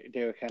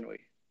Derrick Henry.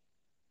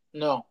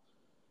 No.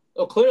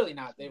 Oh, clearly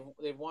not.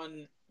 They've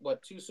won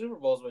what, 2 Super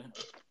Bowls with him.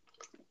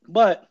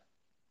 But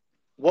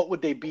what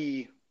would they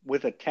be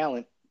with a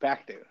talent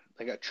back there,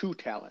 like a true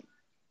talent?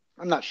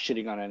 I'm not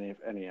shitting on any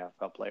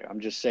NFL player. I'm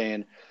just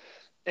saying,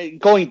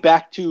 going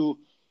back to,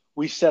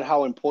 we said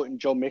how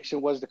important Joe Mixon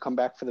was to come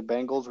back for the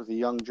Bengals with a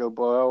young Joe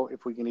Burrow,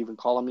 if we can even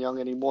call him young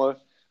anymore.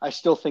 I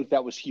still think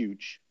that was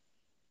huge.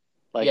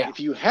 Like, Yeah. if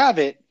you have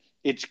it,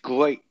 it's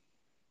great.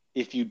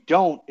 If you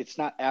don't, it's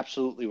not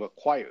absolutely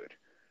required.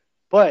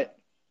 But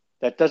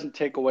that doesn't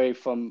take away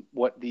from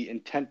what the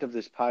intent of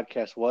this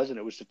podcast was, and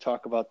it was to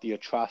talk about the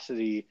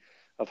atrocity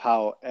of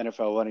how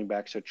NFL running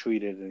backs are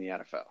treated in the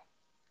NFL.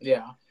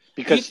 Yeah.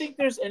 Do you Because think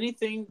there's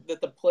anything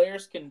that the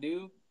players can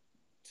do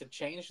to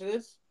change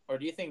this? Or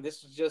do you think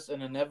this is just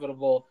an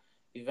inevitable,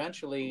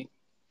 eventually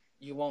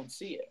you won't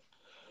see it?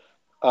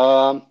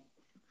 um,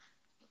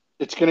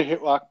 it's going to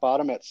hit rock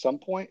bottom at some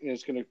point, and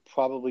it's going to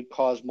probably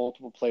cause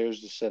multiple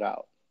players to sit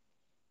out.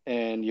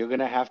 And like you're going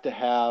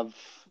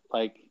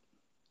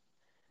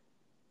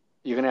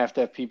to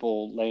have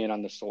people laying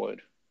on the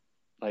sword.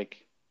 Like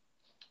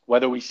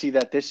whether we see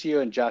that this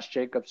year and Josh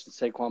Jacobs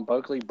and Saquon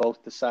Barkley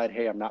both decide,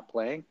 hey, I'm not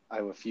playing, I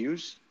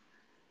refuse.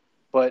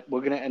 But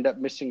we're going to end up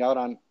missing out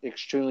on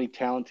extremely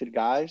talented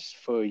guys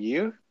for a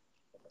year,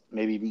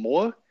 maybe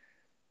more,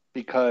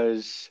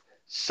 because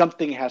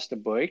something has to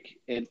break,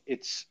 and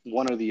it's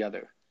one or the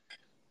other.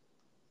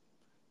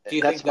 Do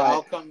you think That's the my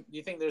outcome? Do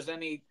you think there's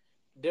any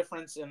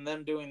difference in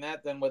them doing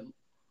that than what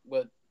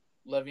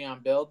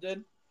Le'Veon Bell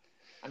did?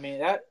 I mean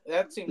that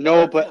seemed to no,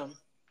 hurt but him.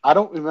 I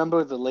don't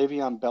remember the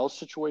Le'Veon Bell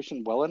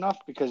situation well enough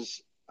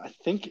because I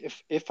think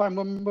if I'm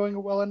remembering it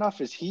well enough,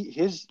 is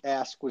his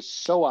ask was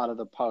so out of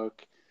the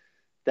park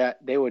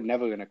that they were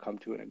never going to come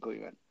to an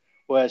agreement.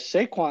 Whereas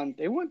Saquon,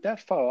 they weren't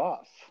that far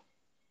off.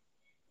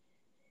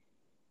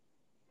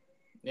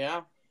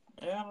 Yeah,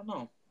 yeah, I don't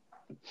know.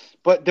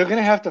 But they're going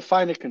to have to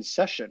find a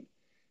concession,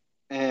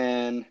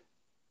 and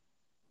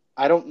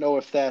I don't know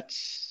if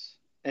that's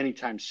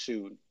anytime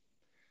soon.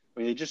 I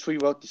mean, they just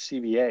rewrote the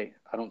CBA.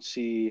 I don't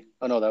see.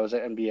 Oh no, that was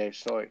an NBA.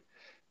 Sorry,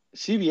 the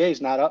CBA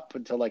is not up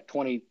until like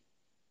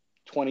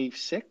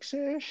 2026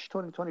 ish,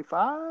 2025.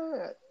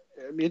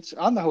 I mean, it's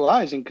on the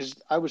horizon because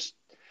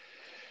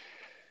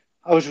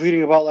I was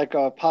reading about like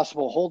a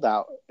possible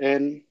holdout,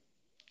 and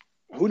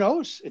who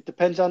knows? It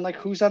depends on like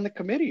who's on the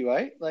committee,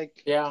 right?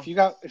 Like Yeah. if you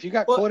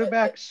got Well,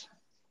 quarterbacks,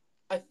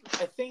 I,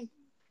 I think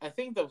I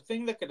think the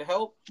thing that could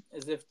help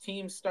is if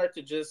teams start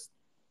to just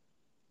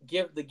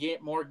give the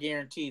more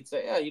guaranteed.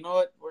 Say, yeah, you know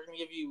what, we're gonna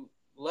give you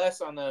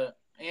less on the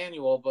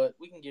annual, but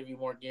we can give you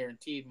more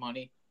guaranteed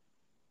money.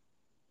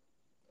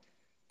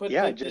 But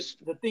yeah, the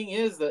just the thing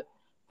is that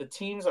the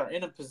teams are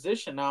in a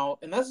position now,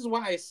 and this is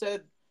why I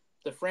said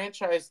the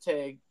franchise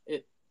tag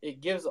it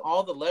gives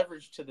all the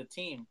leverage to the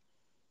team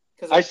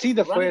because I if see a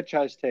the running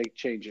franchise tag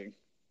changing.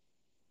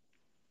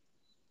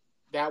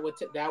 that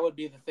would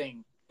be the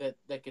thing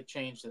that could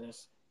change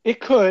this. It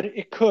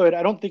could.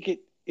 I don't think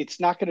it's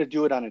not going to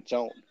do it on its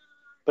own.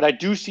 But I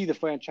do see the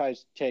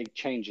franchise tag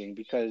changing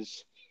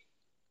because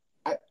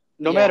I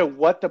no matter yeah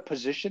what the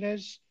position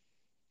is,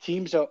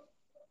 teams are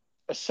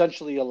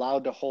essentially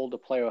allowed to hold a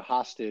player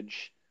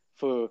hostage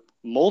for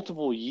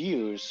multiple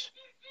years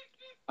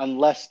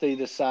unless they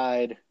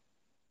decide,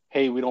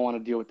 hey, we don't want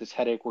to deal with this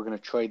headache, we're going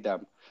to trade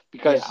them. yeah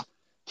Because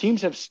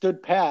teams have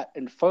stood pat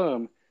and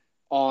firm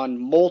on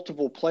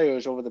multiple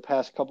players over the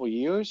past couple of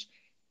years,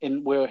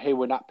 and where, hey,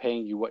 we're not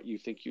paying you what you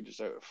think you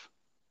deserve.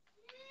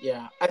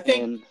 yeah. I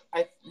think And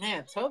I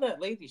man tell that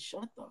lady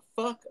shut the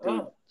fuck dude,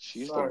 up.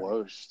 she's the Sorry.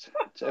 worst.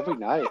 It's every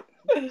night.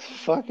 It's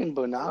fucking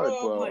Bernard,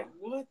 Bro, I'm like,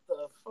 bro. what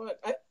the fuck?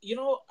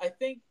 I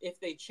think if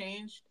they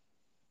changed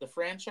the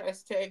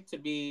franchise tag to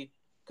be,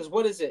 because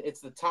what is it?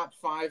 It's the top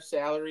five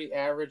salary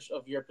average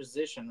of your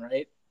position,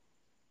 right?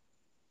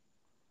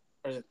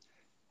 Or is it?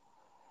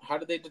 How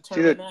did they It's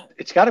determine either that?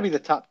 it's got to be the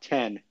top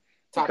 10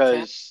 Top 10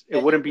 because it at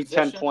your wouldn't be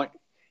 10 position? point.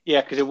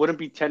 Yeah, because it wouldn't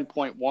be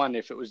 10.1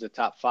 if it was the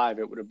top five.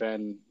 It would have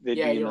been they'd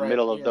Yeah, be in you're the right.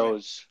 middle of You're right.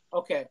 those.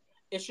 Okay,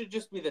 it should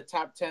just be the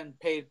top 10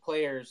 paid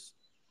players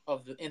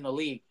in the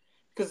league,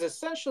 because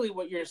essentially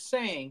what you're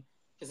saying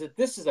is that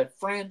this is a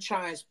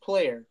franchise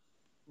player,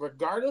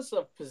 regardless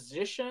of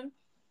position.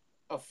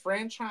 A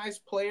franchise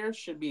player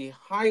should be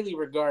highly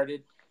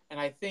regarded. And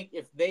I think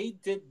if they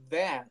did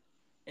that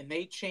and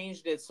they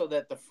changed it so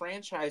that the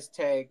franchise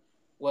tag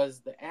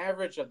was the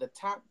average of the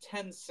top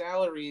 10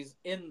 salaries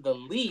in the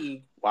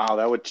league, Wow,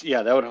 that would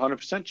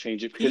 100%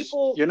 change it because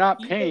people you're not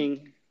people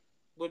paying.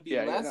 would be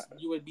Yeah, you're less.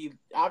 not. You would be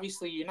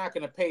obviously you're not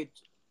going to pay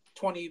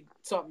 20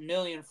 something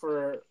million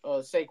for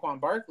Saquon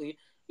Barkley,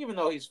 even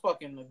though he's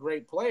fucking a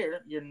great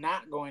player. You're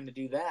not going to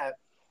do that,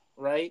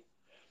 right?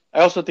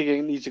 I also think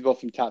it needs to go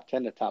from top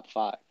 10 to top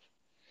five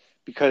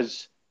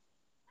because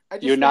I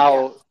you're just think yeah,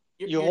 now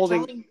you're you're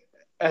holding telling.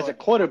 Go as a ahead.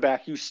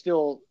 quarterback. You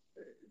still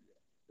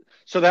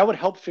so that would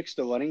help fix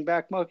the running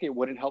back market. It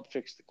wouldn't help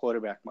fix the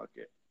quarterback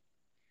market.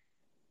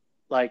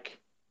 Like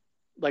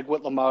like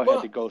what Lamar had to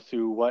Well, go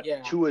through, what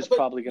yeah, Tua's but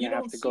probably going you to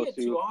have don't to see go it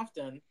too through.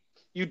 often.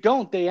 You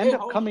don't. They They end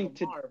up hold coming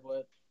to Lamar,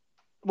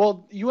 but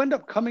you end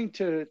up coming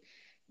to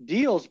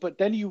deals, but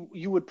then you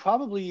would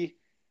probably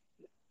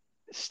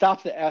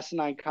stop the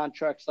asinine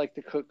contracts like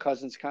the Kirk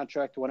Cousins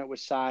contract when it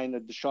was signed, the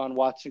Deshaun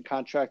Watson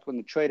contract when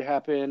the trade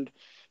happened,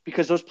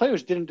 because those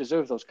players didn't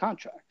deserve those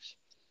contracts.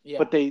 yeah,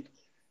 But they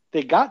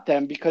got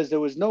them because there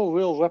was no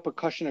real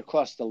repercussion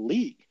across the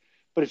league.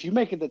 But if you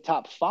make it the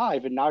top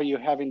five and now you're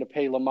having to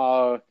pay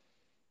Lamar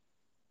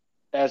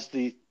as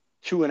the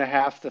two and a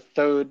half, the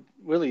third,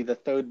 really the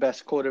third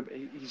best quarterback,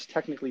 he's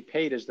technically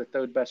paid as the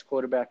third best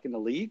quarterback in the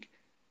league.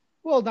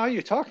 Well, now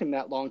you're talking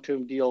that long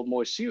term deal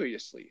more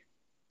seriously,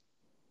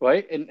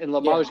 right? And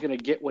Lamar is yeah, going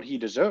to get what he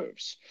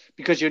deserves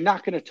because you're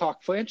not going to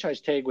talk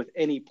franchise tag with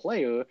any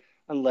player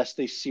unless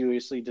they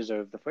seriously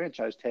deserve the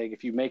franchise tag.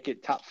 If you make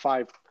it top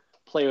five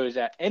players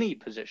at any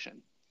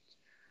position,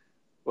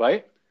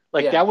 right?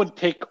 Like yeah. that would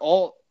take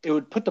all, it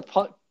would put the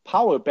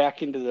power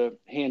back into the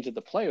hands of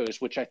the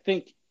players, which I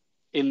think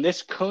in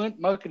this current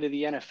market of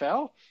the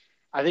NFL,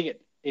 I think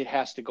it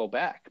has to go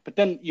back. But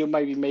then you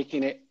might be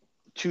making it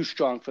too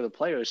strong for the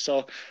players.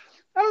 So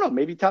I don't know,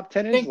 maybe top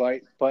 10 I is think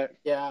right, but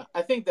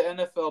I think the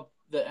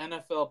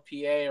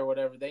NFLPA or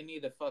whatever, they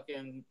need to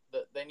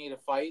they need to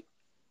fight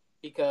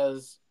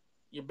because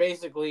you're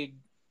basically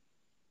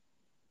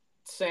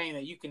saying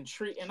that you can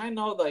treat. And I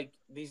know like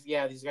these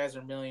guys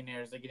are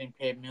millionaires, they're getting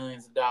paid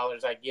millions of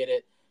dollars. I get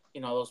it.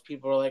 You know, those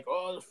people are like,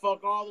 oh, the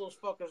fuck, all those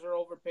fuckers are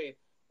overpaid.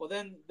 Well,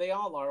 then they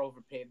all are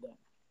overpaid. Then,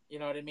 you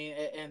know what I mean?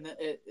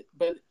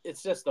 But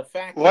it's just the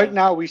fact right of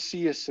now we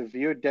see a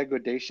severe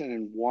degradation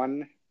in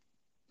one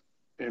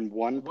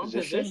one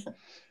position. position.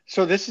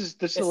 So this is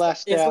the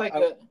last It's stat like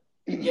a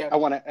yeah. I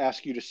want to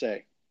ask you to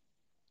say.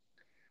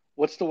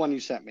 What's the one you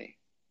sent me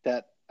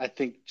that I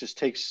think just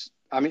takes?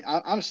 I mean,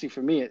 honestly,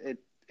 for me,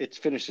 it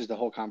finishes the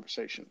whole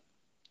conversation.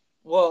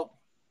 Well,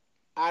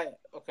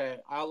 okay.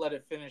 I'll let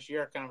it finish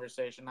your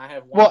conversation. I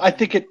have Well, one I thing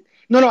think it.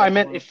 No, no, I that I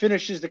meant want it to.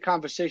 finishes the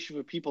conversation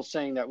with people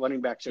saying that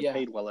running backs are Yeah.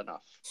 paid well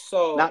enough.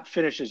 So Not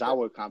finishes the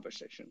our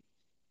conversation.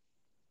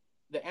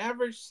 the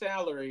average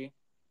salary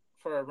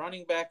for a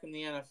running back in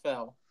the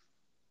NFL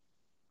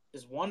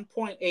is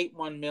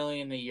 1.81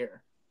 million a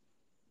year.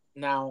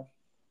 Now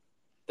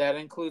that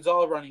includes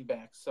all running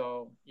backs.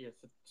 So your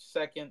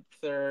second,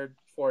 third,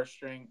 fourth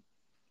string.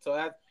 So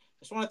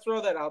Just want to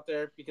throw that out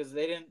there because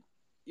they didn't,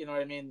 you know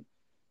what I mean?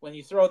 When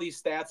you throw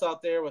these stats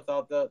out there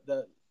without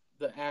the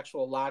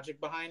actual logic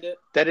behind it.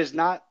 That is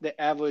not the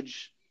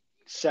average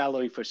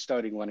salary for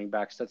starting running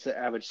backs. That's the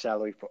average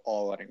salary for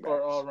all running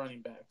For all backs.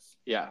 running backs.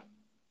 Yeah.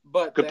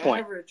 But Good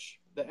point.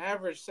 The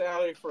average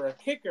salary for a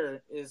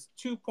kicker is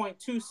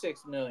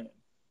 $2.26 million.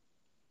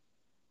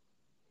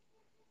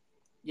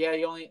 Yeah,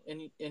 you only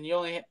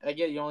I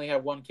get you only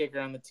have one kicker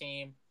on the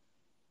team,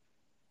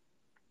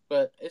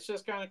 but it's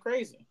just kind of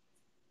crazy.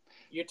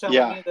 You're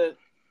telling me that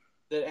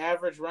the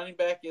average running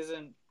back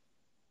isn't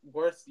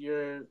worth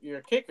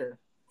your kicker?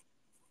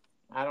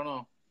 I don't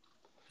know.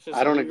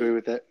 I don't agree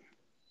with it.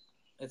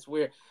 It's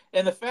weird.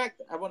 And the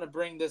fact, I want to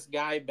bring this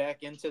guy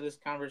back into this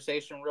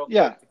conversation real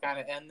quick to kind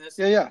of end this.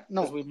 No.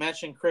 Because we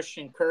mentioned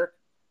Christian Kirk.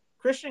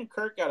 Christian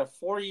Kirk got a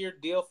 4-year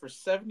deal for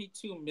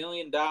 $72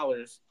 million,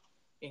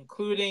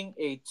 including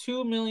a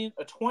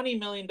 $20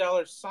 million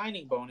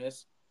signing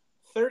bonus,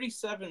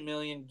 $37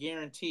 million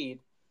guaranteed,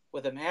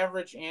 with an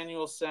average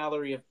annual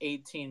salary of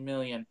 $18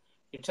 million.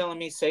 You're telling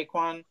me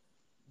Saquon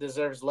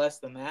deserves less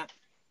than that?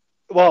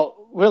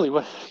 Well, really,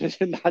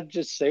 not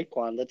just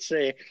Saquon. Let's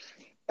say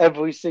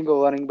every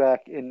single running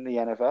back in the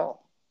NFL.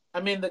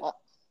 I mean,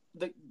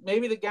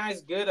 maybe the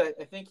guy's good.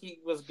 I think he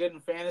was good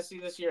in fantasy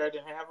this year. I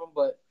didn't have him,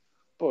 but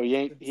boy, he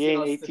ain't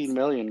 18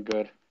 million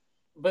good.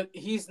 But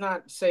he's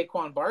not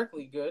Saquon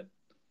Barkley good.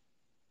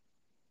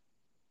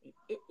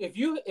 If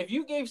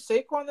you gave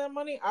Saquon that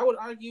money, I would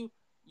argue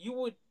you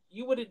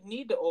wouldn't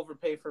need to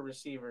overpay for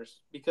receivers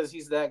because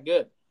he's that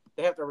good.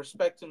 They have to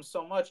respect him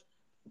so much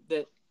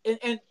that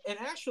and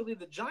actually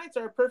the Giants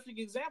are a perfect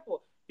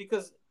example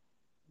because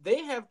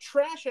they have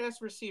trash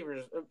ass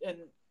receivers and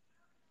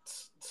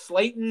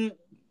Slayton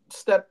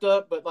stepped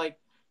up, but like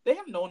they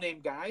have no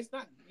name guys.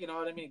 Not you know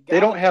what I mean. They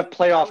don't have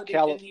playoff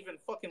caliber. Didn't even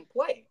fucking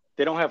play.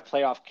 They don't have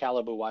playoff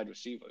caliber wide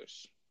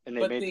receivers, and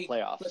they made the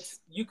playoffs. But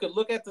you could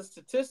look at the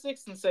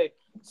statistics and say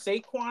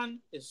Saquon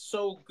is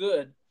so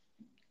good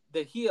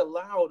that he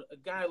allowed a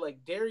guy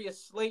like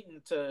Darius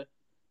Slayton to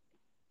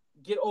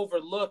get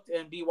overlooked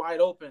and be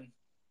wide open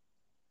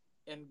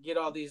and get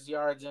all these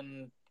yards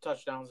and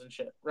touchdowns and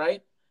shit,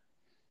 right?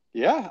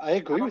 Yeah, I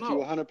agree with you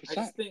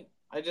 100%.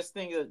 I just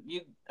think that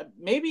you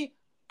maybe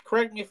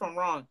correct me if I'm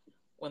wrong.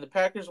 When the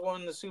Packers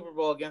won the Super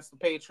Bowl against the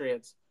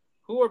Patriots,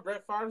 who were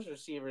Brett Favre's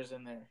receivers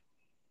in there?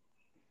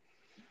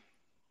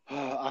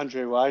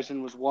 Andre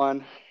Rison was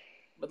one,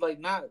 but like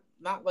not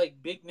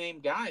like big name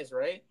guys,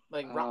 right?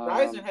 Like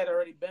Rison had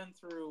already been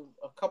through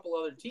a couple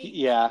other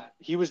teams.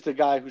 He was the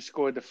guy who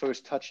scored the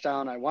first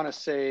touchdown. I want to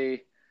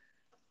say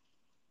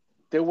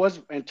there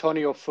was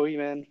Antonio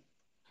Freeman.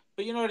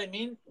 But you know what I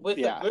mean? With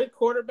a good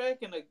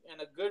quarterback and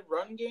a good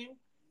run game,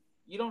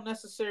 you don't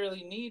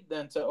necessarily need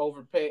them to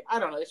overpay. I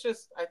don't know. It's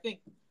just I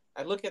think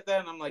I look at that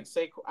and I'm like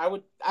Saquon. I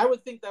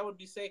would think that would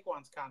be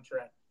Saquon's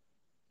contract,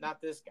 not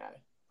this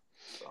guy.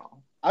 So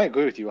I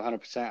agree with you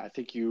 100%. I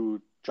think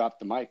you dropped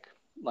the mic.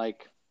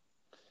 Like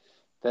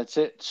that's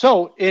it.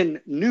 So in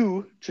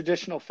new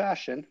traditional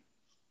fashion,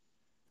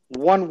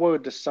 one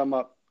word to sum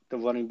up the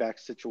running back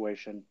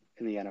situation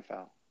in the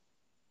NFL.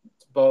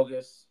 It's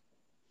bogus.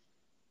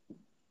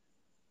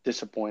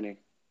 Disappointing.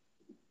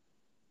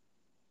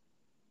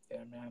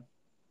 Yeah, man.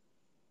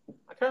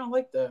 I kind of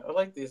like that. I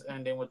like these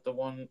ending with the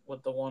one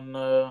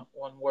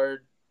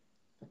word.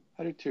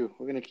 I do too.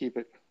 We're gonna keep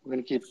it. We're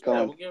gonna keep it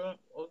going. We'll give it.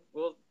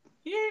 We'll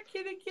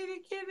kitty. We'll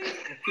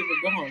keep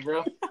it going,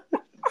 bro.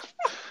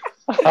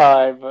 All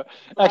right, but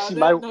actually,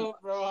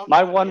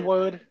 my one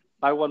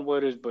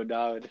word is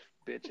Bernard.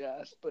 Bitch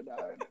ass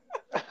Bernard.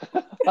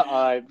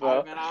 All right, bro. All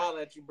right, man. I'll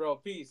let you, bro.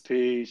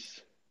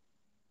 Peace.